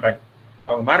பண்ணவே மாட்டாங்க.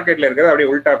 அவங்க மார்க்கெட்ல இருக்கிறத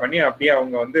அப்படியே உல்டா பண்ணி அப்படியே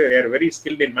அவங்க வந்து very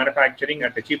skilled in manufacturing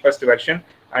at cheapest version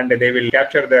and they will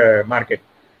capture the market.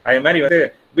 அதே மாதிரி வந்து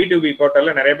B2B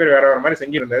போர்ட்டல்ல நிறைய பேர் வேற மாதிரி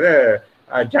செஞ்சிருந்ததை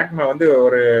ஜாக்மா வந்து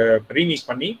ஒரு ரீமிக்ஸ்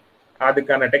பண்ணி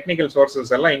அதுக்கான டெக்னிக்கல்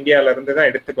சோர்சஸ் எல்லாம் இந்தியாவில இருந்து தான்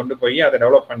எடுத்து கொண்டு போய் அதை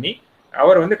டெவலப் பண்ணி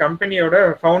அவர் வந்து கம்பெனியோட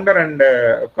ஃபவுண்டர் அண்ட்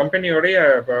கம்பெனியோடைய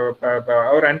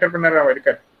அவர் என்டர்பிரினராக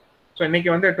இருக்கார். ஸோ இன்னைக்கு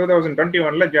வந்து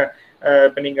 2021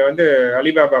 இப்போ நீங்க வந்து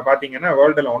அலிபாபா பார்த்தீங்கன்னா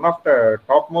வேர்ல்டுல one of the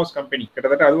top most company,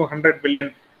 கிட்டத்தட்ட அதுவும் 100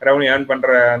 பில்லியன் ரெவன்யூ ஏர்ன்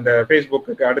பண்ற அந்த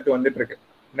ஃபேஸ்புக்கு அடுத்து வந்துட்டு இருக்கு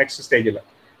நெக்ஸ்ட் ஸ்டேஜில்.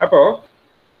 அப்போ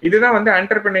இதுதான் வந்து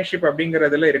என்டர்பிரினர்ஷிப்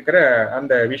அப்படிங்கிறதுல இருக்கிற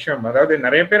அந்த விஷயம். அதாவது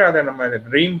நிறைய பேர் அதை நம்ம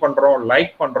ட்ரீம் பண்றோம்,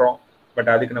 லைக் பண்றோம், பட்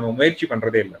அதுக்கு நம்ம முயற்சி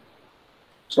பண்றதே இல்லை.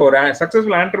 ஸோ ஒரு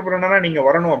சக்சஸ்ஃபுல் ஆண்டர்பிரினரா நீங்க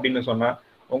வரணும் அப்படின்னு சொன்னா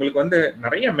உங்களுக்கு வந்து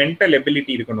நிறைய மென்டல்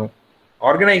எபிலிட்டி இருக்கணும்,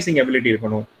 ஆர்கனைசிங் எபிலிட்டி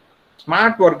இருக்கணும்,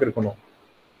 ஸ்மார்ட் ஒர்க் இருக்கணும்,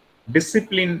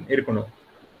 டிசிப்ளின் இருக்கணும்,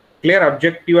 கிளியர்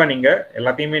அப்ஜெக்டிவா நீங்க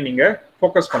எல்லாத்தையுமே நீங்க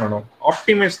ஃபோக்கஸ் பண்ணணும்,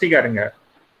 ஆப்டிமிஸ்டிக்கா இருங்க,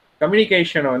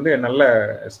 கம்யூனிகேஷனை வந்து நல்ல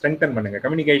ஸ்ட்ரெங்தன் பண்ணுங்க.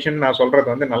 கம்யூனிகேஷன் நான் சொல்றது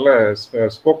வந்து நல்ல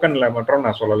ஸ்போக்கன்ல மட்டும்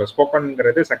நான் சொல்லலை,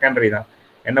 ஸ்போக்கன்ங்கிறது செகண்டரி தான்.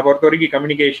 என்னை பொறுத்த வரைக்கும்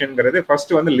கம்யூனிகேஷன்ங்கிறது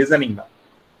ஃபர்ஸ்ட் வந்து லிசனிங் தான்.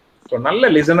 ஸோ நல்ல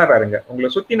லிசனரா இருங்க, உங்களை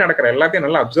சுத்தி நடக்கிற எல்லாத்தையும்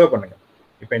நல்லா அப்சர்வ் பண்ணுங்க.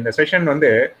 இப்போ இந்த செஷன் வந்து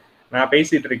நான்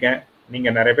பேசிட்டு இருக்கேன், நீங்க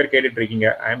நிறைய பேர் கேட்டுட்டு இருக்கீங்க,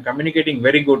 I am communicating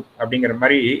very good அப்படிங்கிற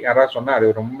மாதிரி யாராவது சொன்னா அது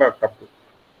ரொம்ப தப்பு.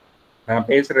 நான்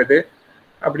பேசுறது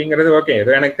அப்படிங்கிறது ஓகே,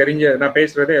 ஏதோ எனக்கு தெரிஞ்ச நான்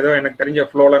பேசுறது ஏதோ எனக்கு தெரிஞ்ச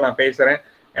ஃப்ளோல நான் பேசுறேன்,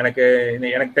 எனக்கு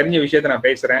தெரிஞ்ச விஷயத்த நான்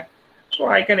பேசுறேன். So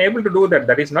I can able to do that.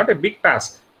 That is not a big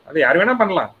task. அது யார் வேணா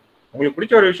பண்ணலாம். உங்களுக்கு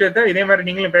பிடிச்ச ஒரு விஷயத்த இதே மாதிரி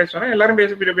நீங்களும் பேசுவேன்னா எல்லாரும்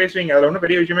பேசுவீங்க, அதில் ஒன்றும்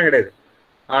பெரிய விஷயமே கிடையாது.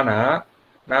 ஆனா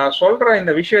நான் சொல்ற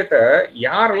இந்த விஷயத்த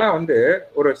யாரெல்லாம் வந்து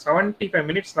ஒரு 75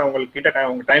 மினிட்ஸ் நான் உங்களுக்கு கிட்ட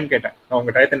உங்க டைம் கேட்டேன், நான்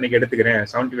உங்க டயத்தை இன்னைக்கு எடுத்துக்கிறேன்,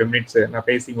 75 மினிட்ஸ் நான்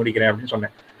பேசி முடிக்கிறேன் அப்படின்னு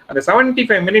சொன்னேன். அந்த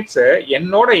 75 மினிட்ஸ்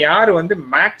என்னோட யார் வந்து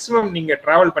மேக்சிமம் நீங்க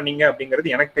டிராவல் பண்ணீங்க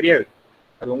அப்படிங்கிறது எனக்கு தெரியாது,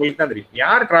 அது உங்களுக்கு தான் தெரியும்.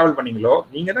 யார் டிராவல் பண்ணீங்களோ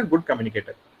நீங்க தான் குட்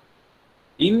கம்யூனிகேட்டர்.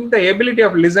 இந்த எபிலிட்டி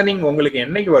ஆஃப் லிசனிங் உங்களுக்கு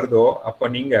என்னைக்கு வருதோ அப்போ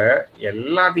நீங்க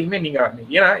எல்லாத்தையுமே நீங்க,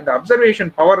 ஏன்னா இந்த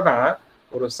அப்சர்வேஷன் பவர் தான்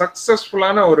ஒரு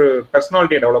சக்சஸ்ஃபுல்லான ஒரு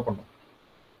பர்சனாலிட்டியை டெவலப் பண்ணும்.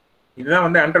 இதுதான்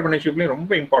வந்து என்டர்பிரினர்ஷிப்லயும்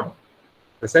ரொம்ப important.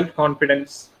 Self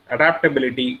confidence,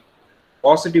 adaptability,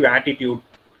 positive attitude,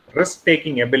 risk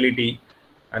taking ability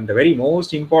and the very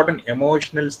most important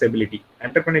emotional stability.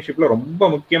 என்டர்பிரினர்ஷிப்ல ரொம்ப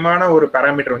முக்கியமான ஒரு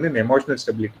பேராமீட்டர் வந்து இந்த எமோஷனல்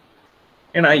ஸ்டெபிலிட்டி.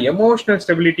 ஏன்னா எமோஷனல்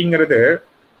ஸ்டெபிலிட்டிங்கிறது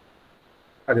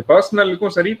அது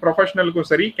பர்சனலுக்கும் சரி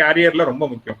ப்ரொஃபஷனலுக்கும் சரி கேரியர்ல ரொம்ப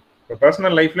முக்கியம். இப்போ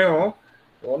பர்சனல் லைஃப்லயும்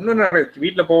ஒன்றும்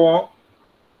வீட்டில் போவோம்,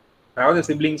 அதாவது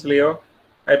சிப்ளிங்ஸ்லயோ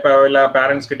இப்போ இல்லை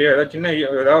பேரண்ட்ஸ் கிட்டயோ ஏதாவது சின்ன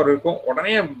ஏதாவது இருக்கும்,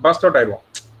 உடனே பஸ்ட் அவுட் ஆயிடுவோம்.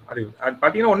 அது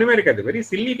பார்த்தீங்கன்னா ஒன்றுமே இருக்காது, வெரி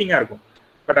சில்லி திங்காக இருக்கும்.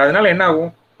 பட் அதனால என்ன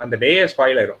ஆகும், அந்த டேயே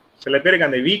ஸ்பாயில் ஆயிரும். சில பேருக்கு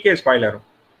அந்த வீக்கே ஸ்பாயில் ஆயிரும்.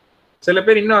 சில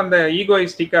பேர் இன்னும் அந்த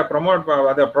ஈகோயிஸ்டிக்காக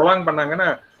அதை ப்ரொலாங் பண்ணாங்கன்னா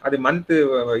அது மந்த்து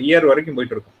இயர் வரைக்கும்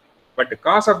போயிட்டு இருக்கும். But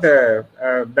cos of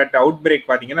that out break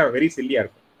பார்த்தீங்கன்னா வெரி சில்லியாக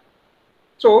இருக்கும்.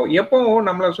 ஸோ எப்பவும்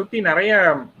நம்மளை சுற்றி நிறைய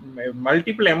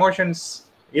மல்டிபிள் எமோஷன்ஸ்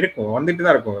இருக்கும், வந்துட்டு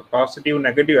தான் இருக்கும். பாசிட்டிவ்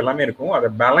நெகட்டிவ் எல்லாமே இருக்கும். அதை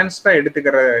பேலன்ஸ்டாக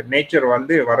எடுத்துக்கிற நேச்சர்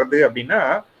வந்து வருது அப்படின்னா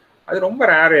அது ரொம்ப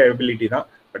ரேர் எபிலிட்டி தான்.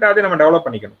 பட் அதை நம்ம டெவலப்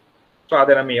பண்ணிக்கணும். ஸோ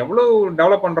அதை நம்ம எவ்வளோ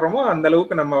டெவலப் பண்ணுறோமோ அந்த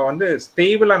அளவுக்கு நம்ம வந்து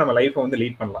ஸ்டேபிளாக நம்ம லைஃப்பை வந்து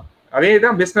லீட் பண்ணலாம். அதே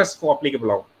தான் பிஸ்னஸ்க்கும்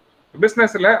அப்ளிகபிள் ஆகும்.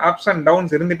 பிஸ்னஸில் அப்ஸ் அண்ட்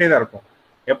டவுன்ஸ் இருந்துகிட்டே தான் இருக்கும்.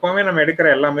 எப்போவுமே நம்ம எடுக்கிற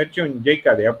எல்லா முயற்சியும்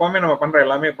ஜெயிக்காது, எப்போவுமே நம்ம பண்ணுற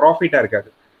எல்லாமே ப்ராஃபிட்டாக இருக்காது.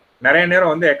 நிறைய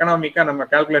நேரம் வந்து எக்கனாமிக்காக நம்ம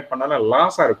கால்குலேட் பண்ணாலும்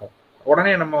லாஸாக இருக்கும்.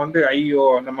 உடனே நம்ம வந்து ஐயோ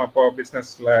நம்ம இப்போ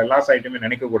பிஸ்னஸில் லாஸ் ஆகிட்டுமே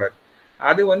நினைக்கக்கூடாது.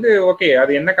 அது வந்து ஓகே,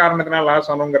 அது என்ன காரணத்தினால லாஸ்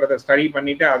ஆகணுங்கிறத ஸ்டடி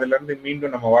பண்ணிவிட்டு அதுலேருந்து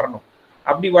மீண்டும் நம்ம வரணும்.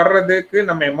 அப்படி வர்றதுக்கு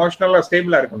நம்ம எமோஷ்னலாக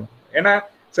ஸ்டேபிளாக இருக்கணும். ஏன்னா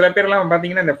சில பேர்லாம்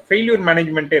பார்த்தீங்கன்னா இந்த ஃபெயில்யூர்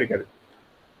மேனேஜ்மெண்ட்டே இருக்காது.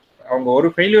 அவங்க ஒரு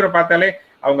ஃபெயில்யூரை பார்த்தாலே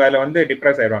அவங்க அதில் வந்து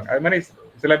டிப்ரெஸ் ஆயிடுவாங்க. அது மாதிரி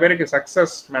சில பேருக்கு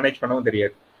சக்ஸஸ் மேனேஜ் பண்ணவும்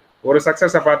தெரியாது. ஒரு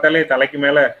சக்ஸஸை பார்த்தாலே தலைக்கு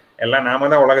மேலே எல்லாம் நாம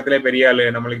தான் உலகத்திலே பெரிய ஆளு,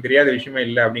 நம்மளுக்கு தெரியாத விஷயமே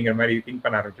இல்லை அப்படிங்கிற மாதிரி திங்க்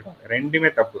பண்ண ஆரம்பிச்சிருவாங்க. ரெண்டுமே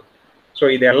தப்பு. ஸோ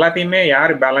இது எல்லாத்தையுமே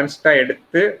யார் பேலன்ஸ்டாக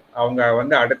எடுத்து அவங்க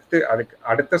வந்து அதுக்கு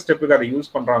அடுத்த ஸ்டெப்புக்கு அதை யூஸ்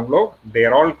பண்ணுறாங்களோ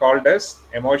தேர் all called as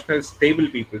emotional stable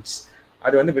peoples.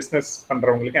 அது வந்து பிஸ்னஸ்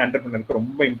பண்ணுறவங்களுக்கு என்டர்பிரினருக்கு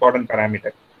ரொம்ப இம்பார்ட்டன்ட்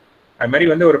பேராமீட்டர். அது மாதிரி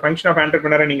வந்து ஒரு ஃபங்க்ஷன் ஆஃப்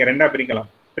என்டர்பிரினரை நீங்கள் ரெண்டாக பிரிக்கலாம்,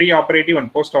 pre operative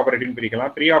and post operative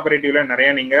பிரிக்கலாம். ப்ரீ ஆப்ரேட்டிவ்ல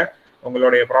நிறைய நீங்கள்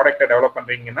உங்களுடைய ப்ராடக்ட்டை டெவலப்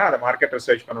பண்ணுறீங்கன்னா அதை மார்க்கெட்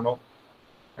ரிசர்ச் பண்ணணும்,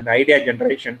 அந்த ஐடியா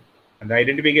ஜென்ரேஷன், அந்த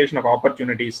identification of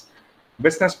opportunities,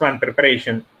 business plan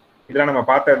preparation, இதெல்லாம் நம்ம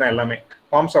பார்த்தது தான் எல்லாமே.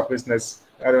 ஃபார்ம்ஸ் ஆஃப் பிஸ்னஸ்,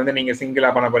 அது வந்து நீங்கள்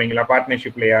சிங்கிளாக பண்ண போறீங்களா,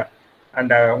 பார்ட்னர்ஷிப்லையா,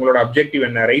 அண்ட் உங்களோட அப்ஜெக்டிவ்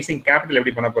என்ன, ரைசிங் கேபிட்டல்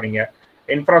எப்படி பண்ண போறீங்க,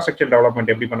 இன்ஃப்ராஸ்ட்ரக்சர்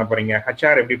டெவலப்மெண்ட் எப்படி பண்ண போறீங்க,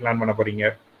 ஹெச்ஆர் எப்படி பிளான் பண்ண போறீங்க.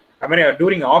 அது மாதிரி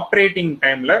டூரிங் ஆப்ரேட்டிங்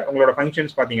டைம்ல உங்களோட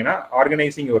ஃபங்க்ஷன்ஸ் பார்த்தீங்கன்னா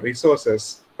organising your resources,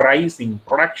 pricing,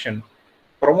 production,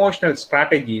 promotional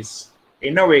strategies,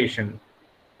 innovation,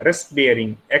 risk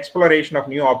bearing, exploration of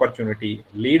new opportunity,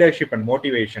 leadership and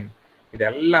motivation, இது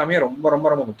எல்லாமே ரொம்ப ரொம்ப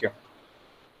ரொம்ப முக்கியம்.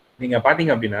 நீங்க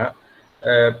பாத்தீங்க அப்படின்னா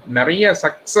நிறைய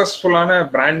சக்சஸ்ஃபுல்லான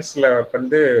பிராண்ட்ஸ்ல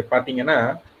வந்து பாத்தீங்கன்னா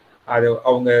அது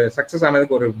அவங்க சக்சஸ்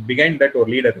ஆனதுக்கு ஒரு பிஹைண்ட் தட் ஒரு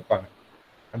லீடர் இருப்பாங்க.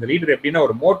 அந்த லீடர் எப்படின்னா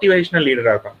ஒரு மோட்டிவேஷனல்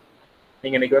லீடரா இருப்பாங்க.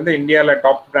 நீங்க இன்னைக்கு வந்து இந்தியாவில்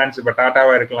டாப் பிராண்ட்ஸ் இப்போ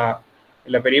டாட்டாவா இருக்கலாம்,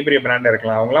 இல்லை பெரிய பெரிய பிராண்டா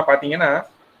இருக்கலாம், அவங்களாம் பாத்தீங்கன்னா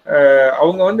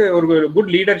அவங்க வந்து ஒரு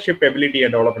குட் லீடர்ஷிப் எபிலிட்டியை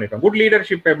டெவலப் பண்ணிருக்காங்க. குட்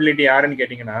லீடர்ஷிப் எபிலிட்டி யாருன்னு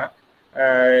கேட்டிங்கன்னா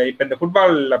இப்போ இந்த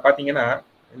ஃபுட்பாலில் பார்த்தீங்கன்னா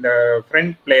இந்த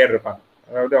ஃப்ரண்ட் பிளேயர் இருப்பாங்க.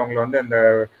 அதாவது அவங்கள வந்து அந்த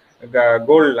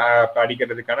கோல்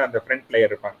அடிக்கிறதுக்கான அந்த ஃப்ரண்ட்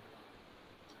பிளேயர் இருப்பாங்க.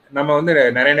 நம்ம வந்து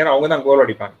நிறைய நேரம் அவங்க தான் கோல்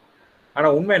அடிப்பாங்க.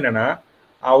 ஆனால் உண்மை என்னன்னா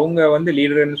அவங்க வந்து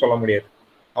லீடர்னு சொல்ல முடியாது.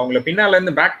 அவங்கள பின்னால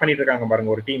இருந்து பேக் பண்ணிட்டு இருக்காங்க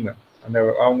பாருங்க ஒரு டீம். அந்த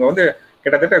அவங்க வந்து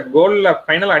கிட்டத்தட்ட கோலில்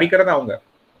ஃபைனலாக அடிக்கிறது அவங்க,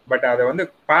 பட் அதை வந்து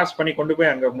பாஸ் பண்ணி கொண்டு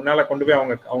போய் அங்கே முன்னால் கொண்டு போய்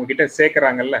அவங்க கிட்ட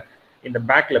சேர்க்குறாங்கல்ல இந்த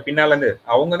பேக்ல பின்னால இருந்து,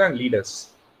 அவங்க தான் லீடர்ஸ்.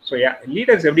 ஸோ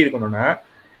லீடர்ஸ் எப்படி இருக்கணும்னா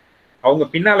அவங்க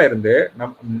பின்னால இருந்து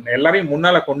எல்லாரையும்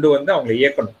முன்னால கொண்டு வந்து அவங்களை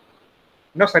இயக்கணும்.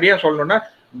 இன்னும் சரியா சொல்லணும்னா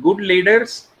குட்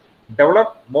லீடர்ஸ்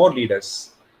டெவலப் மோர் லீடர்ஸ்.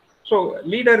 ஸோ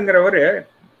லீடருங்கிறவர்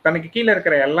தனக்கு கீழே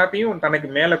இருக்கிற எல்லாத்தையும் தனக்கு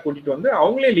மேலே கூட்டிட்டு வந்து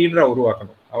அவங்களே லீடரா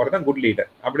உருவாக்கணும். அவர் தான் குட் லீடர்.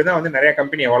 அப்படிதான் வந்து நிறைய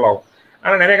கம்பெனி எவால்வ் ஆகும்.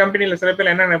 ஆனா நிறைய கம்பெனில சில பேர்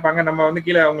என்ன நினைப்பாங்க, நம்ம வந்து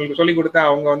கீழே அவங்களுக்கு சொல்லி கொடுத்தா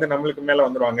அவங்க வந்து நம்மளுக்கு மேல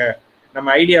வந்துருவாங்க,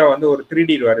 நம்ம ஐடியா வந்து ஒரு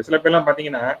திருடிடுவாரு. சில பேர்லாம்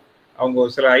பாத்தீங்கன்னா அவங்க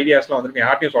சில ஐடியாஸ்லாம் வந்துருக்கு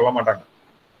யார்ட்டையும் சொல்ல மாட்டாங்க,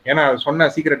 ஏன்னா அது சொன்ன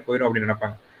சீக்ரெட் போயிடும் அப்படின்னு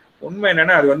நினைப்பாங்க. உண்மை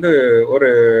என்னன்னா அது வந்து ஒரு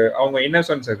அவங்க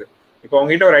இன்னசென்ஸ். அது இப்போ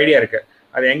உங்ககிட்ட ஒரு ஐடியா இருக்கு,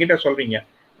 அது என்கிட்ட சொல்றீங்க,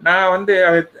 நான் வந்து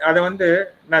அதை வந்து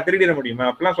நான் திருடிட முடியுமா?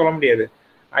 அப்படிலாம் சொல்ல முடியாது.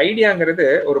 ஐடியாங்கிறது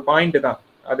ஒரு பாயிண்ட் தான்,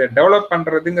 அதை டெவலப்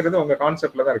பண்றதுங்கிறது உங்க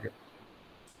கான்செப்ட்ல தான் இருக்கு.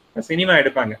 சினிமா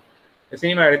எடுப்பாங்க,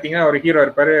 சினிமா எடுத்தீங்கன்னா ஒரு ஹீரோ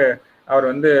இருப்பாரு, அவர்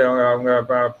வந்து அவங்க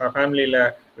ஃபேமிலியில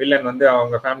வில்லன் வந்து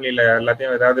அவங்க ஃபேமிலியில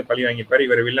எல்லாத்தையும் ஏதாவது பழி வாங்கியிருப்பாரு,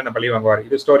 இவர் வில்லனை பழி வாங்குவார்.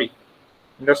 இது ஸ்டோரி.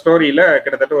 இந்த ஸ்டோரியில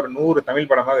கிட்டத்தட்ட ஒரு 100 தமிழ்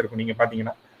படமாக இருக்கும். நீங்க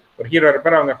பாத்தீங்கன்னா ஒரு ஹீரோ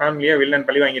இருப்பார், அவங்க ஃபேமிலியை வில்லன்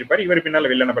பழி வாங்கியிருப்பார், இவர் பின்னால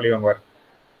வில்லனை பழி வாங்குவார்.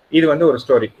 இது வந்து ஒரு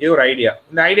ஸ்டோரி, இது ஒரு ஐடியா.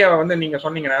 இந்த ஐடியாவை வந்து நீங்க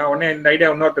சொன்னீங்கன்னா உடனே இந்த ஐடியா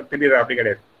இன்னொருத்தர் திடீர் அப்படி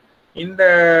கிடையாது. இந்த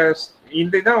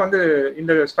இதுதான் வந்து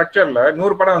இந்த ஸ்ட்ரக்சர்ல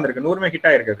 100 படம் வந்திருக்கு, 100மே ஹிட்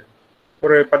ஆயிருக்குது,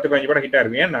 ஒரு 10-15 படம் ஹிட்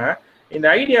ஆயிருக்கு. ஏன்னா இந்த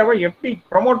ஐடியாவை எப்படி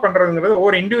ப்ரொமோட் பண்றதுங்கிறது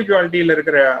ஒரு இண்டிவிஜுவாலிட்டியில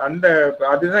இருக்கிற அந்த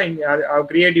அதுதான்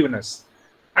கிரியேட்டிவ்னஸ்.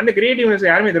 அந்த கிரியேட்டிவ்னஸ்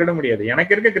யாருமே திருட முடியாது.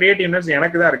 எனக்கு இருக்க கிரியேட்டிவ்னஸ்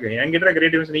எனக்கு தான் இருக்கு, என்கிட்ட இருக்க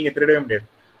கிரியேட்டிவ்னஸ் நீங்க திருடவே முடியாது.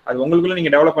 அது உங்களுக்குள்ள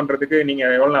நீங்க டெவலப் பண்றதுக்கு நீங்க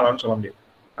எவ்வளவு நாளான்னு சொல்ல முடியாது.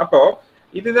 அப்போ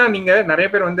இதுதான் நீங்க நிறைய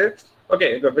பேர் வந்து ஓகே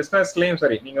இப்போ பிசினஸ்லயும்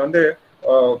சரி, நீங்க வந்து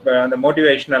அந்த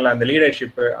மோட்டிவேஷனல் அந்த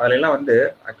லீடர்ஷிப் அதுல எல்லாம் வந்து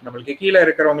நம்மளுக்கு கீழே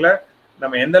இருக்கிறவங்கள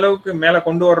நம்ம எந்த அளவுக்கு மேல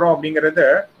கொண்டு வர்றோம் அப்படிங்கறத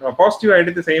நம்ம பாசிட்டிவா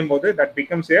எடுத்து செய்யும் போது that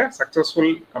becomes A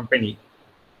successful company.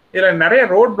 இதுல நிறைய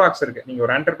ரோட் பிளாக்ஸ் இருக்கு. நீங்க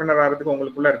ஒரு என்டர்பிரினர் ஆகிறதுக்கு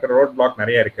உங்களுக்குள்ள இருக்கிற ரோட் பிளாக்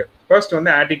நிறைய இருக்கு. ஃபர்ஸ்ட்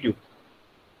வந்து ஆட்டிடியூட்.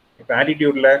 இப்போ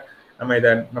ஆட்டிடியூட்ல நம்ம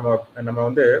இதை நம்ம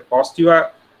வந்து பாசிட்டிவா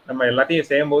நம்ம எல்லாத்தையும்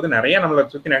செய்யும் போது நிறைய நம்மளை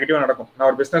சுற்றி நெகட்டிவா நடக்கும். நான்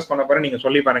ஒரு பிசினஸ் பண்ண போறேன், நீங்க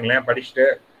சொல்லி பாருங்களேன், படிச்சுட்டு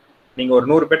நீங்க ஒரு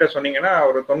 100 பேர்ட்ட சொன்னீங்கன்னா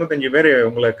ஒரு 95 பேர்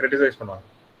உங்களை கிரிட்டிசைஸ் பண்ணுவாங்க,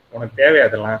 உனக்கு தேவை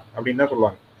அதெல்லாம் அப்படின்னு தான்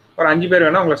சொல்லுவாங்க. ஒரு 5 பேர்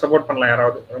வேணா உங்களை சப்போர்ட் பண்ணலாம்,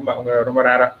 யாராவது ரொம்ப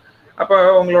ரேரா. அப்போ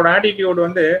உங்களோட ஆட்டிடியூட்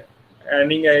வந்து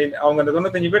நீங்க அவங்க அந்த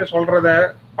 95 பேர் சொல்றத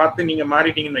பார்த்து நீங்க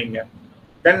மாறிட்டீங்கன்னு வைங்க,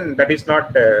 தென் that is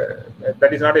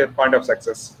not a point of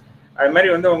success. அது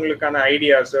மாதிரி வந்து உங்களுக்கான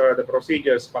ஐடியாஸ், அது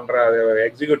ப்ரொசீஜர்ஸ் பண்ற, அது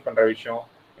எக்ஸிக்யூட் பண்ற விஷயம்,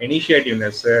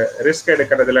 இனிஷியேட்டிவ்னஸ், ரிஸ்க்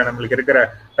எடுக்கிறதுல நம்மளுக்கு இருக்கிற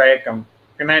தயக்கம்,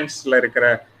 ஃபினான்ஸ்ல இருக்கிற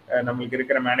நம்மளுக்கு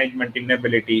இருக்கிற மேனேஜ்மெண்ட்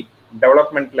இன்னபிலிட்டி,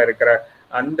 டெவலப்மெண்ட்ல இருக்கிற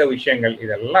அந்த விஷயங்கள்,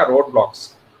 இதெல்லாம் ரோட் பிளாக்ஸ்.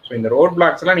 ஸோ இந்த ரோட்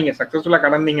பிளாக்ஸ் எல்லாம் நீங்க சக்சஸ்ஃபுல்லா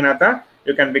கடந்தீங்கன்னா தான்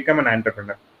you can become an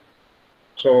entrepreneur.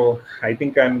 So I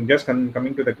think I am just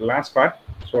coming to the last part.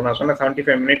 So நான் சொன்ன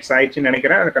 75 மினிட்ஸ் ஆயிடுச்சுன்னு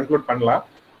நினைக்கிறேன், அதை கன்க்ளூட் பண்ணலாம்.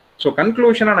 ஸோ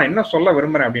கன்க்ளூஷனா நான் என்ன சொல்ல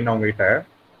விரும்புறேன் அப்படின்னா, உங்ககிட்ட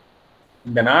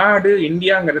இந்த நாடு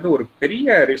இந்தியாங்கிறது ஒரு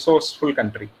பெரிய resourceful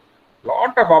country,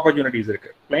 lot of opportunities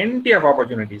இருக்கு, பிளென்டி ஆஃப்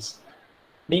ஆப்பர்ச்சுனிட்டிஸ்.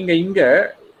 நீங்க இங்க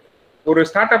ஒரு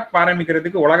ஸ்டார்ட் அப்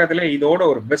ஆரம்பிக்கிறதுக்கு உலகத்துல இதோட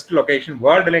ஒரு பெஸ்ட் லொகேஷன்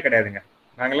வேர்ல்டுலே கிடையாதுங்க.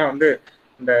 நாங்கெல்லாம் வந்து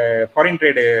இந்த ஃபாரின்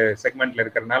ட்ரேடு செக்மெண்ட்ல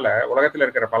இருக்கிறதுனால உலகத்துல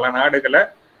இருக்கிற பல நாடுகளை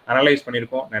அனலைஸ்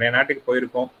பண்ணியிருக்கோம், நிறைய நாட்டுக்கு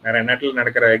போயிருக்கோம், நிறைய நாட்டில்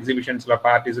நடக்கிற எக்ஸிபிஷன்ஸ்ல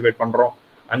பார்ட்டிசிபேட் பண்றோம்,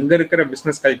 அங்க இருக்கிற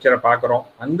பிசினஸ் கல்ச்சரை பார்க்குறோம்,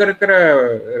 அங்க இருக்கிற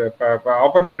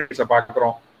ஆப்பர்ச்சுனிட்டிஸை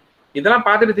பார்க்குறோம். இதெல்லாம்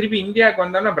பார்த்துட்டு திருப்பி இந்தியாவுக்கு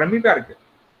வந்தோம்னா பிரமிப்பா இருக்கு.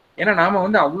 ஏன்னா நாம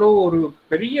வந்து அவ்வளோ ஒரு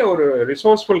பெரிய ஒரு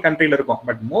ரிசோர்ஸ்ஃபுல் கண்ட்ரில இருக்கோம்.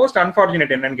 பட் மோஸ்ட்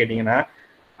அன்பார்ச்சுனேட் என்னன்னு கேட்டீங்கன்னா,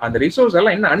 அந்த ரிசோர்ஸ்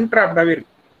எல்லாம் இன்னும் அன்ட்ராப்டாவே இருக்கு.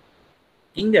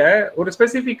 இங்க ஒரு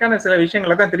ஸ்பெசிஃபிக்கான சில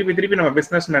விஷயங்களை தான் திருப்பி நம்ம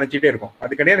பிசினஸ் நினைச்சிட்டே இருக்கோம்.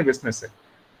 அது கிடையாது பிசினஸ்,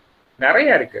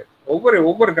 நிறைய இருக்கு.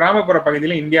 ஒவ்வொரு கிராமப்புற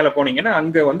பகுதியிலும் இந்தியாவில் போனீங்கன்னா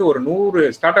அங்க வந்து ஒரு 100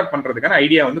 ஸ்டார்ட் அப் பண்றதுக்கான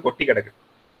ஐடியா வந்து கொட்டி கிடக்கு.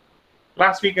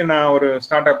 லாஸ்ட் வீக் நான் ஒரு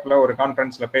ஸ்டார்ட் அப்ல ஒரு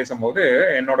கான்ஃபரன்ஸ்ல பேசும்போது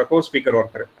என்னோட கோ ஸ்பீக்கர்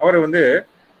ஒருத்தர், அவர் வந்து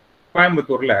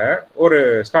கோயம்புத்தூர்ல ஒரு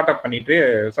ஸ்டார்ட் அப் பண்ணிட்டு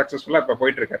சக்சஸ்ஃபுல்லா இப்ப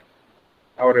போயிட்டு இருக்காரு.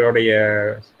 அவருடைய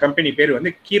கம்பெனி பேர்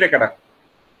வந்து கீரைக்கடை.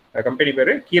 கம்பெனி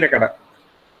பேரு கீரைக்கடை.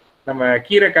 நம்ம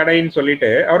கீரைக்கடைன்னு சொல்லிட்டு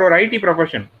அவர் ஒரு ஐடி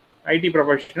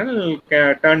ப்ரொஃபஷனல்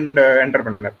டர்ன்ட்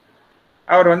என்டர்பிரினர்.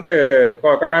 அவர் வந்து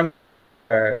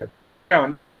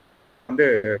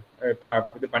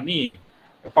இது பண்ணி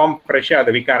ஃபார்ம் ஃப்ரெஷ்ஷா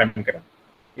அதை விற்க ஆரம்பிக்கிறார்.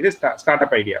 இது ஸ்டார்ட்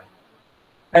அப் ஐடியா.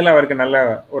 அதில் அவருக்கு நல்ல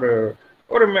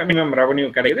ஒரு மினிமம் ரெவன்யூ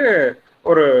கிடைக்குது.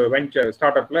 ஒரு வெஞ்சர்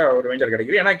ஸ்டார்ட் அப்ல ஒரு வெஞ்சர்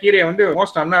கிடைக்குது. ஏன்னா கீரையை வந்து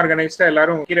மோஸ்ட் அன்ஆர்கனைஸ்டா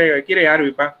எல்லாரும் கீரை யார்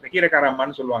விற்பா,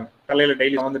 கீரைக்காரம்மான்னு சொல்லுவாங்க. தலையில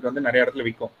டெய்லி வந்துட்டு நிறைய இடத்துல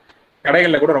விற்கும்.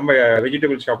 கடைகள்ல கூட ரொம்ப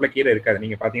வெஜிடபிள் ஷாப்ல கீரை இருக்காது.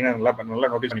 நீங்க பாத்தீங்கன்னா நல்லா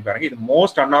நோட்டீஸ் பண்ணி பாருங்க. இது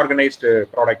மோஸ்ட் அன்ஆர்கனைஸ்டு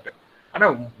ப்ராடக்ட், ஆனா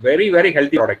வெரி வெரி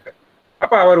ஹெல்த்தி ப்ராடக்ட்.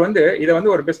 அப்ப அவர் வந்து இதை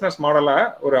வந்து ஒரு பிசினஸ் மாடலா,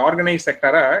 ஒரு ஆர்கனைஸ்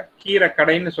செக்டரா கீரை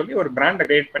கடைன்னு சொல்லி ஒரு பிராண்டை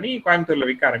கிரியேட் பண்ணி கோயம்புத்தூர்ல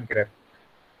விற்க ஆரம்பிக்கிறார்.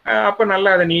 அப்போ நல்லா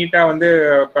அதை நீட்டா வந்து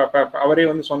அவரே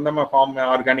வந்து சொந்தமா ஃபார்ம்,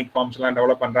 ஆர்கானிக் ஃபார்ம்ஸ் எல்லாம்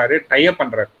டெவலப் பண்றாரு, டைப்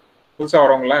பண்றாரு. புதுசா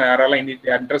வரவங்க எல்லாம் யாரெல்லாம்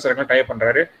இன்ட்ரெஸ்ட் இருக்கலாம் டைப்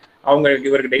பண்றாரு. அவங்க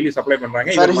இவருக்கு டெய்லி சப்ளை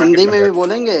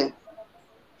பண்றாங்க.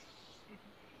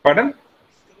 Pardon?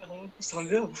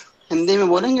 हिंदी में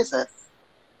बोलेंगे sir?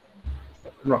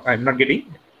 No, I'm not getting.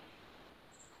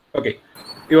 Okay,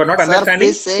 you are not sir, understanding.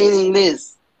 Please say in English.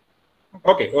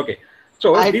 Okay. So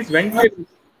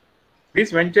this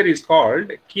venture is called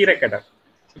Kirakada.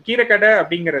 Kirakada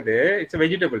அப்படிங்கிறது it's a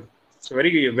vegetable. It's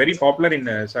very popular in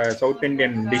South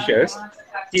Indian dishes.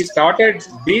 He started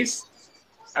this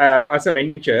as a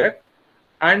venture.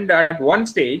 And at one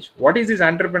stage, what is this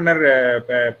entrepreneur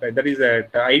that is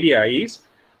the idea is,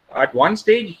 at one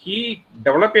stage he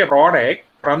developed a product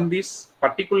from this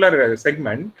particular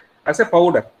segment as a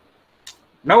powder.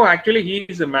 Now actually he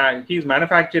is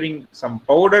manufacturing some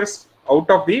powders out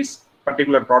of this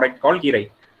particular product called Kirai.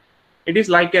 It is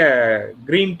like a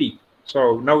green tea. So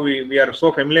now we are so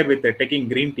familiar with taking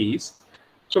green teas.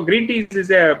 So green tea is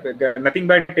nothing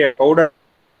but a powder,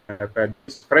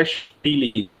 fresh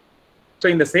tea leaf. So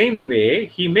in the same way,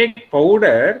 he make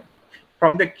powder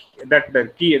from the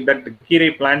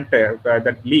kiri plant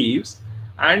that leaves,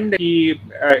 and he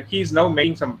is now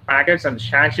making some packets and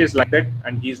sachets like that,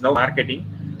 and he is now marketing.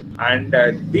 And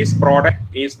this product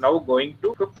is now going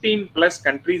to 15 plus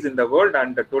countries in the world,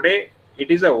 and today it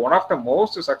is one of the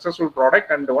most successful product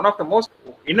and one of the most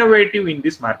innovative in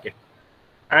this market.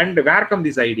 And where come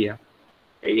this idea?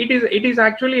 It is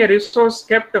actually a resource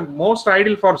kept most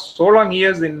idle for so long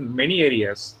years in many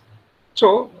areas.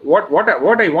 So what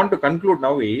I want to conclude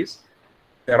now is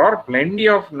there are plenty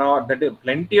of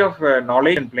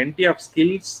knowledge and plenty of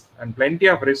skills and plenty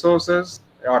of resources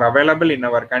are available in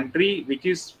our country, which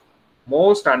is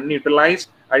most unutilized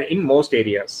in most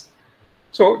areas.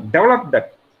 So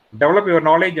develop your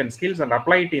knowledge and skills and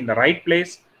apply it in the right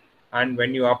place. And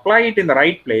when you apply it in the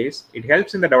right place, it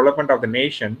helps in the development of the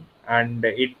nation, and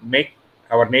it make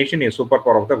our nation a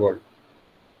superpower of the world.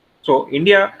 So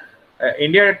India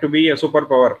to be a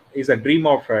superpower is a dream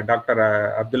of Dr.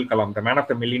 Abdul Kalam, the man of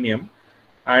the millennium.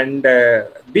 And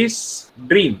this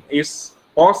dream is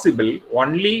possible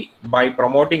only by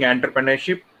promoting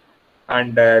entrepreneurship.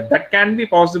 And that can be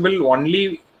possible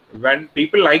only when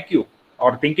people like you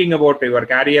are thinking about your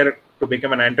career to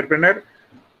become an entrepreneur,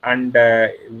 and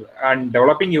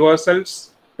developing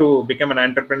yourselves to become an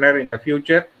entrepreneur in the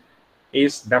future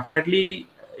is definitely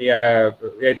a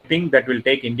thing that will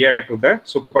take India to the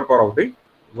superpower of the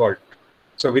world.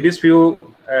 So with these few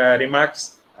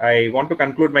remarks, I want to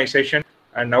conclude my session,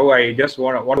 and now I just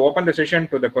want to open the session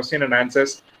to the question and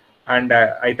answers. And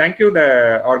I thank you,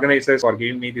 the organizers, for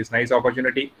giving me this nice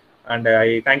opportunity, and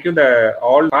I thank you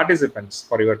all participants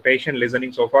for your patient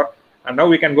listening so far. And now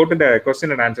we can go to the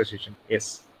question and answer session.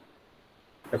 Yes,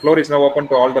 the floor is now open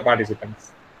to all the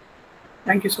participants.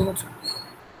 Thank you so much.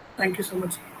 Thank you so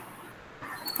much.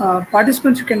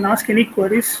 Participants, you can ask any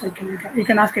queries. You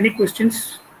can ask any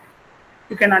questions.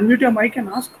 You can unmute your mic and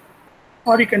ask,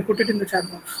 or you can put it in the chat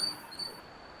box.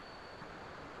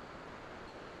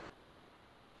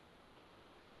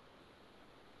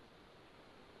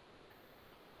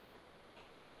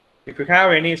 If you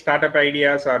have any startup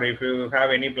ideas, or if you have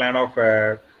any plan of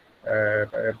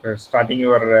starting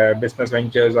your business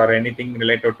ventures or anything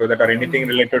related to that, or anything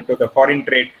related to the foreign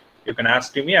trade, you can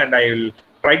ask to me, and I will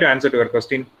try to answer to your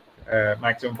question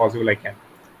maximum possible I can.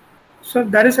 So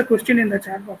there is a question in the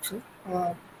chat box.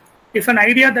 If an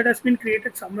idea that has been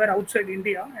created somewhere outside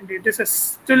India and it is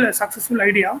still a successful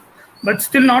idea, but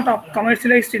still not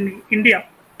commercialized in India,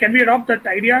 can we adopt that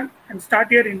idea and start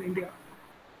here in India?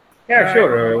 Yeah,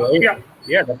 sure.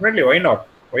 Yeah, definitely. Why not?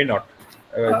 Why not?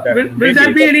 Will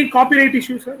there be any copyright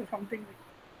issues or something?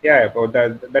 Yeah, but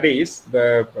that is,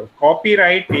 the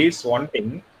copyright is one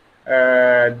thing.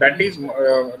 That is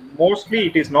mostly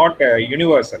it is not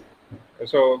universal.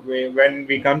 So when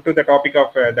we come to the topic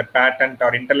of the patent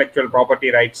or intellectual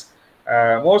property rights,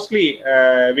 mostly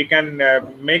we can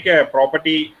make a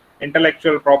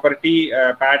intellectual property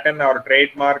patent or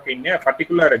trademark in a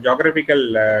particular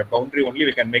geographical boundary only.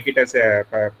 We can make it as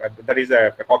that is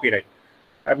a copyright.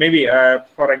 Maybe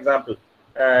for example,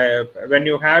 when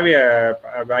you have a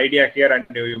idea here and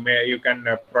you can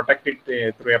protect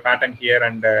it through a patent here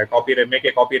and make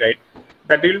a copyright,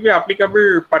 that will be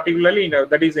applicable particularly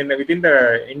that is within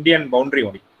the Indian boundary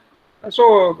only.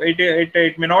 So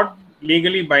it may not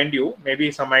legally bind you.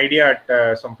 Maybe some idea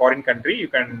at some foreign country, you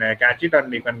can catch it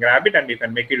and you can grab it and you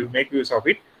can make use of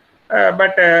it.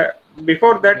 But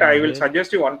before that, I will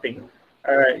suggest you one thing.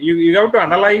 You have to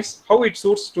analyze how it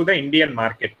suits to the Indian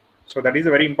market. So that is a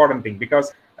very important thing,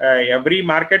 because every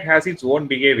market has its own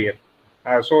behavior.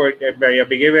 So a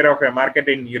behavior of a market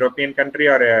in European country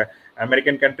or a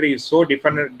American country is so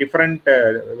different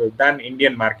than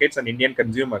Indian markets and Indian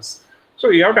consumers. So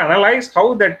you have to analyze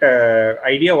how that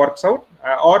idea works out,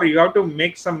 or you have to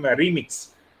make some remix.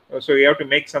 So you have to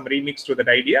make some remix to that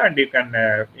idea, and you can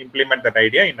implement that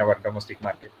idea in our domestic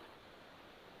market.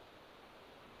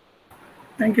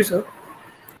 Thank you, sir.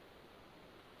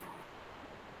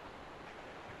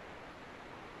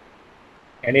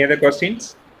 Any other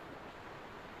questions?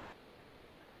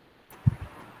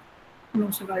 No,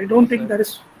 sir. I don't think there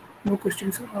is no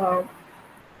questions.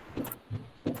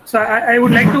 So I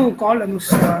would like to call Ms.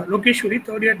 Lokeshwari,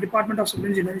 third year Department of Civil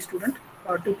Engineering student,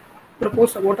 to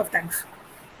propose a vote of thanks.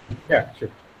 Yeah, sure.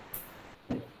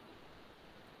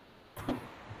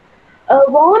 A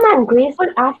warm and graceful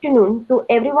afternoon to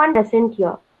everyone present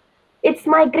here. It's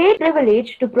my great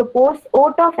privilege to propose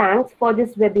vote of thanks for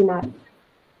this webinar.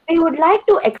 We would like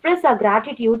to express our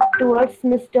gratitude towards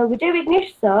Mr. Vijay Vignesh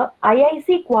Sir,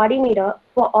 IIC Coordinator,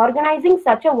 for organizing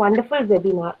such a wonderful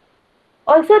webinar.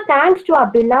 Also, thanks to our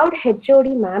beloved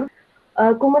HOD Ma'am,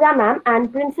 Kumudha Ma'am,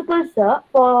 and Principal Sir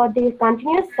for their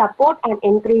continuous support and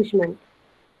encouragement.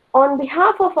 On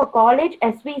behalf of our college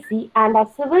SVC and our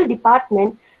civil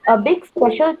department, a big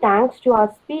special thanks to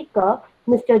our speaker,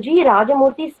 Mr. G.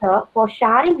 Rajamurthy Sir, for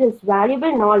sharing his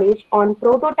valuable knowledge on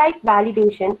prototype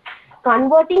validation,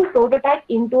 converting prototype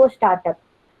into a startup.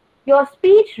 Your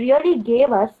speech really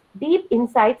gave us deep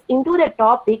insights into the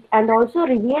topic and also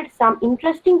revealed some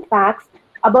interesting facts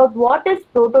about what is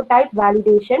prototype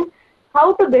validation,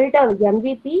 how to build a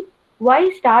MVP,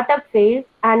 why startup fails,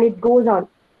 and it goes on.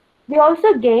 We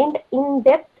also gained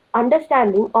in-depth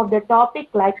understanding of the topic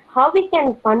like how we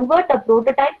can convert a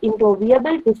prototype into a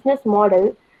viable business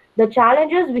model, the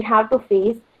challenges we have to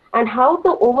face, and how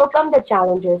to overcome the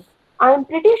challenges. I am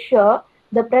pretty sure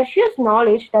the precious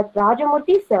knowledge that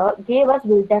Rajamurthy Sir gave us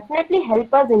will definitely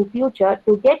help us in future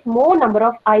to get more number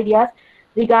of ideas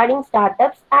regarding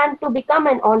startups and to become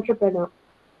an entrepreneur.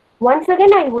 Once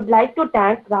again, I would like to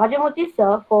thank Rajamurthy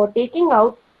Sir for taking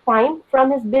out time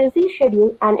from his busy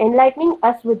schedule and enlightening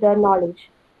us with their knowledge.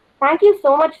 Thank you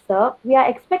so much, sir. We are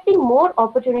expecting more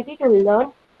opportunity to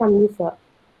learn from you, sir.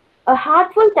 A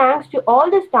heartfelt thanks to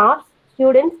all the staffs,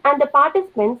 students, and the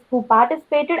participants who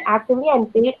participated actively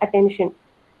and paid attention.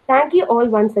 Thank you all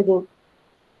once again.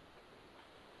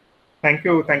 Thank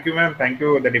you, ma'am. Thank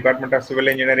you, the Department of Civil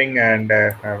Engineering and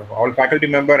all faculty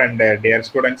member and dear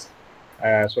students.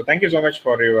 So thank you so much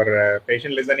for your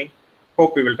patient listening.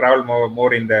 Hope we will travel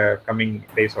more in the coming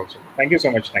days also. Thank you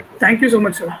so much. Thank you. Thank you so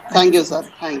much, sir. Thank you, sir.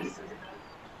 Thank you.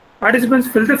 Participants,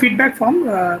 fill the feedback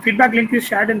form. Feedback link is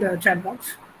shared in the chat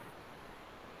box.